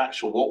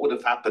counterfactual. What would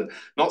have happened?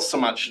 Not so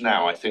much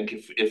now. I think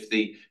if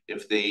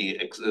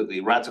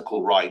the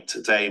radical right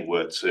today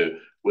were to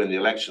win the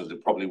elections,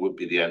 it probably would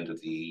be the end of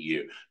the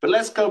EU. But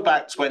let's go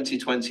back 20,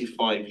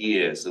 25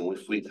 years, and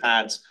if we'd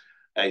had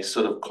a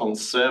sort of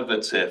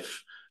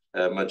conservative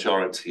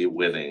majority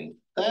winning,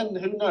 then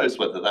who knows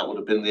whether that would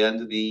have been the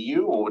end of the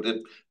EU, or would it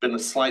have been a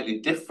slightly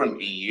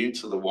different EU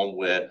to the one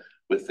we're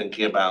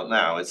thinking about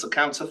now. It's a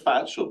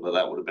counterfactual, but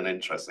that would have been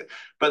interesting.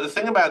 But the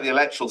thing about the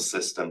electoral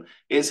system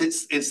is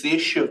it's the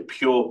issue of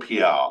pure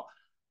PR.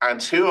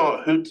 And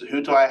who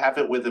do I have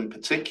it with in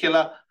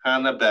particular?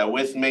 Hanna, bear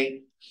with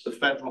me. The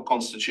Federal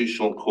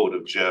Constitutional Court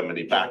of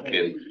Germany back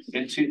in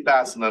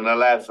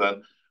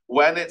 2011,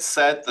 when it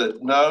said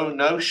that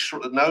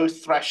no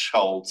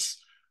thresholds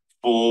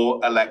for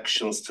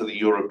elections to the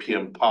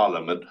European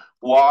Parliament.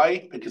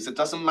 Why? Because it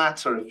doesn't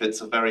matter if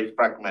it's a very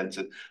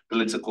fragmented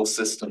political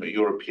system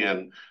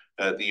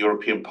at the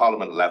European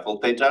Parliament level.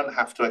 They don't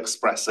have to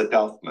express a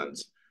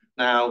government.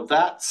 Now,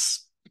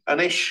 that's an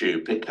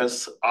issue,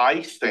 because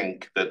I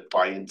think that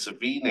by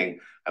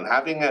intervening and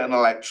having an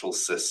electoral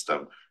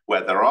system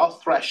where there are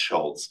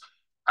thresholds,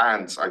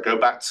 and I go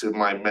back to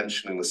my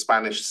mentioning the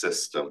Spanish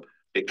system,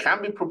 it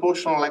can be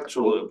proportional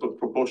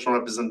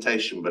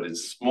representation, but in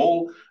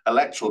small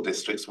electoral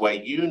districts where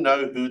you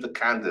know who the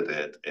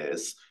candidate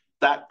is,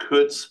 that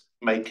could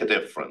make a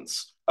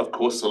difference. Of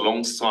course,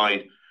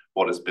 alongside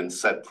what has been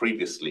said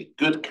previously,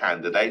 good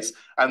candidates,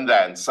 and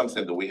then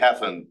something that we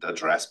haven't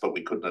addressed, but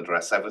we couldn't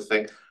address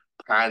everything,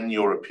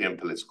 pan-European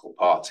political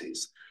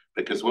parties.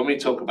 Because when we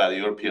talk about the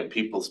European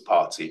People's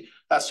Party,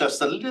 that's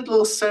just a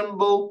little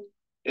symbol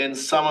in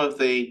some of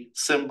the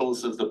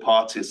symbols of the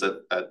parties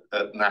at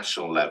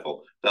national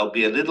level. There'll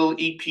be a little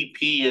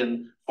EPP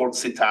in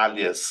Forza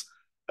Italia's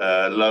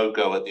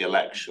logo at the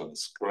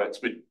elections,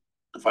 correct me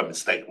if I'm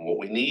mistaken. What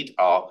we need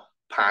are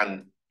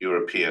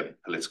pan-European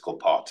political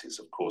parties.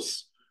 Of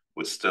course,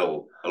 we're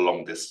still a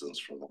long distance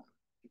from that.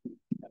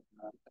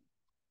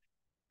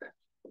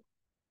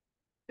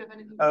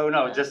 Oh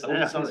no, just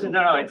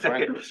no, it's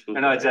okay.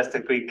 No, just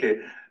a quick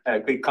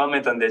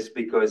comment on this,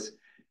 because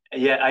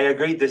yeah, I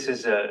agree. This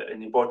is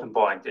an important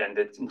point, and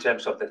that in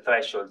terms of the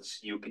thresholds,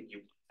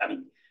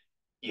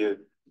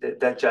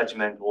 that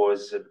judgment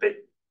was a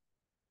bit,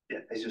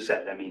 yeah, as you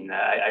said. I mean,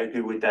 I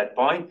agree with that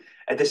point.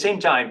 At the same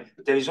time,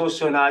 there is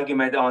also an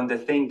argument on the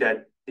thing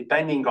that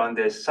depending on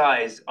the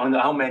size, on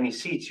how many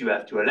seats you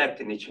have to elect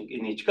in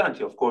each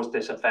country, of course,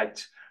 this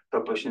affects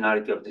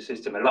proportionality of the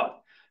system a lot.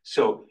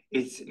 So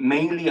it's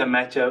mainly a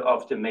matter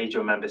of the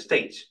major member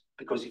states,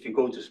 because if you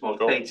go to small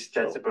states,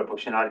 that's the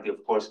proportionality,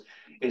 of course,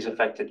 is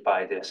affected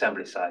by the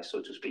assembly size,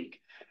 so to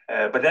speak.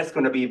 But that's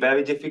going to be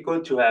very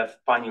difficult to have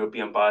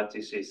pan-European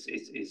parties.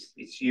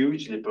 It's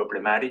hugely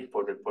problematic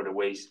for the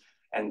ways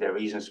and the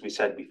reasons we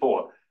said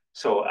before.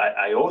 So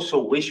I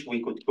also wish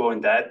we could go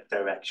in that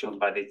direction,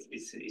 but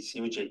it's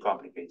hugely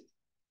complicated.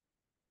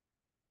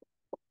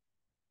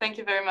 Thank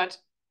you very much.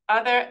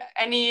 Are there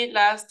any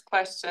last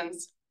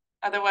questions?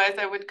 Otherwise,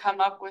 I would come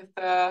up with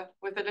a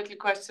little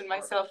question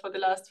myself for the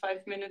last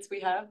 5 minutes we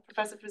have.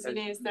 Professor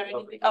Frosini, is there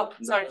anything? Oh,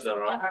 sorry.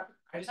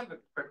 I just have a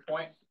quick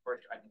point.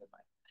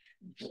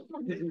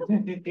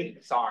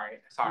 Sorry.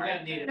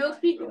 No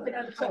speaking.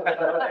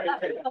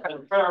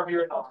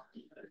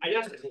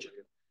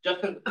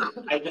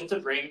 Just to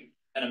bring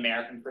an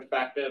American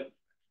perspective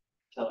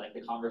to like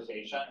the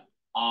conversation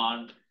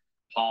on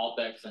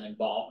politics and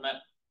involvement.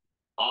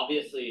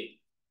 Obviously,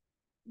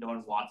 no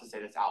one wants to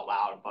say this out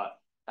loud, but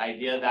the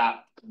idea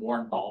that more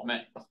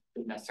involvement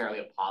is necessarily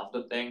a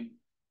positive thing,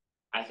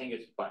 I think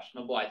is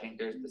questionable. I think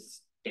there's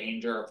this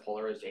danger of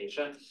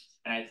polarization.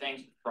 And I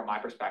think from my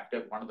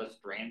perspective, one of the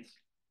strengths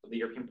of the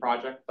European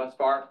project thus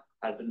far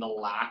has been the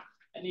lack,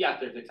 and yes,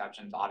 there's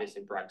exceptions,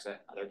 obviously Brexit,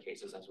 other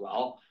cases as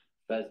well,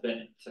 but has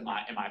been, in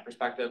my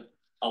perspective,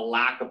 a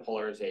lack of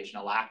polarization,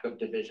 a lack of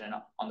division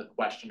on the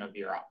question of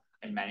Europe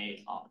in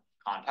many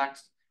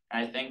contexts.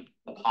 And I think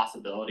the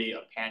possibility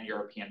of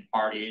pan-European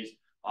parties,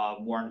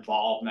 more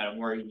involvement,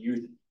 more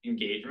youth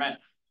engagement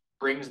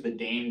brings the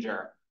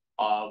danger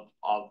of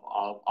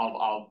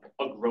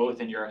a growth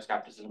in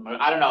Euroscepticism.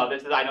 I don't know.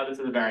 I know this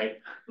is a very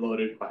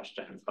loaded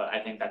question, but I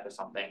think that is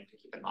something to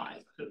keep in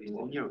mind.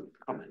 Your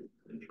comment.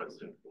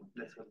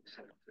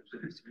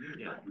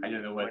 Yeah, I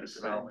don't know what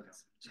development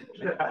is.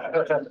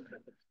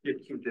 You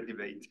keep the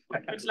debate.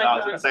 I was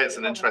going to say it's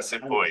an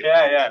interesting point.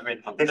 Yeah. I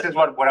mean, this is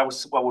what I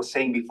was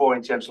saying before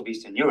in terms of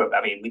Eastern Europe.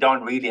 I mean, we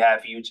don't really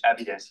have huge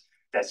evidence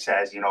that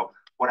says,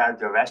 what are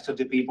the rest of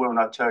the people who are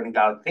not turning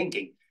out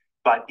thinking.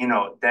 But,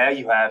 there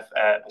you have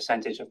a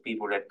percentage of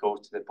people that go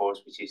to the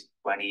polls, which is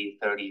 20,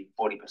 30,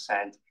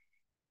 40%.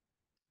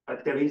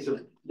 But there is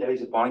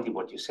a point in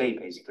what you say,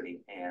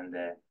 basically. And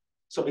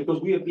so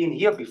because we have been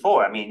here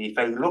before, I mean, if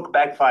I look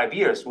back 5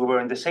 years, we were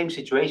in the same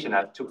situation.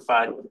 I took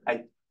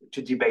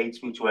to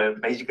debates which were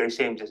basically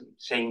saying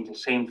the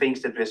same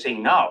things that we're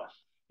saying now.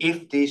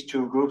 If these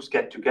two groups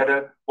get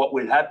together, what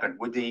will happen?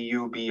 Would the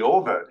EU be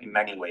over in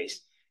many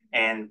ways?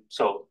 And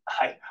so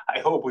I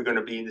hope we're going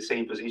to be in the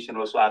same position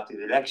also after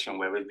the election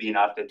where we've been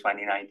after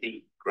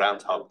 2019.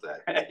 Groundhog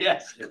Day.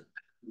 Yes.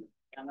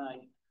 Can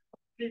I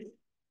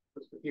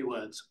just a few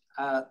words?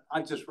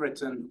 I've just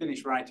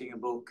finished writing a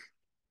book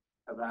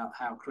about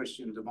how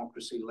Christian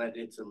democracy led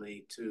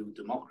Italy to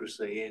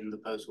democracy in the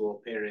post-war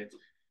period.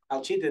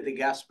 Alcide de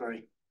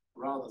Gasperi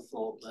rather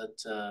thought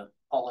that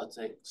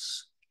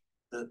politics,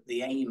 that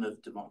the aim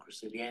of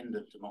democracy, the end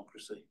of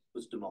democracy,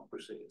 was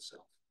democracy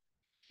itself.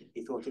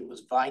 He thought it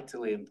was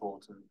vitally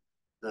important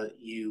that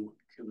you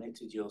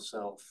committed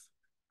yourself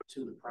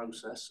to the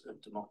process of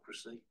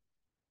democracy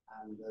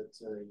and that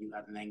you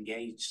had an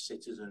engaged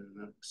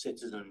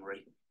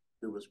citizenry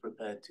who was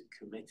prepared to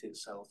commit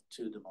itself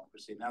to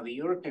democracy. Now, the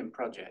European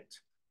project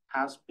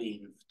has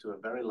been, to a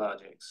very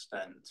large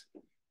extent,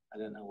 I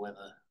don't know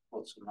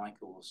what Sir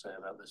Michael will say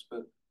about this,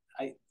 but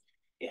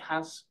it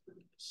has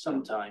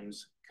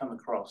sometimes come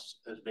across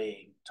as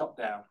being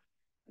top-down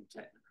and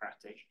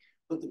technocratic.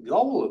 But the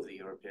goal of the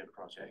European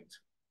project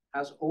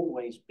has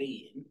always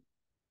been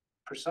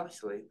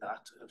precisely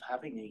that of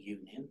having a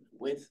union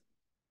with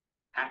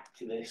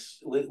activists,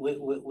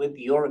 with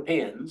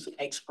Europeans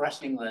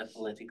expressing their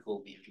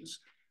political views,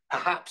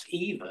 perhaps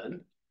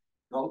even,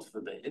 God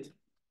forbid,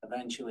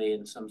 eventually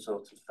in some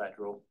sort of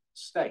federal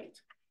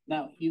state.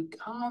 Now, you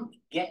can't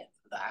get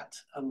that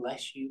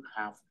unless you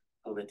have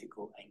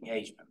political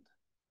engagement.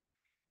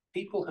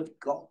 People have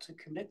got to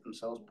commit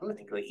themselves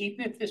politically,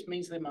 even if this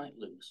means they might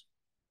lose.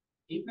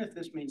 Even if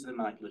this means they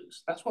might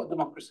lose. That's what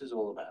democracy is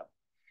all about.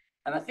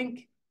 And I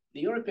think the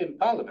European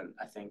Parliament,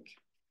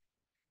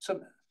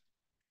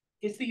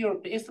 is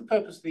the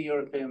purpose of the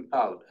European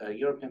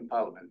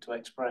Parliament to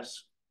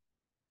express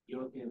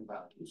European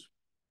values,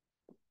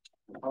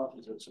 the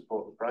parties that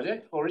support the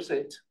project, or is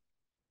it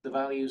the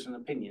values and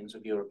opinions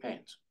of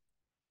Europeans?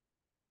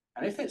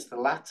 And if it's the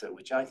latter,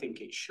 which I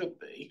think it should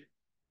be,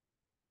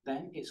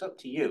 then it's up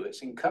to you.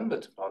 It's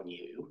incumbent upon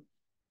you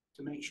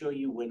to make sure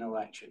you win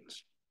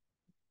elections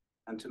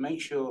and to make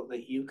sure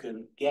that you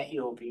can get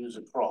your views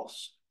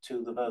across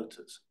to the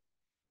voters.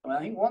 And I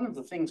think one of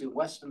the things in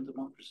Western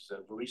democracies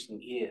over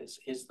recent years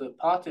is that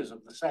parties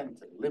of the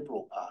centre,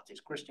 liberal parties,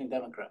 Christian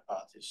Democrat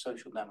parties,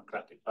 social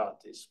democratic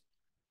parties,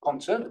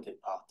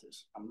 conservative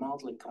parties, I'm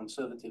mildly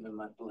conservative in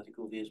my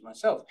political views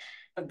myself,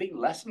 have been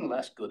less and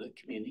less good at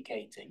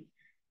communicating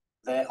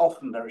their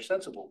often very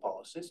sensible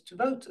policies to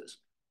voters.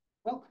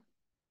 Well,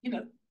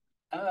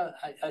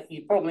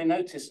 you probably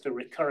noticed a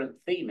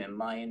recurrent theme in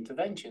my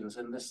interventions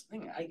in this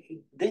thing.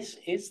 This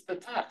is the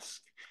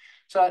task.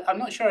 So I'm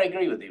not sure I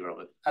agree with you,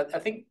 Robert. I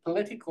think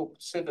political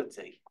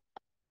passivity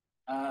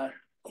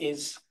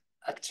is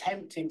a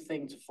tempting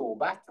thing to fall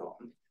back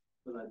on,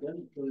 but I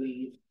don't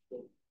believe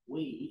that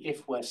we,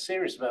 if we're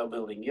serious about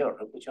building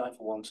Europe, which I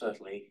for one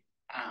certainly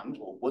am,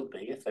 or would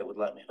be if they would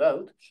let me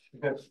vote,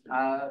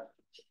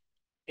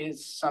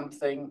 is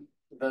something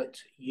that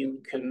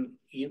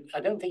I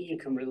don't think you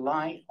can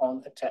rely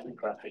on a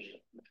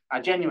technocracy. I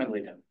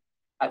genuinely don't.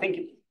 I think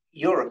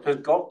Europe has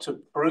got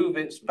to prove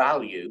its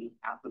value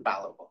at the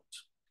ballot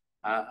box.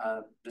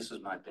 This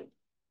is my opinion.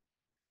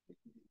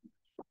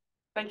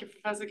 Thank you,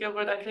 Professor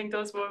Gilbert. I think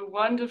those were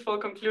wonderful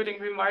concluding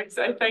remarks.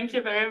 I thank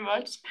you very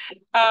much.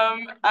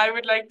 I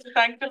would like to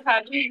thank the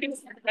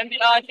panelists and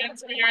the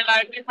audience for your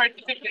lively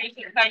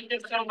participation. Thank you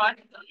so much.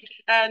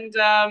 And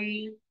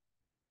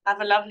have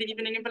a lovely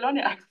evening in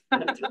Bologna.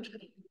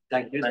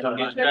 Thank you so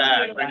much.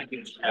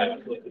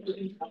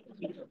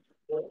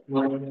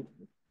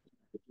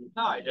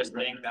 No, I just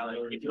think that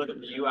if you look at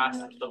the US,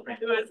 It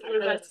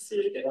was nice to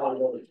see you.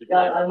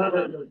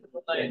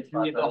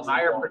 you have a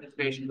higher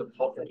participation of the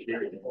public.